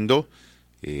en cuando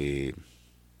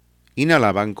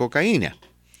inhalaban cocaína.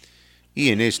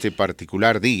 Y en este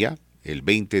particular día, el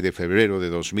 20 de febrero de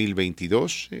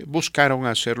 2022, buscaron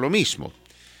hacer lo mismo.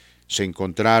 Se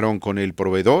encontraron con el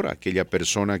proveedor, aquella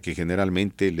persona que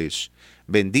generalmente les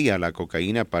vendía la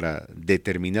cocaína para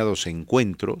determinados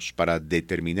encuentros, para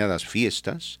determinadas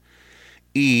fiestas,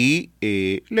 y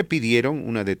le pidieron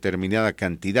una determinada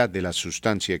cantidad de la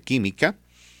sustancia química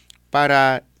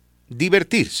para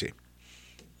divertirse.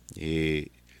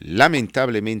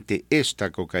 Lamentablemente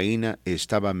esta cocaína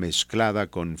estaba mezclada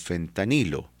con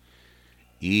fentanilo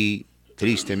y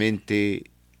tristemente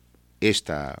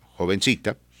esta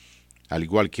jovencita, al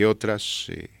igual que otras,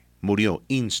 murió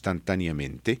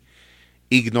instantáneamente,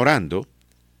 ignorando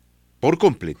por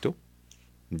completo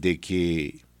de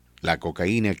que la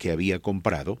cocaína que había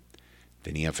comprado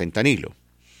tenía fentanilo.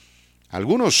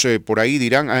 Algunos por ahí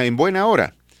dirán, en buena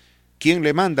hora, ¿quién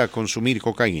le manda a consumir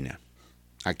cocaína?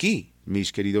 Aquí,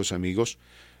 mis queridos amigos,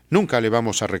 nunca le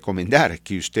vamos a recomendar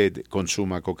que usted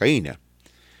consuma cocaína.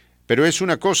 Pero es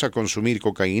una cosa consumir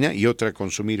cocaína y otra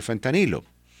consumir fentanilo.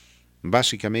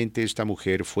 Básicamente esta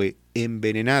mujer fue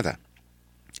envenenada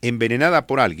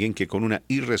por alguien que con una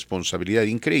irresponsabilidad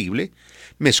increíble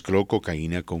mezcló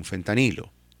cocaína con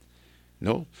fentanilo,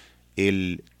 ¿no?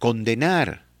 El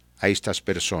condenar a estas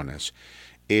personas,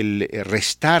 el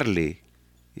restarle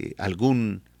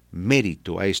algún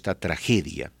mérito a esta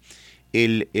tragedia,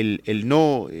 el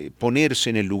no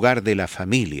ponerse en el lugar de la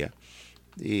familia,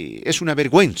 es una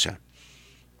vergüenza.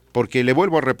 Porque le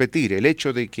vuelvo a repetir, el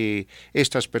hecho de que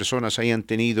estas personas hayan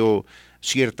tenido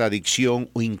cierta adicción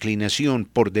o inclinación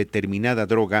por determinada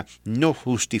droga no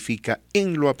justifica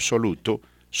en lo absoluto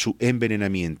su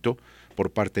envenenamiento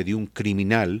por parte de un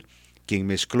criminal quien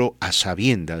mezcló a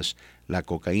sabiendas la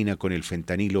cocaína con el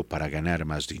fentanilo para ganar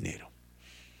más dinero.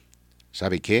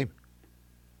 ¿Sabe qué?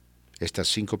 Estas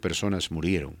 5 personas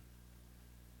murieron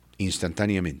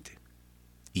instantáneamente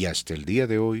y hasta el día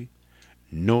de hoy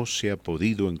no se ha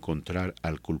podido encontrar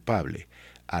al culpable,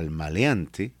 al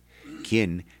maleante,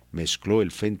 quien mezcló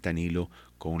el fentanilo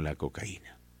con la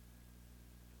cocaína.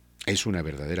 Es una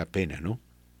verdadera pena, ¿no?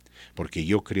 Porque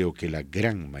yo creo que la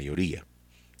gran mayoría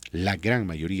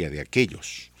de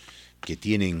aquellos que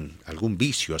tienen algún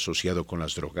vicio asociado con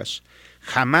las drogas,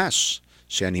 jamás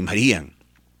se animarían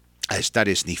a estar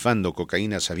esnifando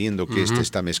cocaína sabiendo que esta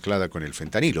está mezclada con el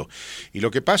fentanilo. Y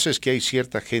lo que pasa es que hay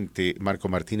cierta gente, Marco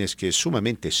Martínez, que es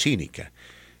sumamente cínica,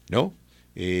 ¿no?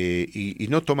 Y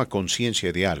no toma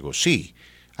conciencia de algo. Sí,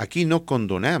 aquí no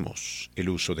condonamos el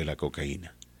uso de la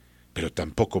cocaína, pero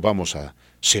tampoco vamos a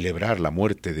celebrar la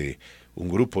muerte de un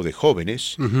grupo de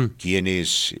jóvenes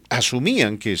quienes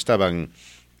asumían que estaban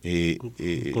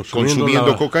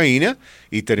consumiendo cocaína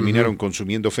y terminaron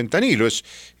consumiendo fentanilo. Es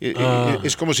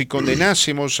como si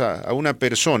condenásemos a una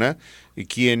persona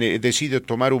quien decide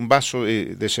tomar un vaso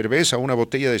de cerveza, una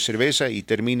botella de cerveza y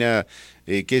termina,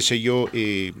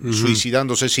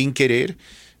 suicidándose sin querer.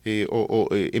 O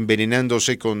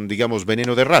envenenándose con, digamos,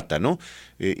 veneno de rata, ¿no?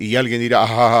 Y alguien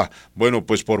dirá, bueno,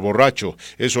 pues por borracho,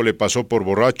 eso le pasó por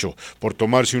borracho, por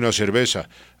tomarse una cerveza,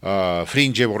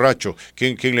 fringe borracho,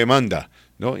 ¿quién le manda?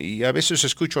 ¿no? Y a veces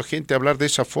escucho a gente hablar de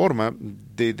esa forma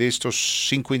de estos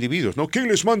 5 individuos, ¿no? ¿Quién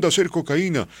les manda a hacer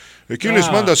cocaína? ¿Quién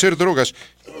les manda a hacer drogas?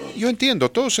 Yo entiendo,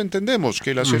 todos entendemos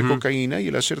que el hacer cocaína y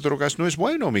el hacer drogas no es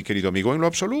bueno, mi querido amigo, en lo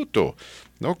absoluto,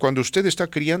 ¿no? Cuando usted está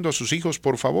criando a sus hijos,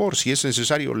 por favor, si es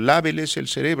necesario, láveles el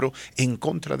cerebro en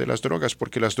contra de las drogas,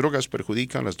 porque las drogas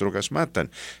perjudican, las drogas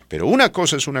matan. Pero una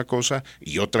cosa es una cosa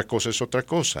y otra cosa es otra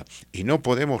cosa. Y no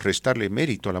podemos restarle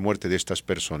mérito a la muerte de estas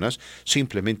personas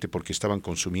simplemente porque estaban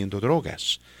consumiendo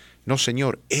drogas. No,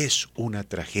 señor, es una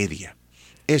tragedia.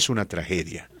 Es una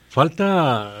tragedia.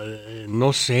 Falta,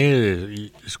 no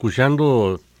sé,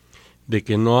 escuchando de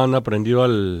que no han aprendido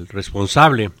al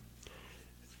responsable.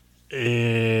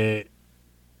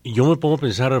 Yo me pongo a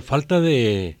pensar, falta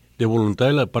de voluntad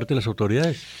de la parte de las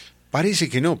autoridades. Parece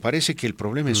que no, parece que el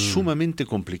problema es sumamente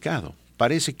complicado.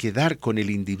 Parece que dar con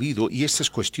el individuo, y esta es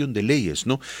cuestión de leyes,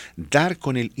 ¿no? Dar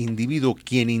con el individuo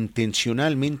quien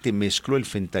intencionalmente mezcló el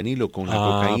fentanilo con la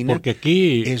cocaína, porque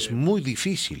aquí es muy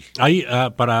difícil. Hay,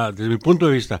 desde mi punto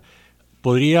de vista,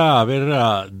 podría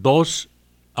haber 2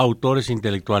 autores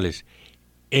intelectuales.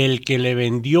 El que le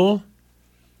vendió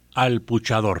al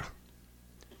puchador.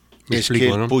 Que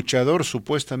el puchador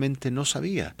supuestamente no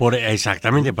sabía.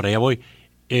 Exactamente, para allá voy.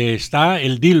 Está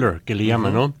el dealer, que le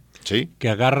llaman, ¿no? Sí. Que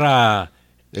agarra...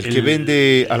 El que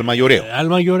vende al mayoreo. Al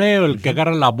mayoreo, el que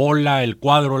agarra la bola, el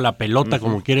cuadro, la pelota,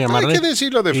 como quiere llamarle. Hay que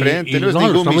decirlo de frente, no es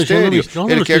ningún misterio.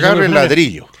 El que agarra el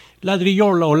ladrillo. Ladrillo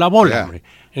o la bola, hombre.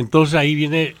 Entonces ahí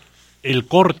viene el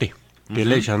corte que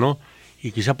le echa, ¿no?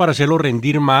 Y quizá para hacerlo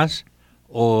rendir más,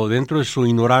 o dentro de su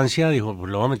ignorancia, dijo,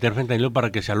 pues le voy a meter fentanilo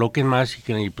para que se aloquen más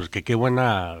y pues que qué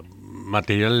buena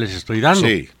material les estoy dando.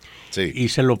 Sí, sí. Y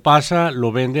se lo pasa,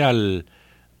 lo vende al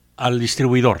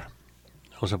distribuidor.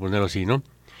 Vamos a ponerlo así, ¿no?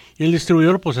 Y el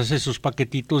distribuidor pues hace sus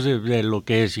paquetitos de lo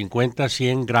que es 50,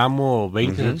 100 gramos,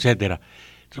 20, etcétera.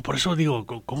 Entonces, por eso digo,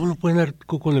 ¿cómo no pueden dar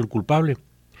con el culpable?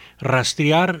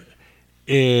 Rastrear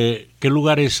qué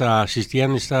lugares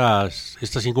asistían estas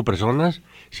 5 personas,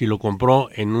 si lo compró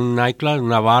en un nightclub, en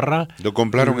una barra. Lo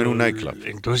compraron en un nightclub.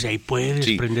 Entonces ahí puede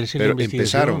desprenderse pero la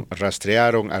investigación. Empezaron,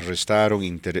 rastrearon, arrestaron,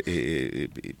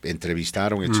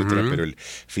 entrevistaron, etcétera, pero el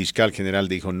fiscal general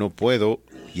dijo, no puedo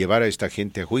llevar a esta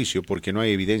gente a juicio porque no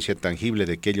hay evidencia tangible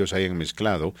de que ellos hayan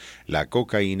mezclado la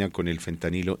cocaína con el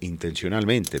fentanilo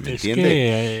intencionalmente, ¿me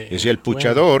entiende? Es decir, al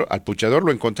puchador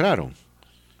lo encontraron.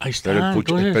 Ahí está,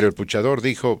 pero el puchador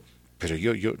dijo, pero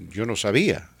yo no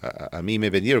sabía, a mí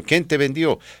me vendieron. ¿Quién te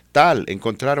vendió? Tal,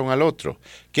 encontraron al otro.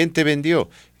 ¿Quién te vendió?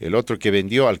 El otro que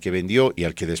vendió, al que vendió y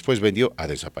al que después vendió ha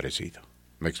desaparecido.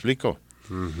 ¿Me explico?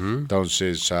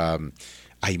 Entonces,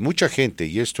 hay mucha gente,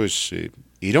 y esto es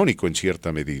irónico en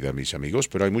cierta medida, mis amigos,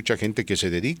 pero hay mucha gente que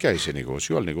se dedica a ese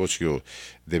negocio, al negocio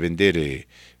de vender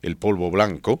el polvo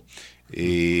blanco,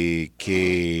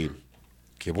 que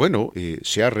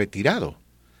se ha retirado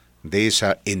de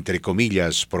esa, entre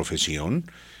comillas, profesión,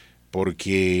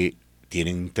 porque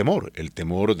tienen temor, el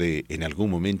temor de en algún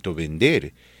momento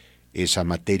vender esa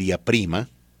materia prima,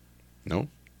 ¿no?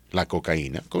 La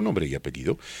cocaína, con nombre y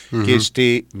apellido, que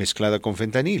esté mezclada con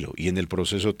fentanilo y en el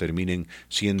proceso terminen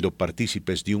siendo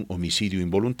partícipes de un homicidio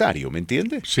involuntario, ¿me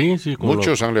entiende? Sí.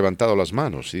 Muchos han levantado las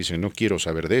manos y dicen, no quiero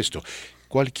saber de esto.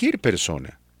 Cualquier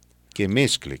persona que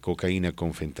mezcle cocaína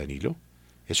con fentanilo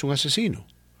es un asesino.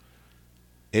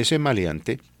 Ese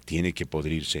maleante tiene que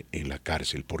podrirse en la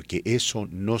cárcel, porque eso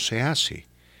no se hace.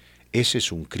 Ese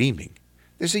es un crimen.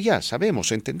 Desde ya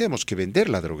sabemos, entendemos que vender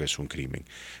la droga es un crimen,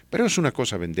 pero es una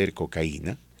cosa vender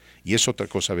cocaína y es otra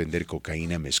cosa vender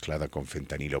cocaína mezclada con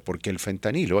fentanilo, porque el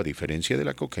fentanilo, a diferencia de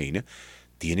la cocaína,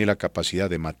 tiene la capacidad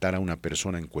de matar a una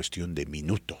persona en cuestión de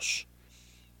minutos.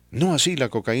 No así la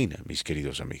cocaína, mis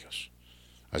queridos amigos.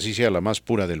 Así sea la más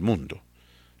pura del mundo.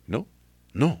 No.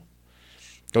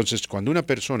 Entonces, cuando una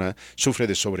persona sufre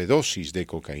de sobredosis de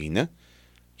cocaína,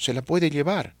 se la puede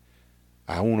llevar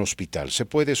a un hospital, se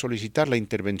puede solicitar la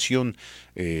intervención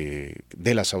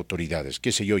de las autoridades,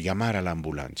 llamar a la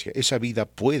ambulancia. Esa vida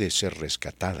puede ser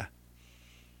rescatada,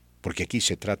 porque aquí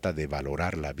se trata de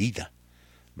valorar la vida,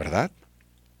 ¿verdad?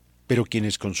 Pero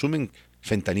quienes consumen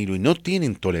fentanilo y no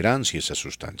tienen tolerancia a esa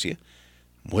sustancia,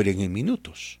 mueren en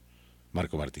minutos,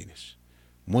 Marco Martínez.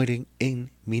 Mueren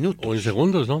en minutos. O en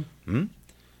segundos, ¿no?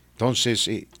 Entonces,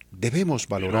 debemos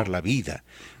valorar la vida,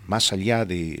 más allá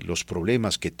de los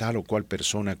problemas que tal o cual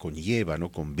persona conlleva,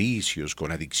 ¿no? Con vicios,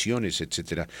 con adicciones,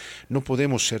 etcétera. No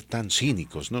podemos ser tan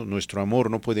cínicos, ¿no? Nuestro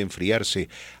amor no puede enfriarse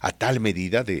a tal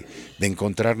medida de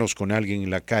encontrarnos con alguien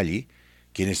en la calle,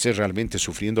 quien esté realmente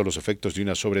sufriendo los efectos de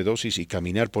una sobredosis y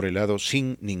caminar por el lado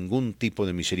sin ningún tipo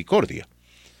de misericordia.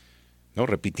 ¿no?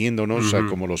 Repitiéndonos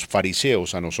como los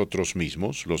fariseos a nosotros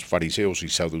mismos, los fariseos y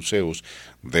saduceos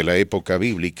de la época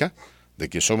bíblica, de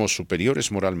que somos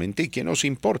superiores moralmente y que nos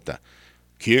importa.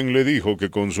 ¿Quién le dijo que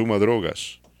consuma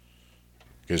drogas?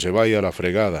 Que se vaya a la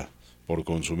fregada por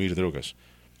consumir drogas.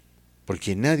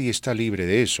 Porque nadie está libre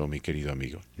de eso, mi querido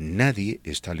amigo. Nadie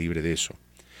está libre de eso.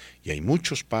 Y hay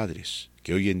muchos padres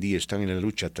que hoy en día están en la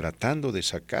lucha tratando de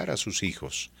sacar a sus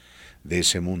hijos de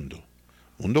ese mundo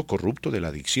corrupto de la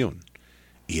adicción.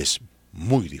 Y es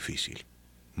muy difícil,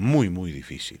 muy, muy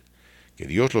difícil. Que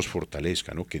Dios los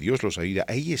fortalezca, ¿no? Que Dios los ayude.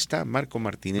 Ahí está Marco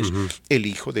Martínez, el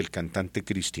hijo del cantante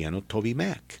cristiano Toby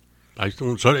Mac. Es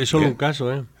solo un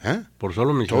caso, ¿eh? ¿Ah? Por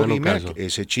solo mencionar Toby un Mac, caso.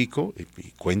 ese chico,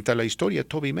 cuenta la historia,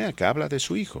 Toby Mac, habla de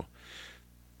su hijo.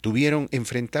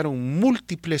 Enfrentaron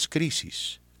múltiples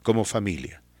crisis como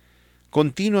familia.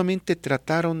 Continuamente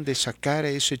trataron de sacar a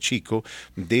ese chico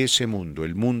de ese mundo,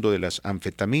 el mundo de las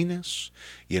anfetaminas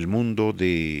y el mundo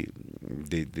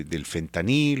del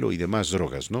fentanilo y demás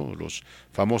drogas, ¿no? Los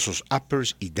famosos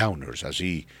uppers y downers,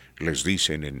 así les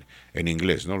dicen en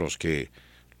inglés, ¿no? Los que,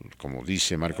 como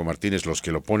dice Marco Martínez, los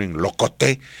que lo ponen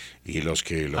locote y los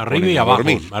que lo arriba ponen y a abajo,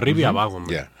 dormir. arriba y abajo.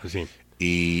 Yeah. Así.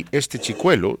 Y este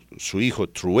chicuelo, su hijo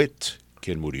Truett,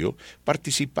 quien murió,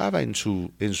 participaba en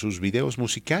sus videos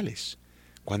musicales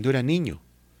cuando era niño.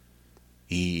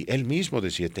 Y él mismo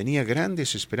decía, tenía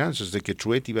grandes esperanzas de que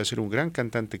Truett iba a ser un gran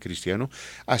cantante cristiano,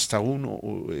 hasta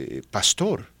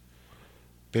pastor.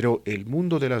 Pero el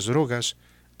mundo de las drogas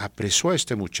apresó a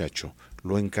este muchacho,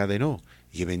 lo encadenó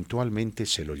y eventualmente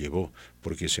se lo llevó,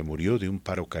 porque se murió de un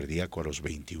paro cardíaco a los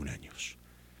 21 años.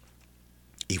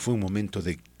 Y fue un momento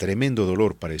de tremendo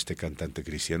dolor para este cantante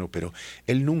cristiano, pero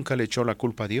él nunca le echó la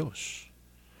culpa a Dios.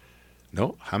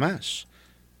 No, jamás.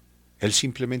 Él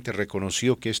simplemente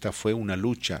reconoció que esta fue una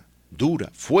lucha dura,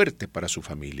 fuerte para su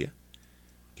familia,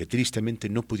 que tristemente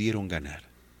no pudieron ganar.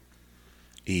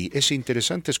 Y es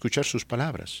interesante escuchar sus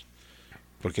palabras,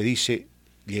 porque dice,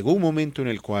 llegó un momento en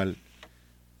el cual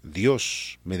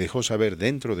Dios me dejó saber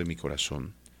dentro de mi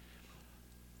corazón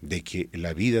de que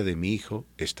la vida de mi hijo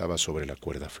estaba sobre la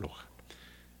cuerda floja.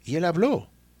 Y él habló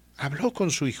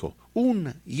con su hijo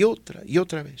una y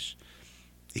otra vez.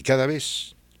 Y cada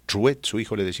vez Truett, su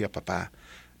hijo, le decía, papá,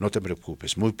 no te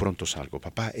preocupes, muy pronto salgo.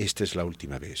 Papá, esta es la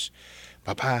última vez.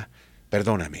 Papá,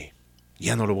 perdóname,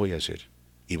 ya no lo voy a hacer.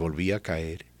 Y volvía a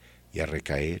caer y a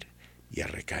recaer y a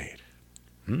recaer.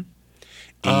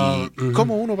 ¿Y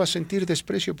cómo uno va a sentir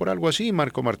desprecio por algo así,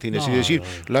 Marco Martínez? Y decir,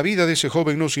 la vida de ese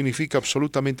joven no significa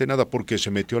absolutamente nada porque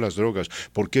se metió a las drogas,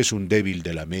 porque es un débil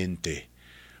de la mente,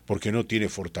 porque no tiene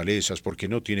fortalezas, porque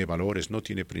no tiene valores, no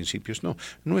tiene principios.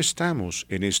 No estamos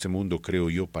en este mundo, creo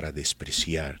yo, para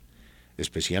despreciar,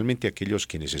 especialmente aquellos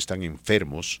quienes están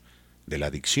enfermos de la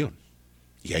adicción.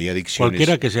 Y hay adicciones.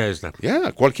 Cualquiera que sea esta.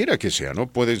 Cualquiera que sea, ¿no?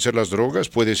 Pueden ser las drogas,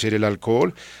 puede ser el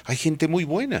alcohol. Hay gente muy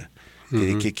buena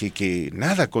que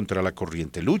nada contra la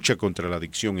corriente, lucha contra la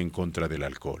adicción en contra del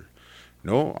alcohol,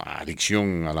 ¿no?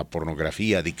 Adicción a la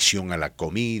pornografía, adicción a la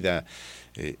comida,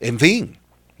 en fin.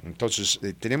 Entonces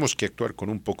tenemos que actuar con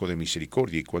un poco de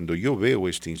misericordia. Y cuando yo veo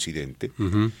este incidente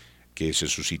que se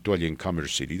suscitó allí en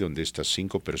Commerce City, donde estas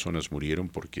 5 personas murieron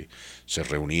porque se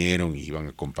reunieron y iban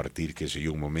a compartir, qué sé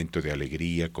yo, un momento de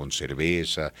alegría con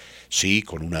cerveza, sí,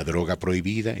 con una droga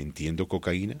prohibida, entiendo,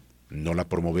 cocaína, no la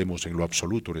promovemos en lo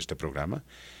absoluto en este programa,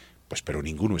 pues pero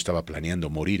ninguno estaba planeando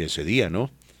morir ese día,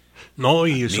 ¿no? No,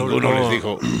 y ninguno les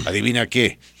dijo, adivina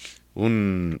qué,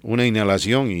 una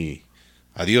inhalación y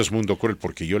adiós mundo cruel,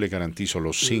 porque yo le garantizo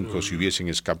los 5 si hubiesen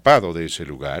escapado de ese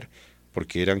lugar,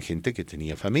 porque eran gente que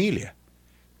tenía familia,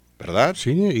 ¿verdad?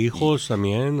 Sí, hijos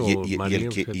también.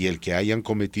 Y el que hayan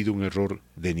cometido un error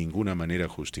de ninguna manera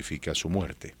justifica su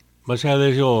muerte. Más allá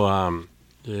de eso,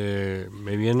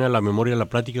 me viene a la memoria la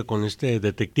plática con este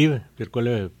detective, del cual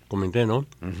le comenté, ¿no?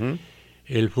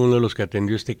 Él fue uno de los que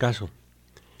atendió este caso.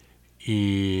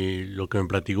 Y lo que me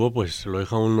platicó, pues lo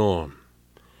deja uno,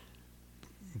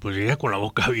 pues ya con la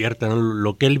boca abierta, ¿no?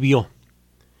 Lo que él vio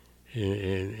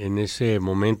en ese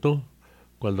momento,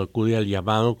 cuando acude al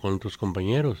llamado con otros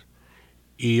compañeros.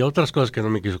 Y otras cosas que no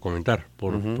me quiso comentar,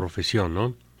 por profesión,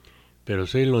 ¿no? Pero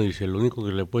sí lo dice, lo único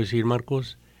que le puedo decir,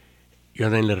 Marcos, yo a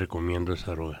nadie le recomiendo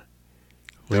esa droga.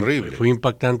 Terrible. Fue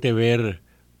impactante ver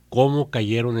cómo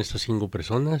cayeron estas 5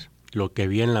 personas, lo que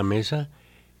había en la mesa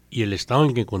y el estado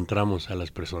en que encontramos a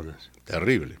las personas.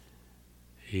 Terrible.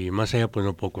 Y más allá, pues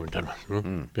no puedo comentar más,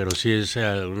 ¿no? Pero sí es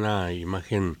una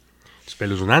imagen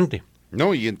espeluznante.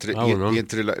 No, y entre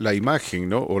la imagen,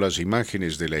 ¿no? O las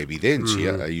imágenes de la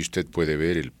evidencia, ahí usted puede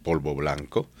ver el polvo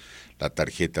blanco, la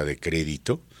tarjeta de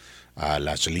crédito, a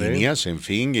las líneas, en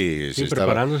fin,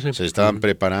 se estaban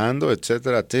preparando,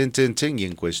 etcétera, y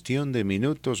en cuestión de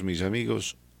minutos, mis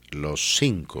amigos, los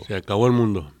 5 se acabó el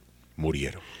mundo,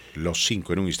 murieron. Los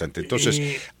 5 en un instante.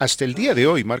 Entonces, hasta el día de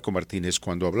hoy, Marco Martínez,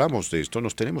 cuando hablamos de esto,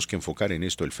 nos tenemos que enfocar en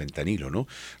esto, el fentanilo, ¿no?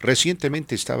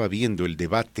 Recientemente estaba viendo el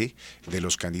debate de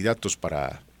los candidatos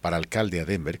para alcalde a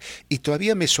Denver, y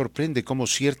todavía me sorprende cómo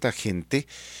cierta gente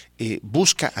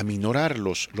busca aminorar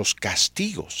los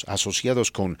castigos asociados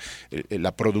con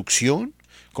la producción,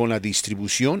 con la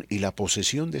distribución y la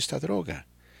posesión de esta droga.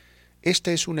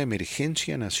 Esta es una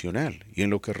emergencia nacional, y en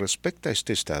lo que respecta a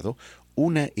este estado,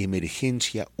 una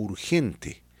emergencia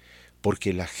urgente,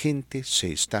 porque la gente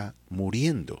se está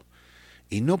muriendo.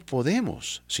 Y no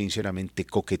podemos, sinceramente,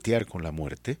 coquetear con la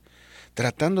muerte,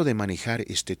 tratando de manejar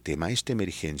este tema, esta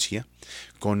emergencia,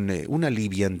 con una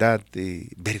liviandad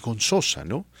vergonzosa,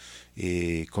 ¿no?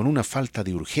 Con una falta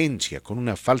de urgencia, con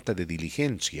una falta de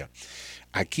diligencia.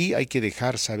 Aquí hay que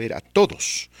dejar saber a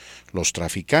todos, los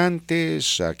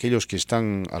traficantes, aquellos que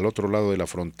están al otro lado de la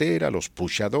frontera, los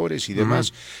pushadores y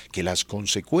demás, que las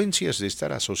consecuencias de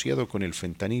estar asociado con el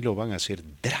fentanilo van a ser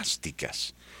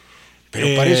drásticas.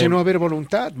 Pero parece no haber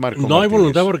voluntad, Marco. No hay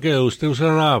voluntad porque usted usa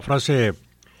una frase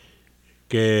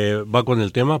que va con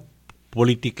el tema,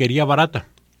 politiquería barata.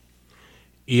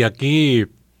 Y aquí,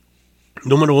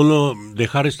 número uno,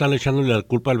 dejar estar echándole la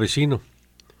culpa al vecino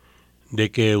de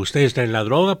que usted está en la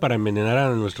droga para envenenar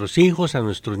a nuestros hijos, a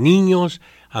nuestros niños,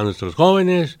 a nuestros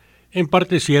jóvenes. En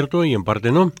parte es cierto y en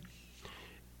parte no.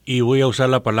 Y voy a usar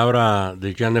la palabra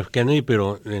de John F. Kennedy,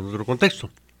 pero en otro contexto.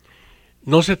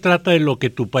 No se trata de lo que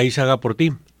tu país haga por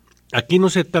ti. Aquí no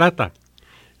se trata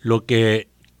lo que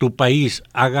tu país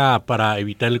haga para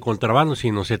evitar el contrabando,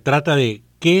 sino se trata de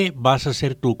qué vas a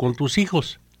hacer tú con tus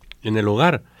hijos en el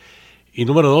hogar. Y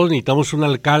número dos, necesitamos un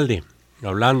alcalde,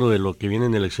 hablando de lo que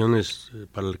vienen elecciones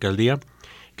para la alcaldía,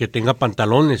 que tenga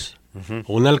pantalones,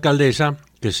 o una alcaldesa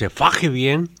que se faje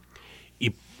bien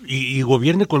y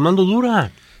gobierne con mano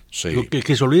dura. Sí.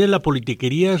 Que se olvide la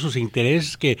politiquería de sus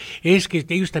intereses, que es que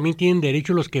ellos también tienen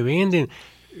derechos los que venden.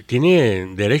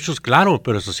 Tienen derechos, claro,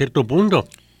 pero hasta cierto punto.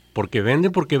 Porque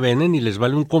venden y les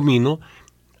vale un comino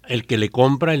el que le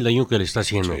compra el daño que le está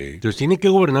haciendo. Sí. Entonces tiene que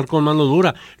gobernar con mano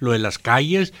dura. Lo de las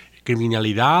calles,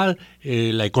 criminalidad,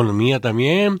 la economía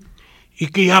también, y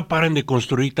que ya paren de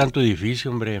construir tanto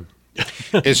edificio, hombre.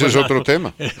 Ese es otro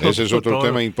tema,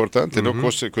 tema importante, ¿no?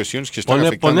 Cuestiones que están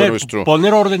afectando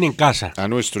poner orden en casa. A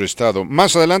nuestro estado.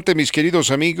 Más adelante, mis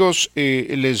queridos amigos,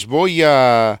 les voy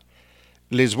a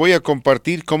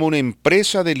compartir cómo una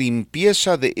empresa de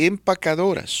limpieza de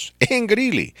empacadoras en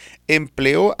Greeley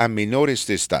empleó a menores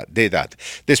de edad.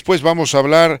 Después vamos a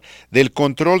hablar del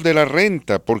control de la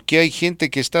renta, porque hay gente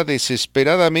que está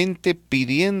desesperadamente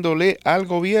pidiéndole al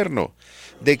gobierno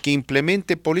de que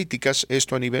implemente políticas,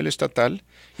 esto a nivel estatal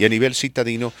y a nivel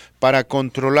citadino, para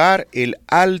controlar el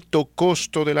alto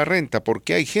costo de la renta,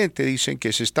 porque hay gente, dicen,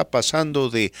 que se está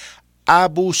pasando de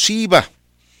abusiva.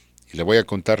 Y le voy a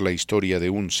contar la historia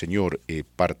de un señor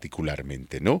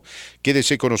particularmente, ¿no?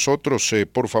 Quédese con nosotros,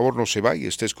 por favor, no se vaya,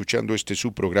 está escuchando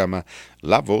su programa,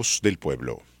 La Voz del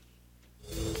Pueblo.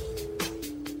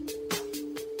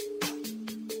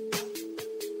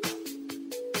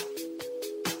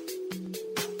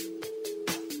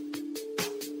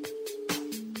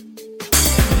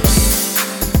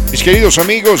 Mis queridos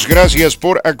amigos, gracias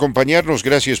por acompañarnos,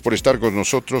 gracias por estar con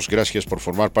nosotros, gracias por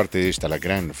formar parte de la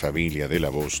gran familia de La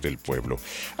Voz del Pueblo.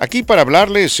 Aquí para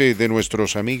hablarles de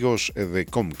nuestros amigos de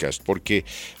Comcast, porque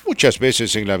muchas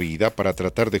veces en la vida, para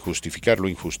tratar de justificar lo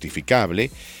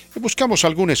injustificable, buscamos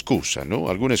alguna excusa, ¿no?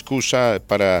 Alguna excusa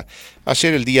para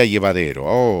hacer el día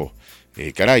llevadero.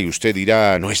 Caray, usted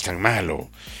dirá, no es tan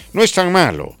malo. No es tan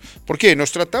malo. ¿Por qué?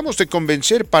 Nos tratamos de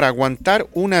convencer para aguantar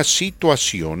una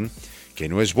situación que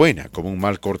no es buena, como un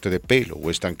mal corte de pelo o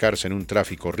estancarse en un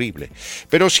tráfico horrible.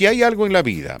 Pero si hay algo en la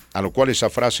vida a lo cual esa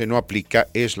frase no aplica,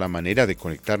 es la manera de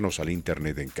conectarnos al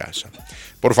Internet en casa.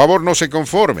 Por favor, no se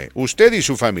conforme. Usted y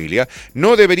su familia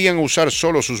no deberían usar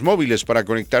solo sus móviles para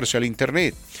conectarse al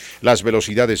Internet. Las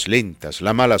velocidades lentas,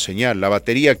 la mala señal, la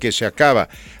batería que se acaba,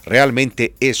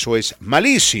 realmente eso es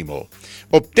malísimo.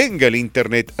 Obtenga el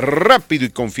Internet rápido y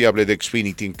confiable de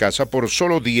Xfinity en casa por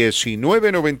solo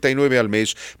 $19.99 al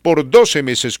mes por 12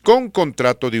 meses con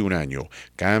contrato de 1 año.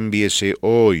 Cámbiese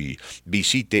hoy.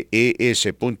 Visite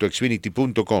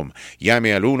es.xfinity.com,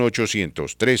 llame al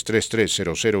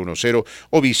 1-800-333-0010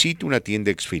 o visite una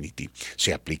tienda Xfinity.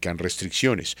 Se aplican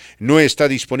restricciones. No está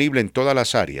disponible en todas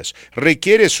las áreas.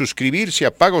 Requiere suscribirse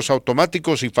a pagos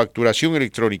automáticos y facturación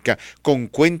electrónica con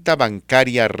cuenta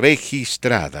bancaria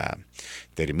registrada.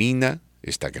 Termina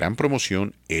esta gran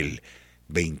promoción el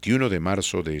 21 de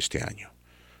marzo de este año.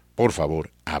 Por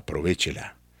favor,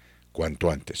 aprovéchela cuanto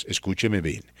antes. Escúcheme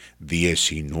bien,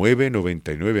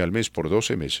 $19.99 al mes por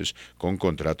 12 meses con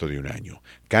contrato de 1 año.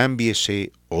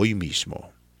 Cámbiese hoy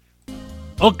mismo.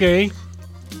 Ok,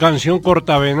 canción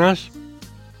cortavenas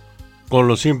con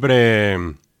los siempre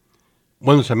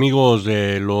buenos amigos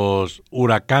de los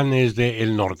huracanes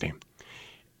del norte.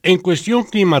 En cuestión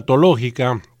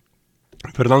climatológica,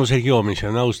 Fernando, Sergio,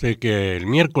 mencionaba usted que el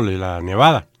miércoles la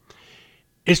nevada.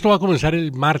 Esto va a comenzar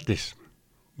el martes,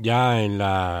 ya en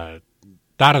la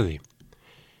tarde.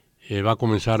 Va a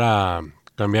comenzar a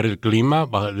cambiar el clima,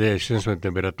 va de descenso de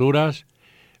temperaturas,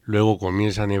 luego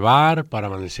comienza a nevar para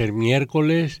amanecer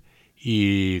miércoles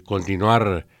y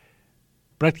continuar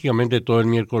prácticamente todo el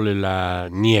miércoles la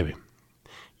nieve.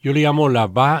 Yo le llamo la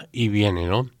va y viene,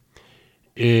 ¿no?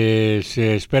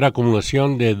 Se espera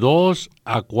acumulación de 2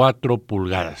 a 4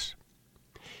 pulgadas.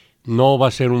 No va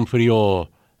a ser un frío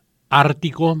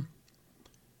ártico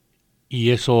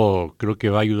y eso creo que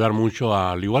va a ayudar mucho,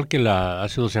 al igual que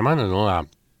hace 2 semanas, ¿no? A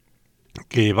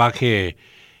que baje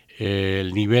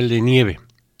el nivel de nieve,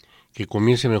 que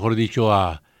comience, mejor dicho,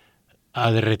 a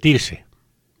derretirse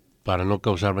para no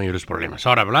causar mayores problemas.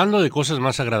 Ahora, hablando de cosas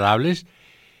más agradables,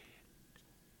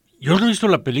 yo no he visto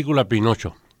la película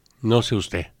Pinocho, no sé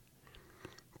usted,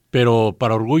 pero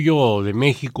para orgullo de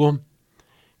México,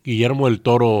 Guillermo del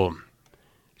Toro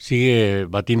sigue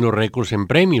batiendo récords en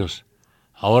premios.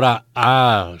 Ahora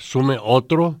asume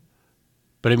otro,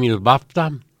 premios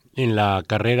BAFTA, en la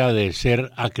carrera de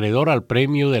ser acreedor al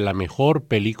premio de la mejor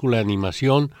película de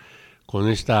animación con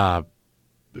esta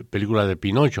película de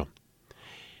Pinocho.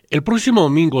 El próximo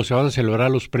domingo se van a celebrar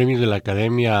los premios de la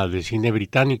Academia de Cine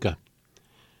Británica,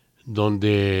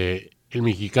 donde el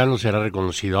mexicano será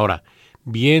reconocido. Ahora,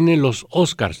 vienen los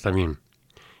Oscars también,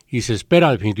 y se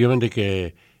espera definitivamente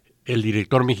que el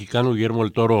director mexicano Guillermo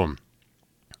del Toro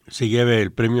se lleve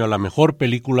el premio a la mejor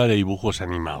película de dibujos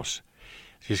animados.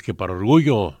 Así es que para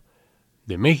orgullo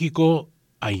de México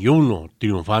hay uno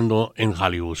triunfando en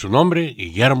Hollywood. Su nombre,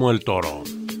 Guillermo del Toro.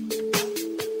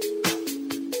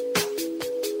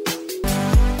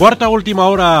 Cuarta última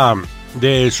hora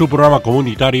de su programa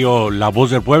comunitario La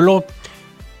Voz del Pueblo.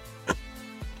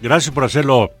 Gracias por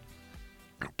hacerlo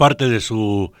parte de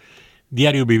su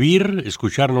diario vivir,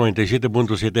 escuchar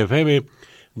 97.7 FM,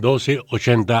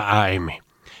 1280 AM.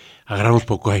 Agarramos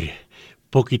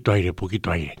poquito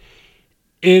aire.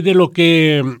 De lo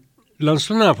que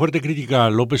lanzó una fuerte crítica a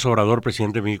López Obrador,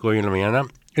 presidente de México, hoy en la mañana,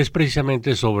 es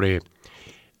precisamente sobre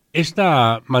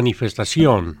esta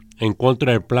manifestación en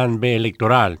contra del Plan B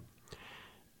electoral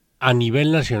a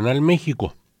nivel nacional en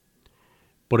México.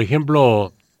 Por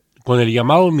ejemplo, con el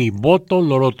llamado Mi voto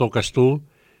no lo tocas tú,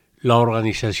 la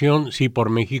organización Sí por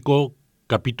México,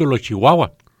 capítulo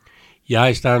Chihuahua, ya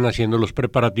están haciendo los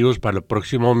preparativos para el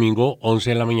próximo domingo, 11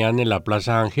 de la mañana, en la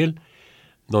Plaza Ángel,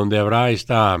 donde habrá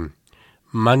esta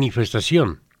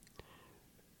manifestación.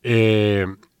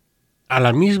 A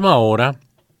la misma hora,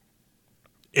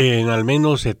 en al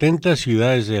menos 70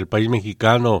 ciudades del país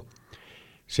mexicano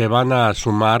se van a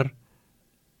sumar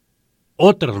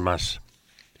otras más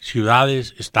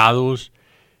ciudades, estados.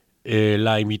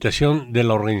 La invitación de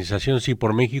la organización Sí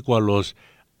por México a los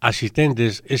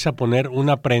asistentes es a poner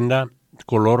una prenda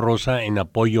color rosa en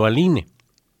apoyo al INE.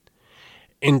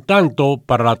 En tanto,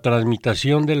 para la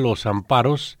tramitación de los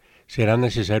amparos será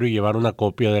necesario llevar una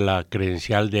copia de la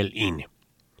credencial del INE.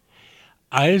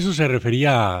 A eso se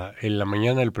refería en la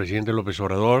mañana el presidente López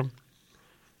Obrador,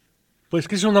 pues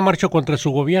que es una marcha contra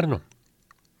su gobierno.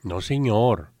 No,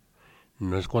 señor,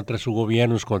 no es contra su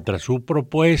gobierno, es contra su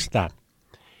propuesta.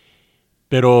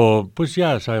 Pero pues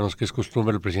ya sabemos que es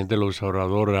costumbre el presidente López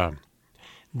Obrador a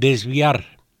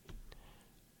desviar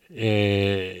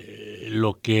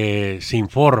lo que se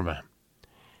informa,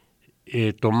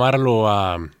 tomarlo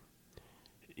a,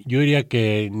 yo diría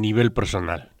que nivel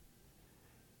personal.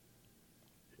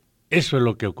 Eso es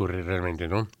lo que ocurre realmente,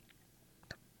 ¿no?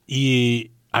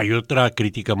 Y hay otra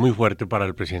crítica muy fuerte para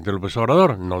el presidente López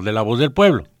Obrador, no de La Voz del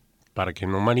Pueblo, para que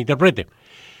no malinterprete.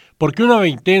 Porque una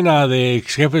veintena de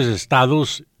ex jefes de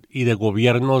estados y de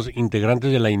gobiernos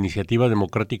integrantes de la Iniciativa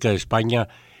Democrática de España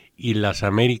y las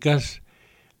Américas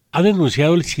ha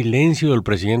denunciado el silencio del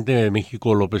presidente de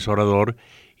México, López Obrador,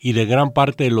 y de gran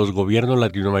parte de los gobiernos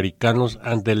latinoamericanos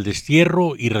ante el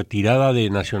destierro y retirada de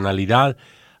nacionalidad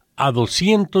a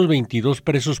 222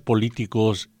 presos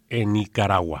políticos en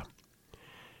Nicaragua.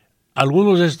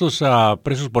 Algunos de estos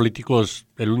presos políticos,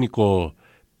 el único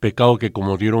pecado que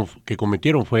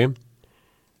cometieron fue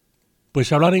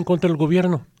pues hablar en contra del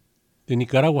gobierno de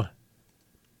Nicaragua.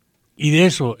 Y de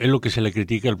eso es lo que se le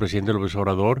critica al presidente López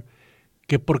Obrador,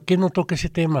 que por qué no toca ese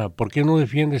tema, por qué no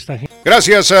defiende a esta gente.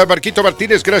 Gracias a Marquito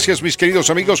Martínez, gracias mis queridos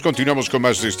amigos. Continuamos con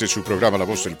más de su programa La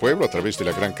Voz del Pueblo a través de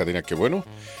la gran cadena Qué Bueno.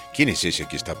 ¿Quién es ese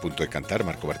que está a punto de cantar,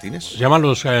 Marco Martínez? Se llaman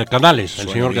los Canales, el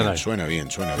señor bien, Canales. Suena bien.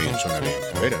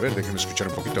 A ver, déjenme escuchar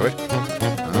un poquito, a ver.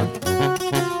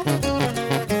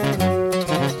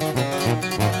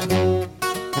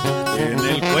 En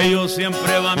el cuello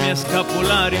siempre va mi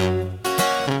escapulario.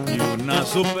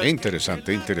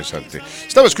 Interesante.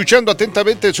 Estaba escuchando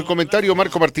atentamente su comentario,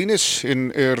 Marco Martínez,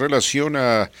 en relación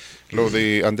a lo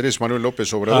de Andrés Manuel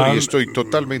López Obrador, y estoy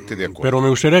totalmente de acuerdo. Pero me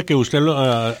gustaría que usted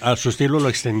a su estilo lo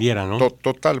extendiera, ¿no?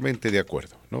 Totalmente de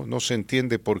acuerdo. No se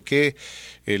entiende por qué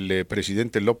el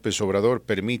presidente López Obrador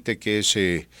permite que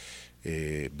ese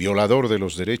violador de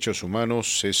los derechos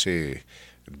humanos, ese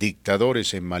dictador,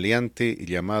 ese maleante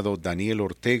llamado Daniel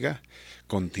Ortega,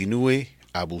 continúe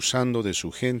abusando de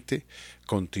su gente,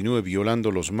 continúe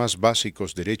violando los más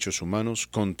básicos derechos humanos,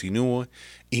 continúe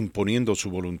imponiendo su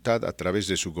voluntad a través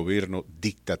de su gobierno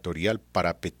dictatorial,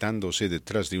 parapetándose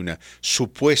detrás de una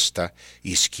supuesta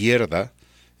izquierda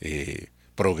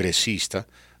progresista,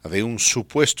 de un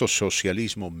supuesto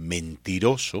socialismo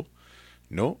mentiroso,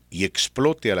 ¿no? Y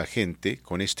explote a la gente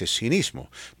con este cinismo.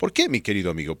 ¿Por qué, mi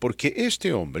querido amigo? Porque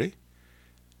este hombre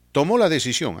tomó la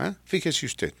decisión, fíjese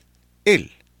usted,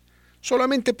 él,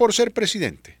 solamente por ser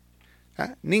presidente.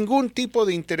 Ningún tipo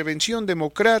de intervención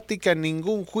democrática,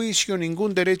 ningún juicio,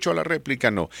 ningún derecho a la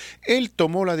réplica, no. Él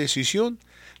tomó la decisión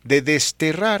de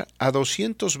desterrar a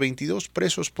 222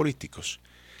 presos políticos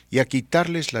y a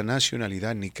quitarles la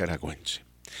nacionalidad nicaragüense.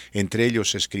 Entre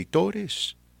ellos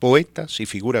escritores, poetas y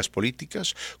figuras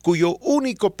políticas cuyo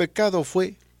único pecado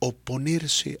fue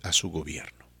oponerse a su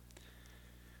gobierno.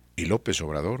 Y López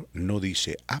Obrador no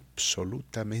dice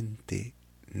absolutamente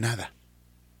nada.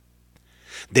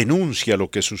 Denuncia lo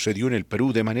que sucedió en el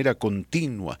Perú de manera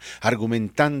continua,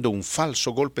 argumentando un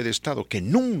falso golpe de Estado que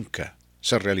nunca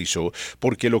se realizó,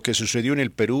 porque lo que sucedió en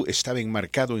el Perú estaba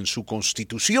enmarcado en su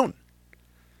constitución.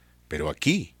 Pero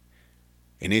aquí,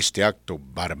 en este acto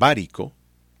barbárico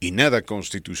y nada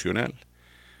constitucional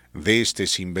de este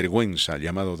sinvergüenza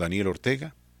llamado Daniel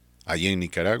Ortega, allá en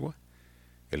Nicaragua,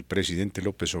 el presidente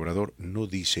López Obrador no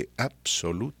dice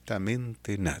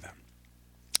absolutamente nada.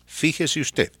 Fíjese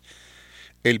usted,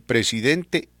 el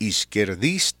presidente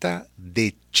izquierdista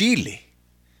de Chile,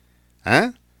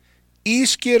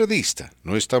 izquierdista,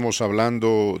 no estamos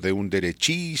hablando de un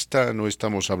derechista, no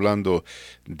estamos hablando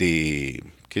de,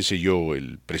 qué sé yo,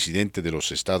 el presidente de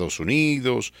los Estados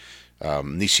Unidos,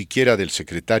 ni siquiera del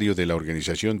secretario de la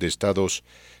Organización de Estados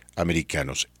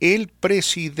Americanos. El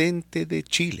presidente de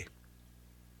Chile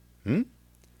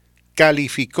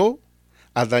calificó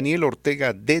a Daniel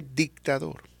Ortega de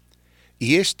dictador.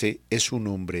 Y este es un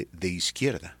hombre de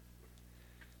izquierda.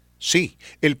 Sí,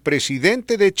 el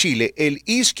presidente de Chile, el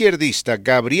izquierdista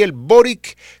Gabriel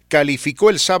Boric,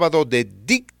 calificó el sábado de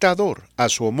dictador a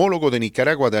su homólogo de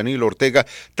Nicaragua, Daniel Ortega,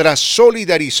 tras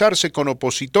solidarizarse con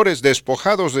opositores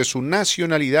despojados de su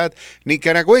nacionalidad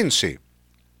nicaragüense.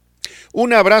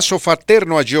 Un abrazo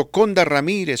fraterno a Gioconda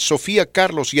Ramírez, Sofía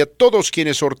Carlos y a todos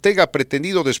quienes Ortega ha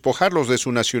pretendido despojarlos de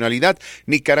su nacionalidad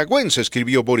nicaragüense,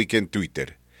 escribió Boric en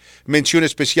Twitter. Menciona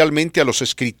especialmente a los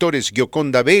escritores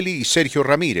Gioconda Belli y Sergio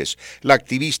Ramírez, la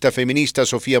activista feminista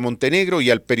Sofía Montenegro y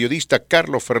al periodista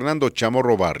Carlos Fernando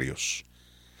Chamorro Barrios.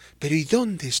 Pero ¿y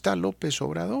dónde está López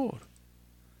Obrador?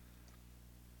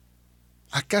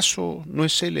 ¿Acaso no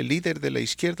es él el líder de la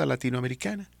izquierda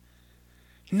latinoamericana?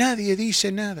 Nadie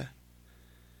dice nada.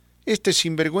 Este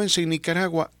sinvergüenza en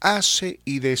Nicaragua hace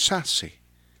y deshace.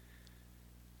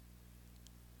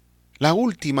 La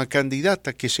última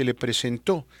candidata que se le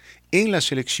presentó en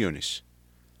las elecciones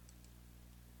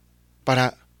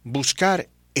para buscar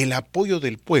el apoyo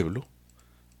del pueblo,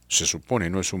 se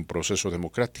supone no es un proceso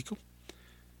democrático,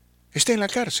 está en la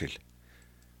cárcel.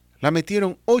 La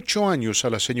metieron 8 años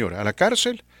a la señora a la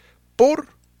cárcel por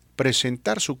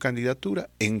presentar su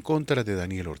candidatura en contra de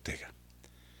Daniel Ortega.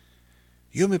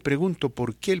 Yo me pregunto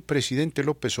por qué el presidente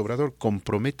López Obrador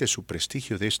compromete su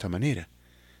prestigio de esta manera.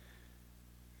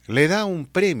 Le da un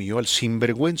premio al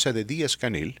sinvergüenza de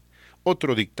Díaz-Canel,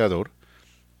 otro dictador,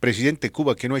 presidente de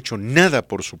Cuba que no ha hecho nada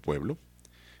por su pueblo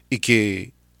y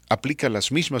que aplica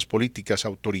las mismas políticas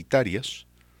autoritarias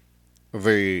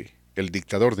del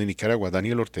dictador de Nicaragua,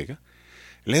 Daniel Ortega.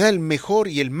 Le da el mejor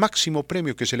y el máximo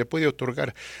premio que se le puede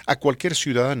otorgar a cualquier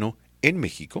ciudadano en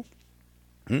México.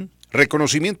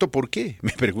 ¿Reconocimiento por qué?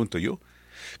 Me pregunto yo.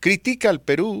 Critica al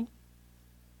Perú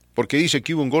porque dice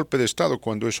que hubo un golpe de Estado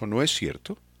cuando eso no es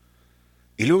cierto.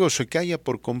 Y luego se calla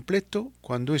por completo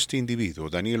cuando este individuo,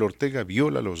 Daniel Ortega,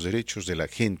 viola los derechos de la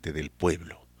gente, del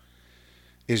pueblo.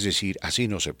 Es decir, así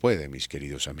no se puede, mis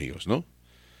queridos amigos, ¿no?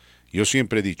 Yo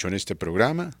siempre he dicho en este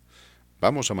programa,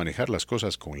 vamos a manejar las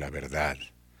cosas con la verdad.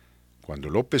 Cuando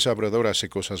López Obrador hace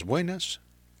cosas buenas,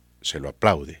 se lo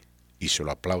aplaude, y se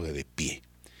lo aplaude de pie.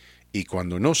 Y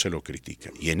cuando no, se lo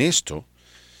critica. Y en esto,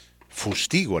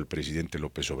 fustigo al presidente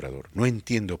López Obrador. No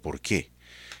entiendo por qué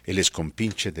él es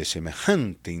compinche de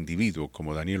semejante individuo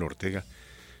como Daniel Ortega,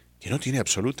 que no tiene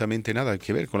absolutamente nada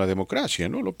que ver con la democracia,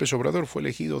 ¿no? López Obrador fue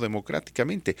elegido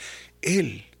democráticamente.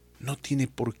 Él no tiene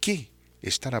por qué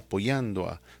estar apoyando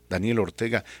a Daniel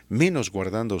Ortega, menos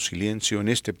guardando silencio en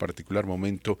este particular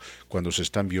momento cuando se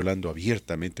están violando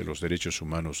abiertamente los derechos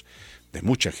humanos de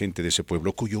mucha gente de ese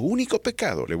pueblo, cuyo único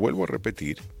pecado, le vuelvo a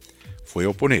repetir, fue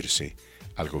oponerse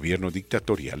al gobierno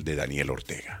dictatorial de Daniel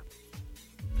Ortega.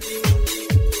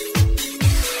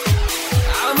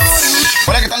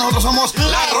 Hola, ¿qué tal? Nosotros somos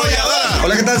La Arrolladora.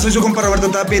 Hola, ¿qué tal? Soy su compa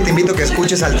Roberto Tapia y te invito a que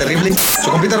escuches al terrible.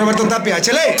 Su compita Roberto Tapia,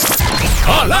 ¡échale!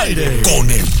 Al aire con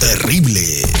el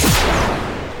terrible.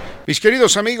 Mis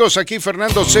queridos amigos, aquí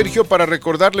Fernando, Sergio, para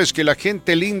recordarles que la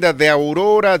gente linda de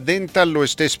Aurora Dental lo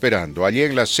está esperando, allí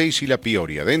en las 6 y la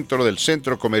Peoria, dentro del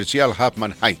centro comercial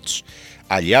Huffman Heights.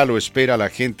 Allá lo espera la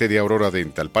gente de Aurora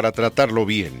Dental para tratarlo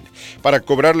bien, para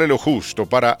cobrarle lo justo,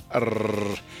 para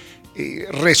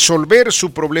resolver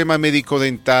su problema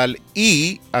médico-dental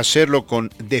y hacerlo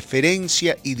con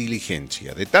deferencia y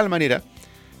diligencia, de tal manera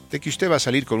de que usted va a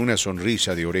salir con una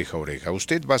sonrisa de oreja a oreja.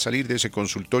 Usted va a salir de ese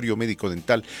consultorio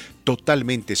médico-dental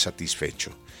totalmente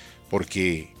satisfecho,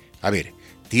 porque, a ver,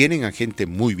 tienen a gente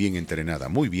muy bien entrenada,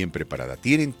 muy bien preparada,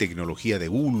 tienen tecnología de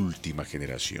última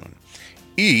generación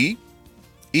y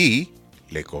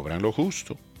le cobran lo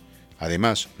justo.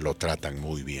 Además, lo tratan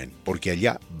muy bien, porque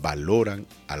allá valoran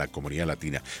a la comunidad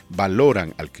latina,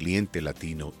 valoran al cliente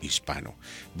latino hispano.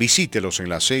 Visítelos en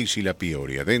las 6 y la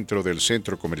Peoria, dentro del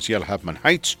centro comercial Huffman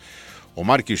Heights, o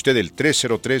marque usted el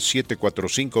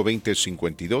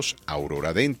 303-745-2052,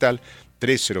 Aurora Dental,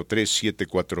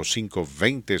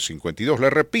 303-745-2052.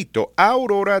 Le repito,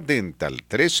 Aurora Dental,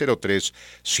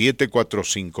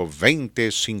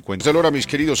 303-745-2052. Ahora, mis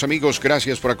queridos amigos,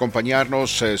 gracias por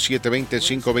acompañarnos.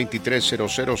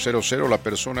 720-523-0000. La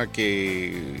persona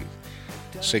que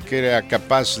se crea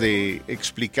capaz de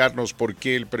explicarnos por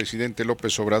qué el presidente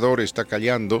López Obrador está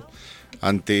callando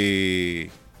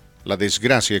ante la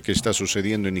desgracia que está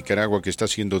sucediendo en Nicaragua, que está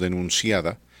siendo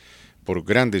denunciada por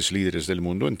grandes líderes del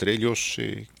mundo, entre ellos,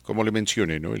 como le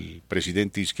mencioné, ¿no?, el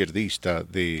presidente izquierdista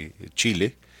de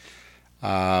Chile.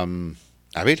 A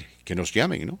ver, que nos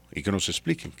llamen, ¿no?, y que nos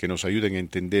expliquen, que nos ayuden a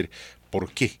entender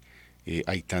por qué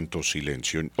hay tanto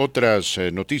silencio. Otras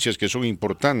noticias que son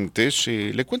importantes,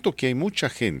 le cuento que hay mucha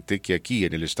gente que aquí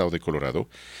en el estado de Colorado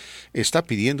está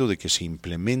pidiendo de que se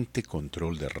implemente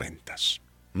control de rentas.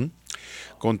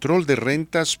 Control de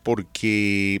rentas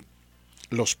porque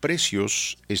los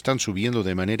precios están subiendo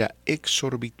de manera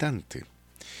exorbitante.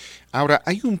 Ahora,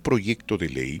 hay un proyecto de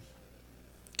ley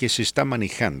que se está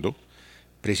manejando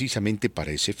precisamente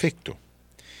para ese efecto.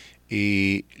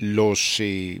 Los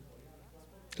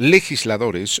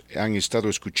legisladores han estado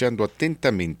escuchando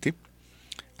atentamente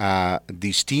a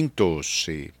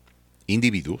distintos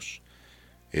individuos,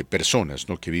 personas,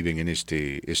 ¿no?, que viven en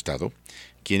este estado,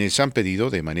 quienes han pedido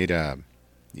de manera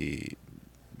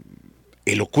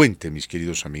elocuente, mis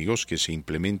queridos amigos, que se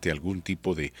implemente algún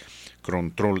tipo de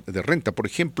control de renta. Por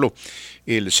ejemplo,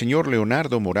 el señor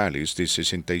Leonardo Morales, de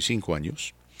 65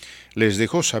 años, les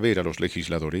dejó saber a los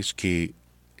legisladores que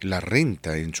la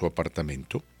renta en su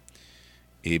apartamento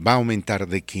va a aumentar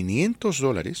de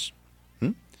 $500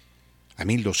 a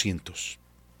 $1,200.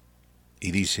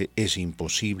 Y dice, es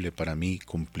imposible para mí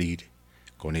cumplir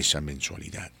con esa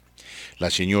mensualidad.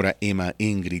 La señora Emma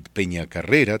Ingrid Peña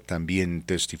Carrera también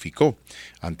testificó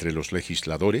ante los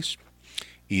legisladores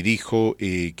y dijo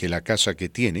que la casa que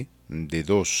tiene, de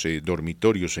 2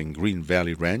 dormitorios en Green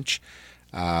Valley Ranch,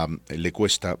 le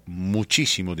cuesta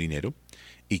muchísimo dinero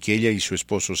y que ella y su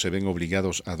esposo se ven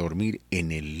obligados a dormir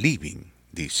en el living,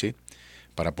 dice,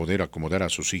 para poder acomodar a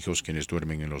sus hijos quienes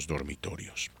duermen en los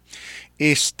dormitorios.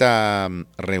 Esta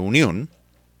reunión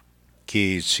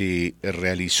que se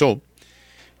realizó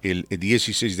el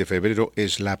 16 de febrero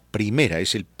es el primer,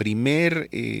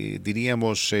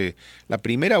 la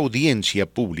primera audiencia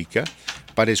pública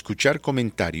para escuchar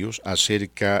comentarios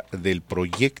acerca del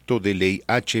proyecto de ley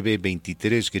HB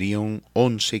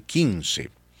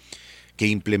 23-1115, que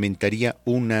implementaría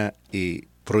una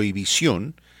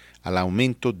prohibición al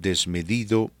aumento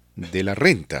desmedido de la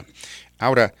renta.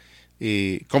 Ahora,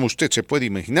 como usted se puede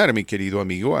imaginar, mi querido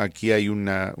amigo, aquí hay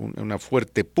una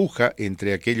fuerte puja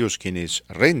entre aquellos quienes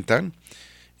rentan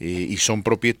y son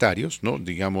propietarios, ¿no?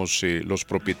 Digamos, los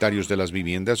propietarios de las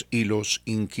viviendas y los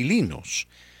inquilinos.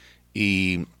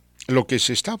 Y lo que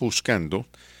se está buscando,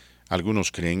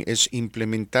 algunos creen, es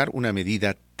implementar una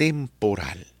medida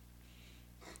temporal.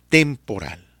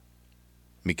 Temporal,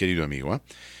 mi querido amigo.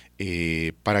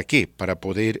 ¿Para qué? Para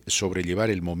poder sobrellevar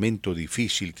el momento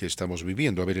difícil que estamos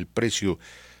viviendo. A ver, el precio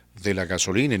de la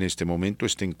gasolina en este momento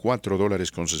está en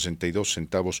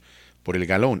 $4.62 por el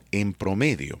galón en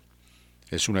promedio.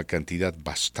 Es una cantidad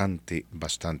bastante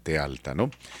alta,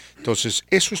 ¿no? Entonces,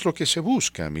 eso es lo que se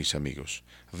busca, mis amigos.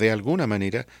 De alguna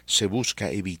manera se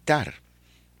busca evitar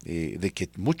de que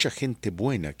mucha gente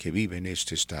buena que vive en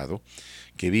este estado,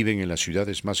 que viven en las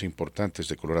ciudades más importantes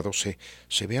de Colorado,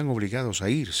 se vean obligados a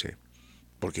irse,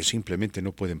 porque simplemente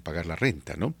no pueden pagar la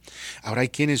renta, ¿no? Ahora hay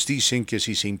quienes dicen que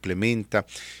si se implementa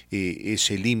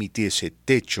ese límite, ese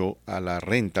techo a la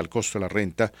renta, al costo de la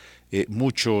renta,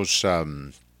 muchos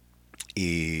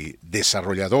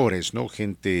desarrolladores, ¿no?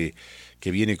 Gente que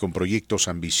viene con proyectos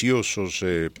ambiciosos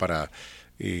para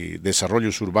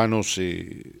desarrollos urbanos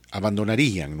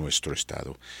abandonarían nuestro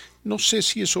estado. No sé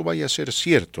si eso vaya a ser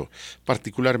cierto,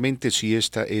 particularmente si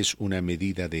esta es una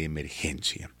medida de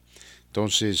emergencia.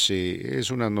 Entonces,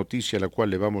 es una noticia a la cual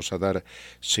le vamos a dar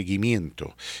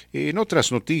seguimiento. En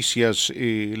otras noticias,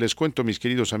 les cuento, mis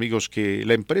queridos amigos, que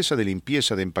la empresa de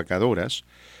limpieza de empacadoras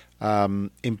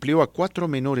empleó a 4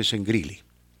 menores en Greeley.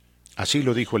 Así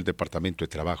lo dijo el Departamento de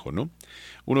Trabajo, ¿no?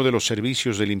 Uno de los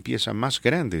servicios de limpieza más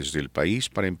grandes del país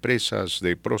para empresas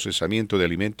de procesamiento de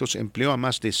alimentos empleó a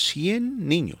más de 100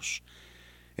 niños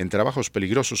en trabajos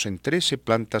peligrosos en 13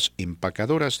 plantas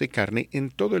empacadoras de carne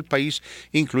en todo el país,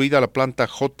 incluida la planta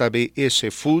JBS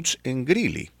Foods en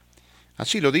Greeley.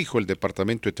 Así lo dijo el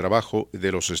Departamento de Trabajo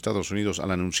de los Estados Unidos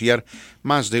al anunciar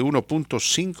más de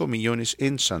 1.5 millones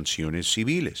en sanciones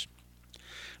civiles.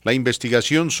 La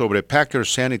investigación sobre Packer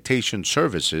Sanitation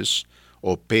Services,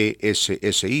 o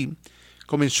PSSI,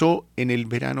 comenzó en el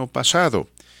verano pasado.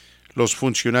 Los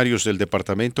funcionarios del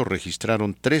departamento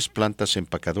registraron 3 plantas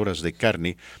empacadoras de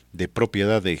carne de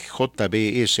propiedad de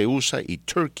JBS USA y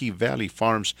Turkey Valley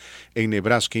Farms en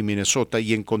Nebraska y Minnesota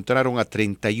y encontraron a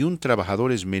 31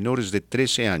 trabajadores menores de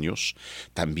 13 años.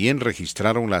 También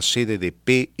registraron la sede de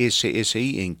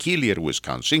PSSI en Killier,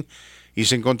 Wisconsin, y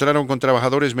se encontraron con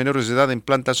trabajadores menores de edad en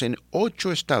plantas en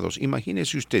 8 estados.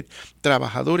 Imagínese usted,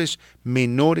 trabajadores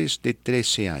menores de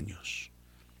 13 años.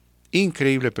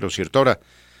 Increíble, pero cierto. Ahora,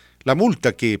 la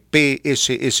multa que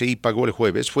PSSI pagó el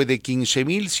jueves fue de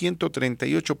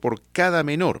 $15,138 por cada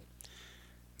menor,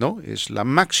 ¿no? Es la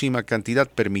máxima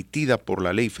cantidad permitida por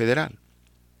la ley federal.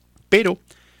 Pero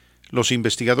los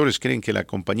investigadores creen que la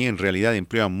compañía en realidad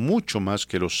emplea mucho más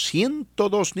que los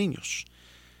 102 niños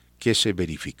que se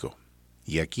verificó.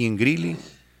 Y aquí en Greeley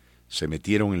se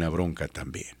metieron en la bronca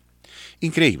también.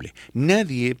 Increíble.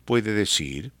 Nadie puede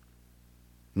decir,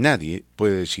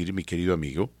 mi querido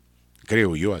amigo,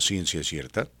 creo yo a ciencia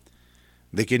cierta,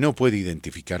 de que no puede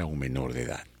identificar a un menor de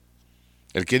edad.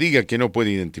 El que diga que no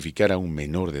puede identificar a un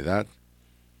menor de edad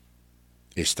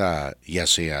está ya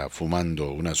sea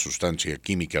fumando una sustancia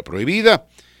química prohibida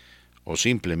o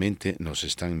simplemente nos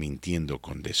están mintiendo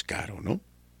con descaro, ¿no?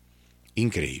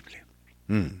 Increíble.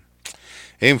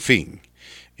 En fin,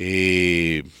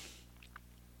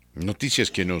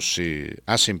 noticias que nos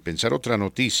hacen pensar. Otra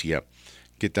noticia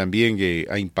que también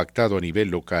ha impactado a nivel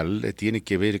local tiene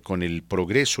que ver con el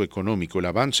progreso económico, el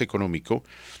avance económico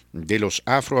de los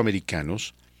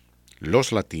afroamericanos,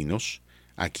 los latinos,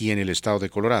 aquí en el estado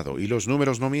de Colorado. Y los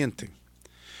números no mienten.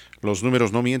 Los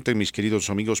números no mienten, mis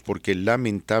queridos amigos, porque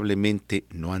lamentablemente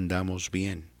no andamos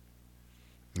bien.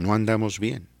 No andamos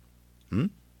bien.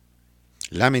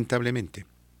 Lamentablemente.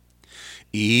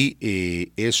 Y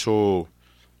eso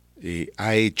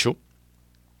ha hecho,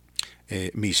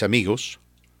 mis amigos,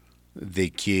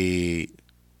 de que,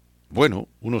 bueno,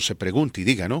 uno se pregunta y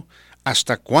diga, ¿no?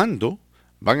 ¿Hasta cuándo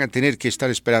van a tener que estar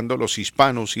esperando los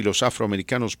hispanos y los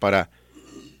afroamericanos para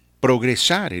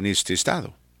progresar en este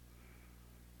estado?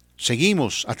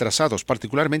 Seguimos atrasados,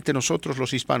 particularmente nosotros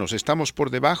los hispanos. Estamos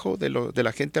por debajo de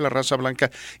la gente de la raza blanca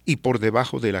y por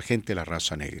debajo de la gente de la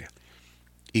raza negra.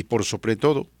 Y por sobre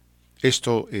todo,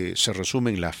 esto se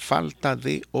resume en la falta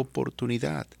de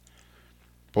oportunidad.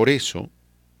 Por eso,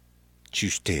 si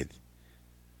usted,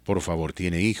 por favor,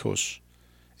 tiene hijos,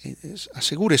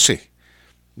 asegúrese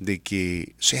de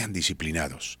que sean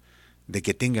disciplinados, de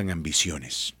que tengan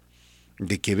ambiciones,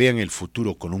 de que vean el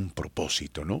futuro con un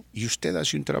propósito, ¿no? Y usted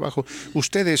hace un trabajo,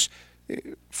 usted es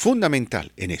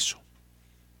fundamental en eso.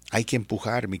 Hay que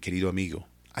empujar, mi querido amigo,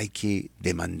 hay que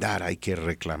demandar, hay que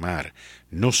reclamar.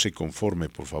 No se conforme,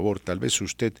 por favor. Tal vez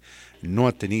usted no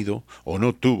ha tenido o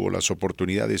no tuvo las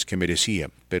oportunidades que merecía,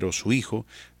 pero su hijo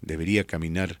debería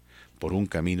caminar por un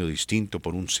camino distinto,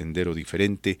 por un sendero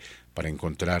diferente, para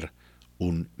encontrar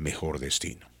un mejor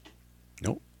destino.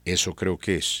 ¿No? Eso creo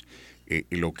que es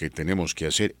lo que tenemos que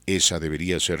hacer. Esa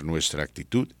debería ser nuestra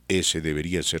actitud, ese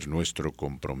debería ser nuestro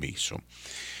compromiso.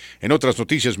 En otras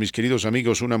noticias, mis queridos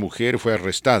amigos, una mujer fue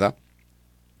arrestada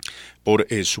por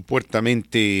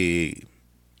supuestamente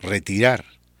retirar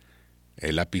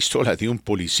la pistola de un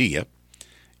policía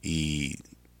y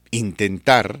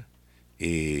intentar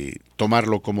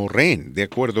tomarlo como rehén. De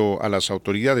acuerdo a las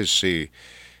autoridades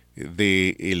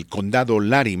del condado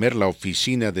Larimer, la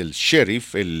oficina del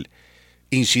sheriff, el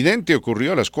incidente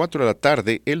ocurrió a las 4 de la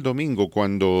tarde el domingo,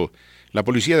 cuando la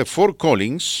policía de Fort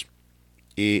Collins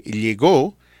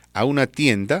llegó a una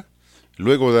tienda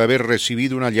luego de haber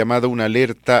recibido una llamada, una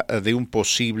alerta de un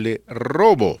posible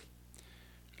robo.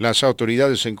 Las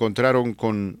autoridades se encontraron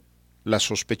con la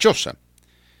sospechosa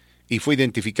y fue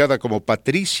identificada como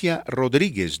Patricia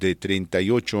Rodríguez, de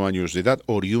 38 años de edad,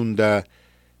 oriunda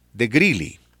de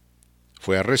Greeley.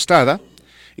 Fue arrestada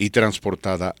y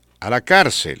transportada a la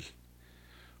cárcel.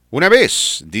 Una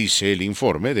vez, dice el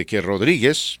informe, de que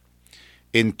Rodríguez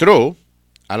entró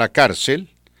a la cárcel,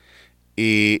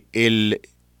 el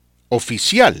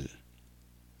oficial,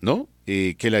 ¿no?,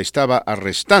 que la estaba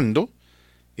arrestando,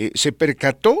 se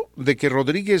percató de que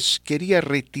Rodríguez quería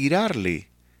retirarle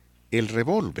el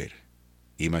revólver.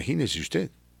 Imagínese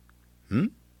usted.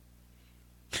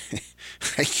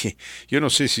 Yo no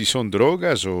sé si son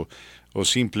drogas o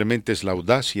simplemente es la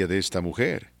audacia de esta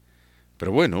mujer.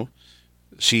 Pero bueno,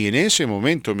 si en ese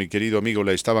momento, mi querido amigo,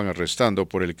 la estaban arrestando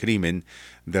por el crimen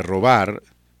de robar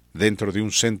dentro de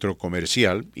un centro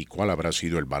comercial, y cuál habrá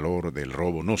sido el valor del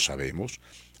robo no sabemos,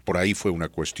 por ahí fue una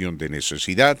cuestión de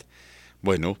necesidad,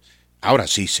 bueno, ahora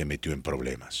sí se metió en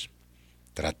problemas.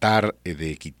 Tratar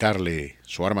de quitarle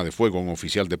su arma de fuego a un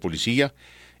oficial de policía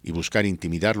y buscar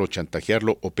intimidarlo,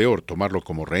 chantajearlo o peor, tomarlo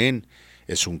como rehén,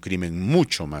 es un crimen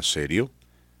mucho más serio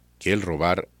que el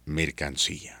robar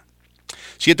mercancía.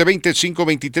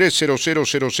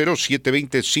 720-523-0000,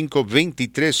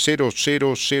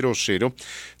 720-523-0000,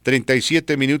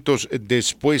 37 minutos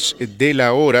después de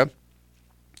la hora.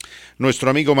 Nuestro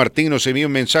amigo Martínez nos envió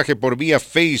un mensaje por vía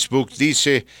Facebook.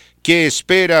 Dice: ¿qué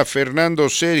espera Fernando?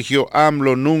 Sergio,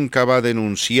 AMLO nunca va a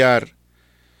denunciar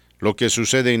lo que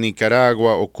sucede en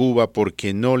Nicaragua o Cuba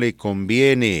porque no le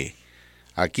conviene.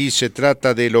 Aquí se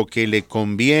trata de lo que le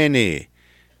conviene.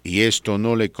 Y esto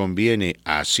no le conviene,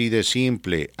 así de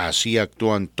simple, así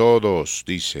actúan todos,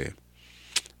 dice.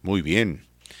 Muy bien,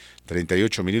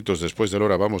 38 minutos después de la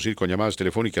hora, vamos a ir con llamadas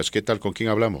telefónicas. ¿Qué tal? ¿Con quién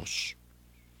hablamos?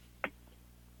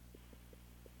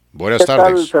 Buenas tardes.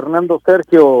 ¿Qué tal, Fernando?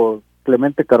 Sergio,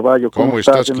 Clemente Carballo. ¿Cómo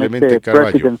estás, Clemente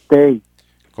Carballo?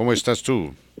 ¿Cómo estás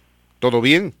tú? ¿Todo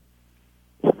bien?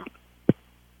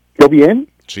 ¿Yo bien?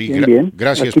 Sí, bien.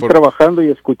 Gracias aquí trabajando y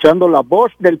escuchando la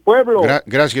voz del pueblo.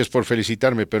 Gracias por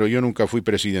felicitarme, pero yo nunca fui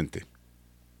presidente.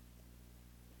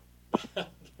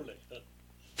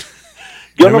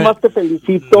 Yo nomás te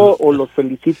felicito o los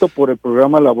felicito por el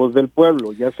programa La Voz del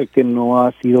Pueblo. Ya sé que no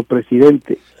has sido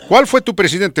presidente. ¿Cuál fue tu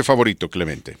presidente favorito,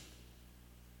 Clemente?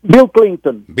 Bill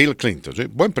Clinton. Bill Clinton, ¿sí?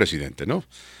 Buen presidente, ¿no?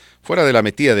 Fuera de la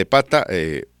metida de pata,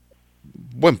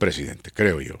 buen presidente,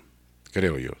 creo yo,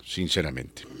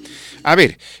 sinceramente. A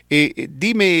ver,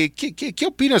 dime, ¿qué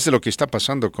opinas de lo que está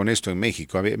pasando con esto en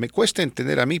México? A ver, me cuesta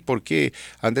entender a mí por qué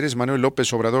Andrés Manuel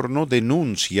López Obrador no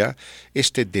denuncia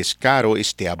este descaro,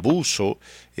 este abuso,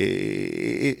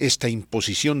 esta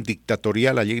imposición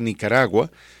dictatorial allí en Nicaragua,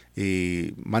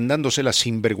 mandándose la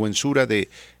sinvergüenzura de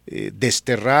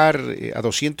desterrar a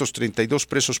 232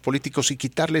 presos políticos y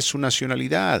quitarles su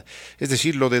nacionalidad. Es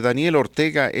decir, lo de Daniel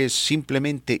Ortega es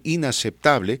simplemente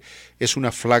inaceptable, es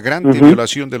una flagrante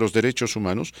violación de los derechos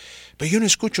humanos, pero yo no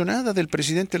escucho nada del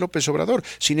presidente López Obrador.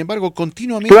 Sin embargo,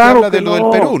 continuamente habla de lo del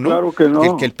Perú, ¿no? Claro que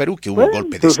no. Que el Perú, que hubo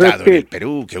golpe de Estado en el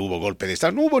Perú, que hubo golpe de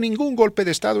Estado. No hubo ningún golpe de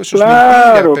Estado, eso es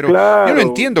mentira, pero yo no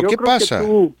entiendo, ¿qué pasa?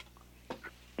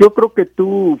 Yo creo que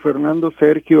tú, Fernando,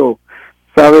 Sergio,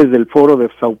 sabes del Foro de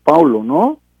Sao Paulo,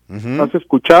 ¿no? ¿Has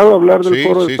escuchado hablar del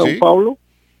Foro de Sao Paulo?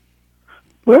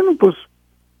 Bueno, pues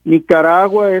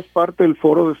Nicaragua es parte del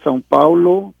Foro de Sao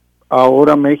Paulo,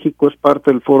 ahora México es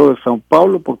parte del Foro de Sao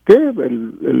Paulo. ¿Por qué?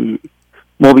 El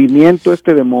movimiento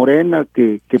de Morena,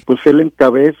 que pues él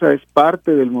encabeza, es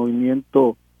parte del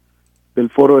movimiento del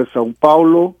Foro de Sao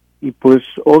Paulo, y pues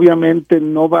obviamente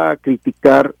no va a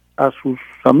criticar a sus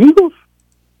amigos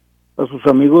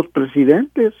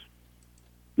presidentes.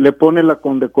 le pone la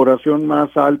condecoración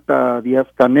más alta a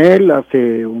Díaz-Canel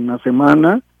hace una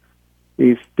semana,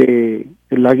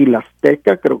 el águila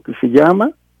azteca creo que se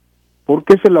llama. ¿Por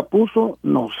qué se la puso?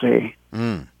 No sé.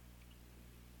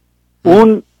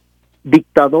 Un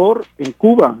dictador en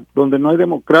Cuba, donde no hay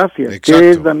democracia, exacto, que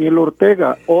es Daniel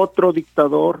Ortega, otro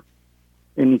dictador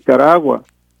en Nicaragua,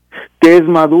 que es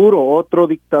Maduro, otro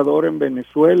dictador en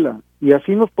Venezuela, y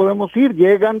así nos podemos ir.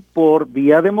 Llegan por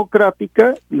vía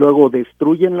democrática, luego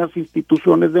destruyen las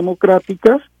instituciones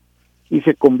democráticas y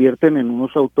se convierten en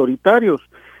unos autoritarios.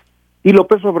 Y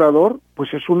López Obrador,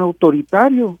 pues es un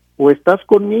autoritario, o estás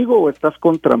conmigo o estás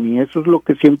contra mí. Eso es lo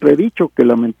que siempre he dicho, que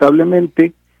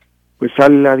lamentablemente pues ha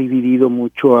dividido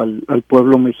mucho al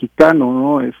pueblo mexicano,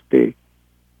 ¿no?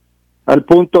 Al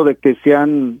punto de que se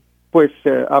han pues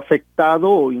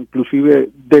afectado o inclusive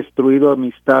destruido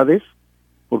amistades,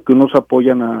 porque unos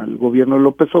apoyan al gobierno de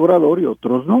López Obrador y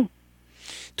otros no.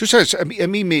 Tú sabes, a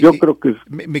mí yo creo que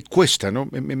me cuesta, ¿no?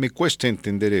 Me cuesta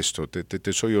entender esto,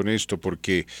 te soy honesto,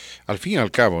 porque al fin y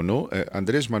al cabo, ¿no?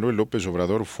 Andrés Manuel López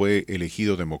Obrador fue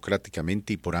elegido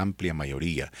democráticamente y por amplia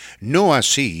mayoría. No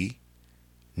así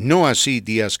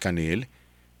Díaz-Canel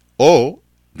o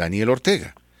Daniel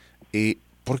Ortega.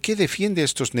 ¿Por qué defiende a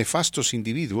estos nefastos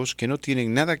individuos que no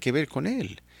tienen nada que ver con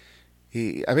él?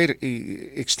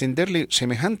 Extenderle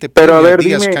semejante premio a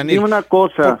Díaz-Canel. Dime una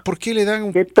cosa. ¿Por qué le da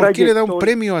un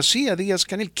premio así a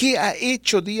Díaz-Canel? ¿Qué ha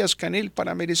hecho Díaz-Canel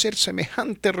para merecer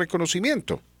semejante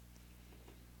reconocimiento?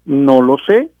 No lo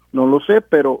sé,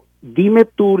 pero dime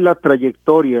tú la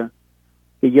trayectoria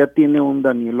que ya tiene un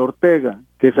Daniel Ortega,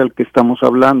 que es al que estamos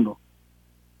hablando.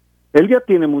 Él ya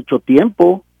tiene mucho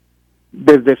tiempo,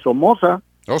 desde Somoza.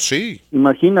 Oh, sí.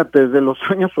 Imagínate, desde los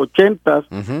años 80,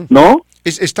 ¿no?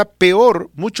 Está peor,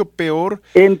 mucho peor.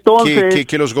 Entonces,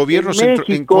 que los gobiernos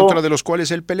en contra de los cuales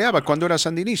él peleaba cuando era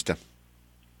sandinista.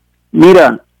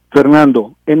 Mira,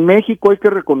 Fernando, en México hay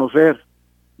que reconocer,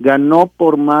 ganó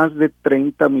por más de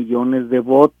 30 millones de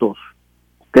votos,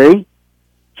 ¿ok?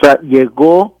 O sea,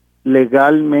 llegó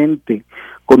legalmente,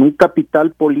 con un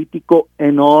capital político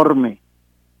enorme,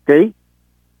 ¿ok?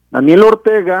 Daniel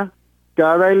Ortega,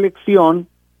 cada elección,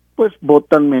 pues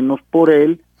votan menos por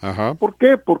él. Ajá. ¿Por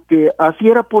qué? Porque así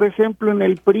era, por ejemplo, en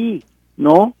el PRI,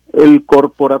 ¿no? El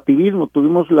corporativismo,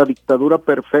 tuvimos la dictadura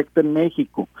perfecta en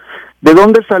México. ¿De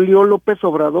dónde salió López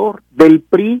Obrador? Del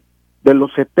PRI de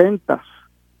los 70s,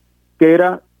 que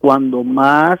era cuando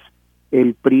más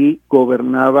el PRI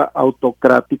gobernaba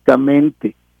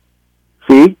autocráticamente,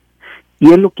 ¿sí?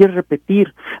 Y él lo quiere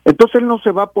repetir. Entonces él no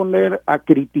se va a poner a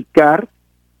criticar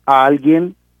a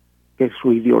alguien que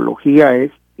su ideología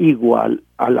es igual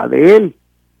a la de él.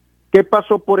 ¿Qué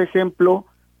pasó, por ejemplo,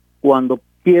 cuando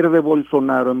pierde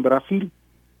Bolsonaro en Brasil?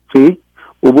 ¿Sí?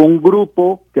 Hubo un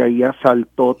grupo que ahí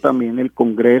asaltó también el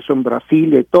Congreso en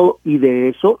Brasil y todo, y de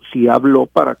eso sí habló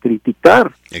para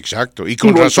criticar. Exacto, y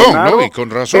con razón, ¿no? Y con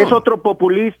razón. Es otro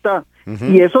populista,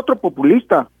 y es otro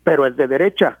populista, pero es de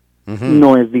derecha,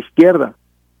 no es de izquierda.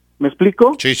 ¿Me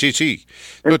explico? Sí.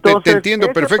 Entonces, te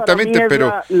entiendo perfectamente,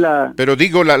 pero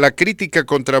digo, la crítica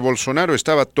contra Bolsonaro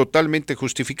estaba totalmente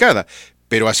justificada,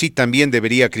 pero así también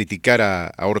debería criticar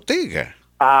a Ortega.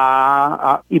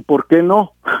 ¿Y por qué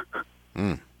no?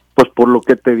 Pues por lo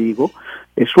que te digo,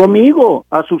 es su amigo,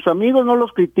 a sus amigos no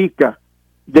los critica.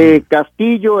 De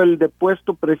Castillo, el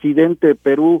depuesto presidente de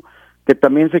Perú, que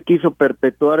también se quiso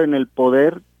perpetuar en el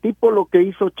poder, tipo lo que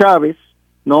hizo Chávez,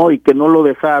 ¿no? Y que no lo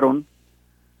dejaron.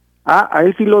 A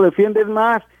él sí lo defiende, es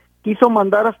más, quiso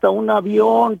mandar hasta un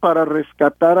avión para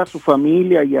rescatar a su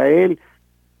familia y a él.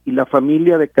 Y la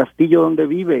familia de Castillo, ¿dónde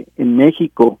vive? En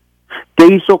México. ¿Qué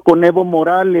hizo con Evo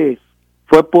Morales?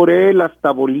 Fue por él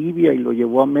hasta Bolivia y lo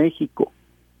llevó a México.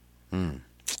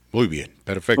 Muy bien,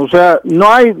 perfecto. O sea,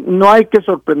 no hay que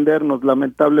sorprendernos,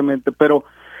 lamentablemente, pero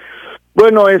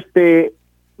bueno,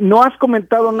 no has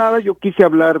comentado nada. Yo quise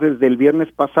hablar desde el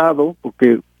viernes pasado,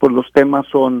 porque pues, los temas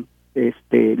son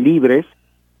libres.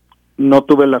 No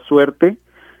tuve la suerte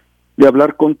de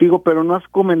hablar contigo, pero no has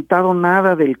comentado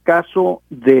nada del caso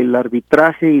del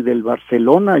arbitraje y del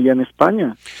Barcelona allá en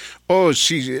España. Oh,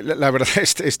 sí, la verdad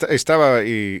estaba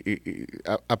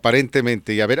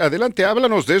aparentemente, y a ver, adelante,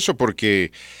 háblanos de eso porque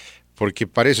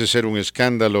parece ser un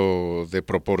escándalo de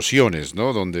proporciones,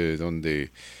 ¿no?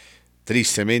 Donde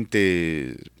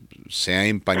tristemente se ha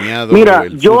empañado el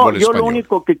fútbol español. Yo lo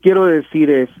único que quiero decir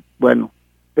es, bueno,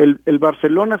 el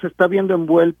Barcelona se está viendo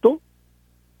envuelto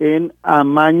en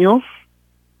amaños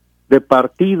de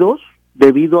partidos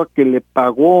debido a que le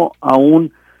pagó a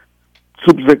un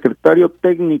subsecretario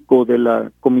técnico de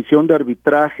la Comisión de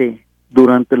Arbitraje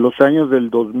durante los años del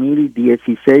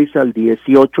 2016 al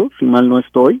 18, si mal no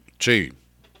estoy. Sí.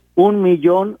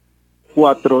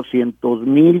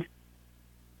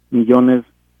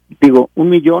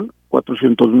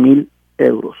 1,400,000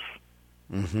 euros.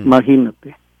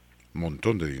 Imagínate.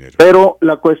 Montón de dinero. Pero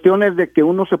la cuestión es de que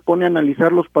uno se pone a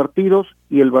analizar los partidos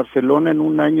y el Barcelona en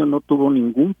un año no tuvo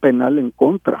ningún penal en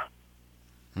contra.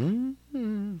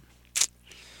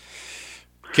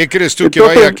 ¿Qué crees tú?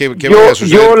 Entonces, que vaya a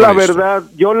suceder yo con la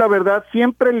esto? verdad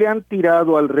siempre le han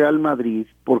tirado al Real Madrid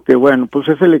porque bueno, pues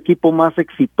es el equipo más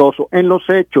exitoso en los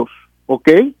hechos, ¿ok?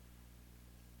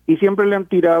 Y siempre le han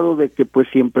tirado de que pues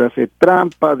siempre hace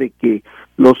trampa, de que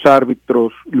los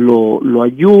árbitros lo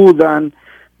ayudan,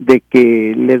 de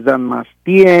que les dan más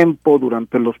tiempo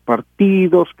durante los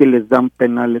partidos, que les dan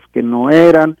penales que no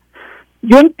eran.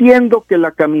 Yo entiendo que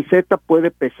la camiseta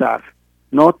puede pesar,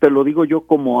 ¿no? Te lo digo yo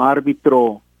como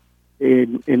árbitro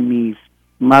en mis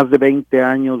más de 20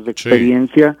 años de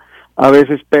experiencia, a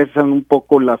veces pesan un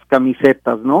poco las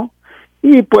camisetas, ¿no?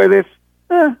 Y puedes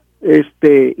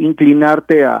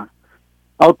inclinarte a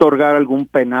otorgar algún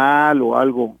penal o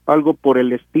algo por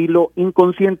el estilo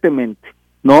inconscientemente,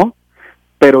 ¿no?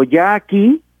 Pero ya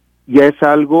aquí ya es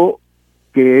algo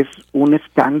que es un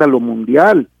escándalo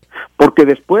mundial, porque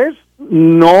después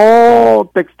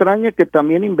no te extrañe que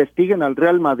también investiguen al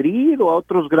Real Madrid o a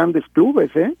otros grandes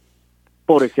clubes, ¿eh?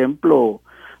 Por ejemplo,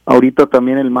 ahorita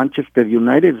también el Manchester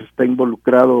United está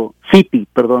involucrado,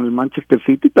 el Manchester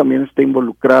City también está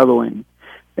involucrado en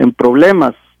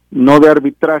problemas, no de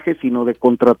arbitraje, sino de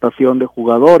contratación de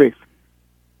jugadores.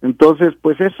 Entonces,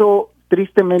 pues eso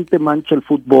tristemente mancha el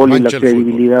fútbol y la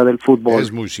credibilidad del fútbol.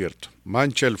 Es muy cierto,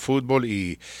 mancha el fútbol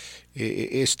y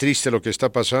es triste lo que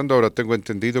está pasando. Ahora tengo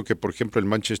entendido que, por ejemplo, el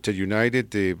Manchester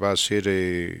United va a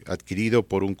ser adquirido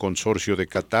por un consorcio de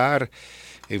Qatar,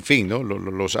 en fin, ¿no?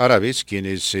 Los árabes,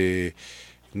 quienes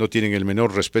no tienen el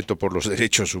menor respeto por los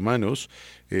derechos humanos,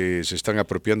 se están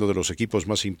apropiando de los equipos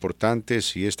más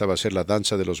importantes y esta va a ser la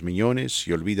danza de los millones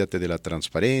y olvídate de la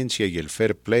transparencia y el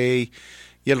fair play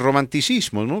y el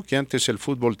romanticismo, ¿no? Que antes el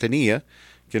fútbol tenía,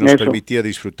 que nos permitía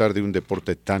disfrutar de un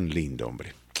deporte tan lindo,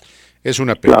 hombre. Es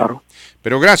una pena. Claro.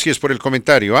 Pero gracias por el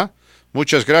comentario, ¿ah?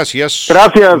 Muchas gracias.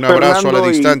 Gracias, un abrazo Fernando, a la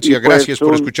distancia. y pues gracias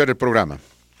por escuchar el programa.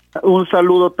 Un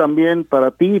saludo también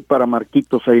para ti y para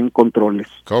Marquitos ahí en Controles.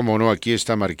 Cómo no, aquí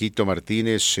está Marquito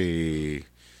Martínez.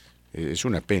 Es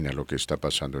una pena lo que está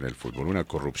pasando en el fútbol, una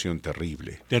corrupción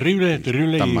terrible. Terrible.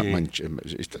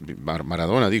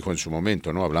 Maradona dijo en su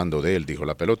momento, no hablando de él, dijo,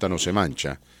 la pelota no se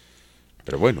mancha.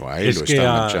 Pero bueno, a él lo están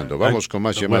manchando. Vamos con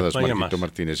más llamadas, Marquito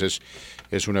Martínez.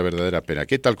 Es una verdadera pena.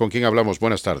 ¿Qué tal? ¿Con quién hablamos?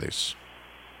 Buenas tardes.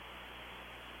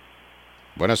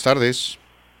 Buenas tardes.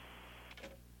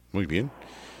 Muy bien.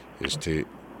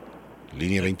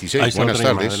 Línea 26. Buenas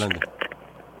tardes.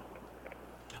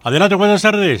 Adelante, buenas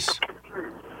tardes.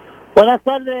 Buenas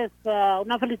tardes,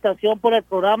 una felicitación por el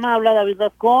programa, habla David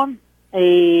Rascón,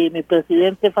 mi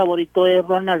presidente favorito es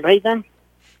Ronald Reagan.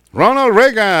 Ronald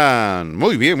Reagan,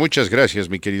 muy bien, muchas gracias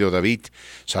mi querido David,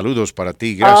 saludos para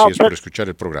ti, gracias por escuchar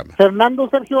el programa. Fernando,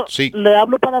 Sergio, sí. Le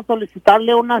hablo para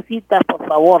solicitarle una cita, por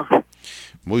favor.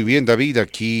 Muy bien, David,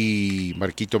 aquí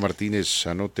Marquito Martínez,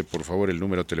 anote por favor el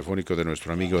número telefónico de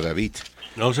nuestro amigo David.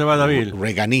 No se va, David.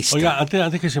 Reaganista. Oiga,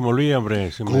 antes que se me olvide,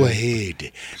 hombre, se me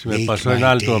pasó en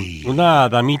alto. Una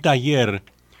damita ayer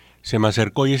se me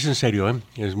acercó, y es en serio,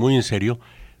 es muy en serio,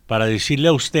 para decirle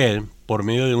a usted, por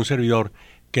medio de un servidor,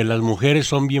 que las mujeres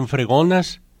son bien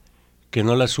fregonas, que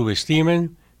no las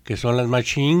subestimen, que son las más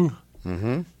ching,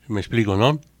 me explico,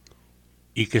 ¿no?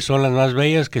 Y que son las más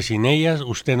bellas, que sin ellas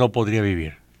usted no podría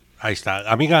vivir. Ahí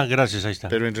está. Amiga, gracias, ahí está.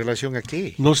 ¿Pero en relación a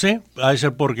qué? No sé, ha de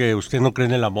ser porque usted no cree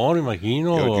en el amor,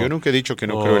 imagino. Yo nunca he dicho que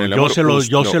no creo en el amor.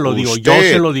 Yo se lo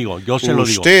digo.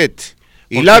 Usted.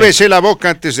 Y lávese la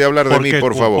boca antes de hablar de mí,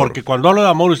 por favor. Porque cuando hablo de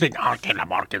amor, usted, no, que el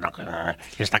amor, que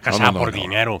está casada por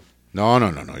dinero.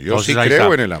 No. Yo sí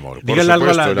creo en el amor. Dígale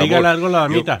algo a la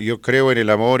damita. Yo creo en el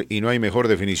amor y no hay mejor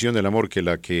definición del amor que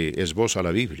la que esboza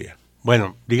la Biblia.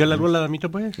 Bueno, dígale algo a la damita,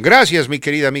 pues. Gracias, mi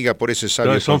querida amiga, por ese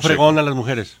sabio consejo. Son fregonas las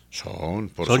mujeres. Son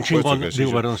chingonas,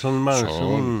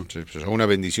 son una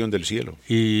bendición del cielo.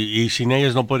 Y sin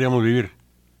ellas no podríamos vivir.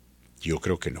 Yo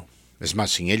creo que no. Es más,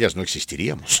 sin ellas no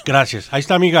existiríamos. Gracias. Ahí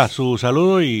está, amiga, su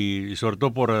saludo y sobre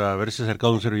todo por haberse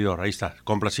acercado a un servidor. Ahí está,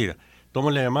 complacida.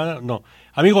 Toma la llamada. No.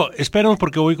 Amigo, espéranos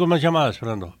porque voy con más llamadas,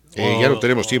 Fernando. Ya no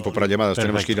tenemos tiempo para llamadas, perfecto.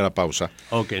 Tenemos que ir a la pausa.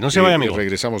 Ok, no se vaya, amigo.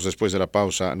 Regresamos después de la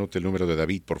pausa. Anote el número de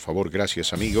David, por favor.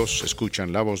 Gracias, amigos.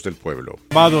 Escuchan La Voz del Pueblo.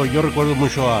 Yo recuerdo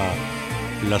mucho a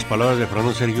las palabras de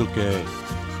Fernando Sergio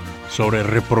sobre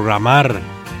reprogramar.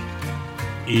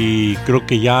 Y creo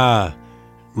que ya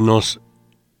nos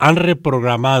han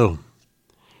reprogramado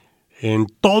en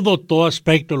todo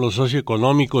aspecto, lo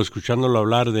socioeconómico, escuchándolo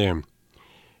hablar de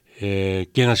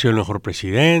quién ha sido el mejor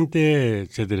presidente,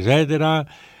 etcétera, etcétera,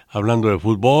 hablando de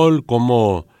fútbol,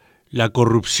 cómo la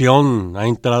corrupción ha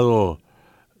entrado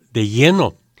de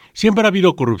lleno. Siempre ha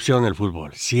habido corrupción en el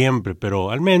fútbol, siempre, pero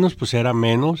al menos pues era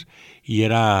menos y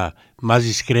era más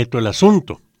discreto el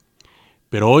asunto.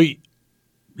 Pero hoy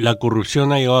la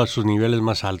corrupción ha llegado a sus niveles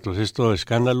más altos. Esto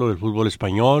escándalo del fútbol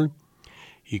español,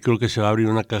 y creo que se va a abrir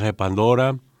una caja de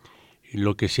Pandora. Y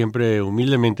lo que siempre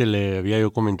humildemente le había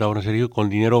yo comentado a Sergio, con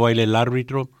dinero baila el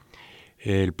árbitro,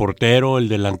 el portero, el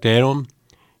delantero.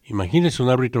 Imagínese un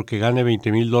árbitro que gane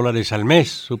 $20,000 al mes,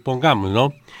 supongamos,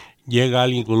 ¿no? Llega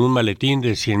alguien con un maletín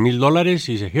de $100,000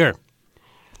 y dice, here,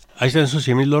 ahí están esos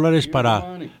 $100,000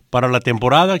 para la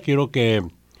temporada, quiero que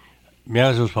me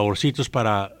hagas los favorcitos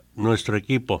para nuestro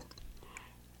equipo.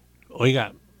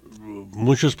 Oiga,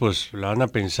 muchos pues la van a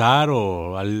pensar,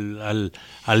 o al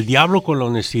diablo con la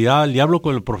honestidad, al diablo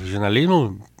con el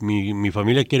profesionalismo, mi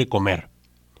familia quiere comer.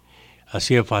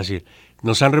 Así de fácil.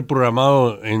 Nos han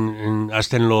reprogramado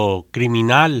hasta en lo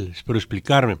criminal, espero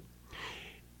explicarme.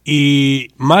 Y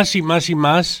más,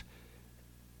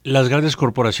 las grandes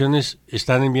corporaciones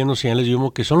están enviando señales de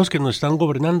humo que son los que nos están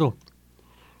gobernando.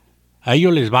 A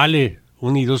ellos les vale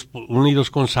un y dos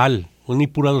con sal, un y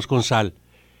pura dos con sal.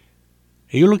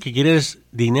 Ellos lo que quieren es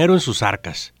dinero en sus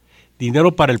arcas,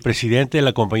 dinero para el presidente de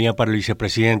la compañía, para el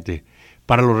vicepresidente,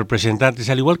 para los representantes,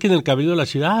 al igual que en el cabildo de la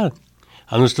ciudad.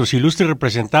 A nuestros ilustres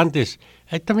representantes,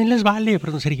 también les vale,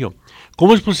 perdón, Sergio.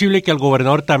 ¿Cómo es posible que al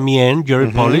gobernador también,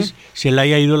 Jerry Paulis, se le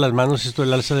haya ido las manos esto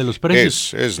del alza de los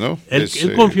precios? ¿No? Él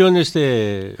confió en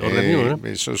este organismo,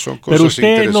 ¿no? Son cosas Pero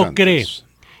usted interesantes. no cree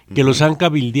que los han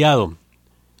cabildeado.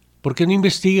 ¿Por qué no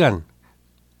investigan?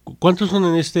 ¿Cuántos son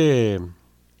en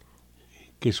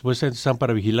que supuestamente están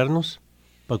para vigilarnos,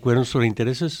 para cuidar nuestros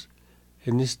intereses?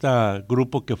 En este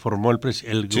grupo que formó el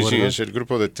gobernador. Sí, es el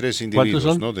grupo de 3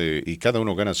 individuos, ¿no? Y cada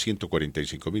uno gana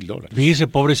 $145,000. Fíjese,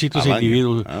 pobrecitos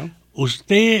individuos.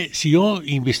 Usted, si yo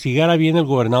investigara bien el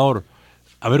gobernador,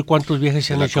 a ver cuántos viajes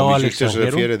se han echado al extranjero. ¿Usted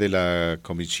se refiere de la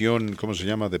comisión, cómo se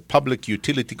llama? The Public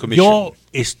Utility Commission. Yo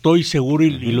estoy seguro,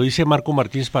 y lo dice Marco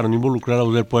Martínez para no involucrar a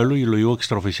Voz del Pueblo, y lo digo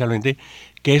extraoficialmente,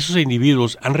 que esos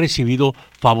individuos han recibido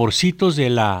favorcitos de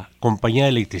la compañía de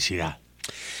electricidad.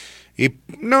 Y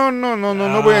no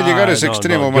voy a llegar a ese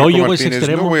extremo, Marco Martínez,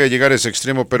 no voy a llegar a ese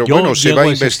extremo, pero bueno, se va a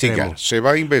investigar,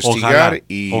 Ojalá,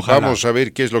 y vamos a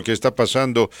ver qué es lo que está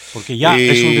pasando. Porque ya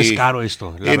es un descaro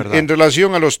esto, la verdad. En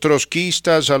relación a los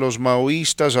trotskistas, a los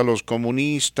maoístas, a los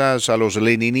comunistas, a los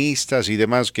leninistas y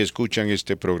demás que escuchan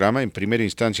este programa, en primera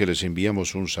instancia les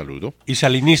enviamos un saludo. Y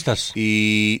salinistas.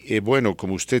 Y bueno,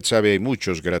 como usted sabe, hay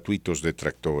muchos gratuitos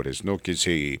detractores, ¿no? Que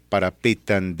se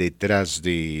parapetan detrás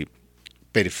de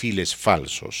perfiles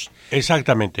falsos.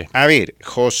 Exactamente. A ver,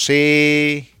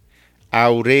 José,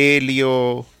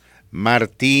 Aurelio,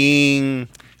 Martín,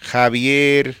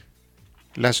 Javier,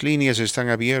 las líneas están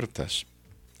abiertas.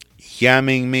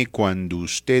 Llámenme cuando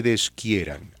ustedes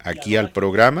quieran aquí al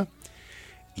programa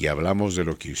y hablamos de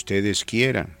lo que ustedes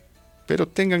quieran. Pero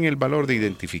tengan el valor de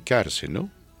identificarse, ¿no?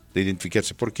 De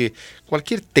identificarse, porque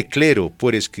cualquier teclero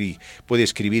puede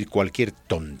escribir cualquier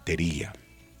tontería.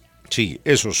 Sí,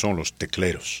 esos son los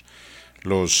tecleros,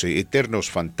 los eternos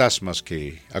fantasmas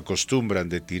que acostumbran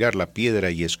de tirar la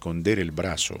piedra y esconder el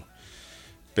brazo.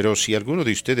 Pero si alguno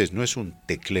de ustedes no es un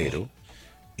teclero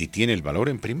y tiene el valor,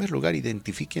 en primer lugar,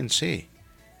 identifíquense.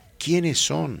 ¿Quiénes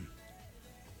son?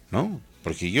 ¿No?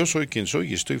 Porque yo soy quien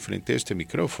soy y estoy frente a este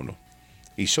micrófono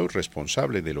y soy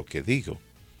responsable de lo que digo.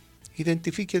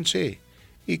 Identifíquense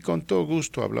y con todo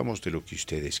gusto hablamos de lo que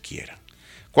ustedes quieran,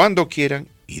 cuando quieran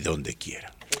y donde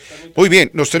quieran. Muy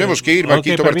bien, nos tenemos que ir,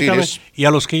 Marquito Martínez. Y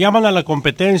a los que llaman a la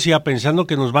competencia pensando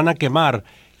que nos van a quemar,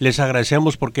 les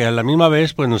agradecemos porque a la misma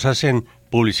vez pues nos hacen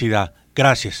publicidad.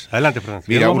 Gracias. Adelante, Fernando.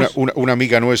 Mira, una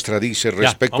amiga nuestra dice,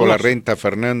 respecto a la renta,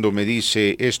 Fernando me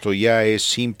dice, esto ya es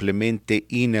simplemente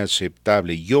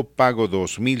inaceptable. Yo pago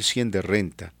 2,100 de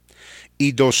renta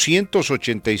y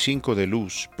 285 de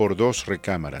luz por 2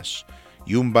 recámaras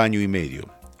y un baño y medio.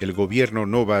 El gobierno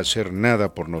no va a hacer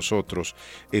nada por nosotros,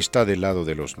 está del lado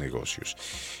de los negocios.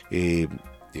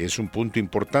 Es un punto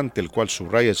importante el cual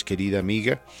subrayas, querida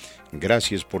amiga.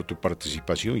 Gracias por tu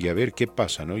participación y a ver qué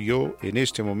pasa, ¿no? Yo en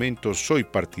este momento soy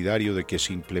partidario de que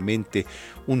se implemente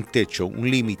un techo,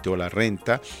 un límite a la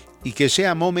renta y que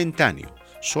sea momentáneo.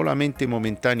 Solamente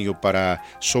momentáneo para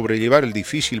sobrellevar el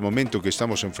difícil momento que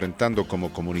estamos enfrentando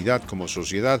como comunidad, como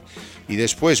sociedad, y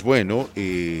después, bueno,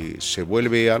 se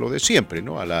vuelve a lo de siempre,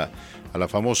 ¿no? A a la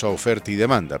famosa oferta y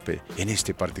demanda. En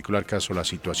este particular caso la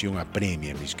situación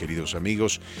apremia, mis queridos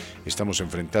amigos. Estamos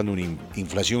enfrentando una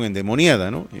inflación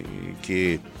endemoniada, ¿no?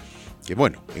 Que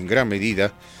bueno, en gran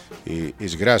medida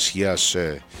es gracias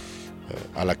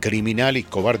a la criminal y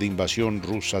cobarde invasión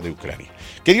rusa de Ucrania.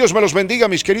 Que Dios me los bendiga,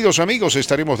 mis queridos amigos.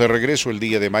 Estaremos de regreso el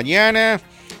día de mañana.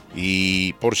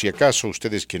 Y por si acaso,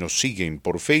 ustedes que nos siguen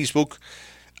por Facebook,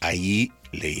 ahí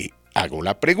le hago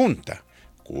la pregunta.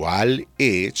 ¿Cuál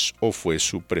es o fue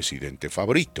su presidente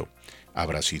favorito?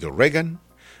 ¿Habrá sido Reagan?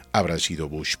 ¿Habrá sido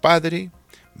Bush padre?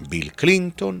 ¿Bill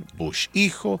Clinton? ¿Bush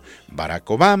hijo? ¿Barack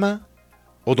Obama?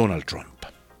 ¿O Donald Trump?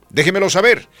 Déjemelo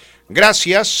saber.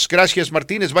 Gracias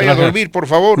Martínez. Vaya a dormir, por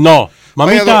favor. No,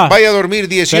 mamita. Vaya a dormir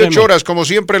 18 horas como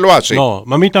siempre lo hace. No,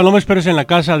 mamita, no me esperes en la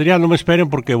casa, Adrián, no me esperen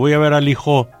porque voy a ver al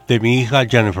hijo de mi hija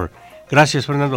Jennifer. Gracias, Fernando.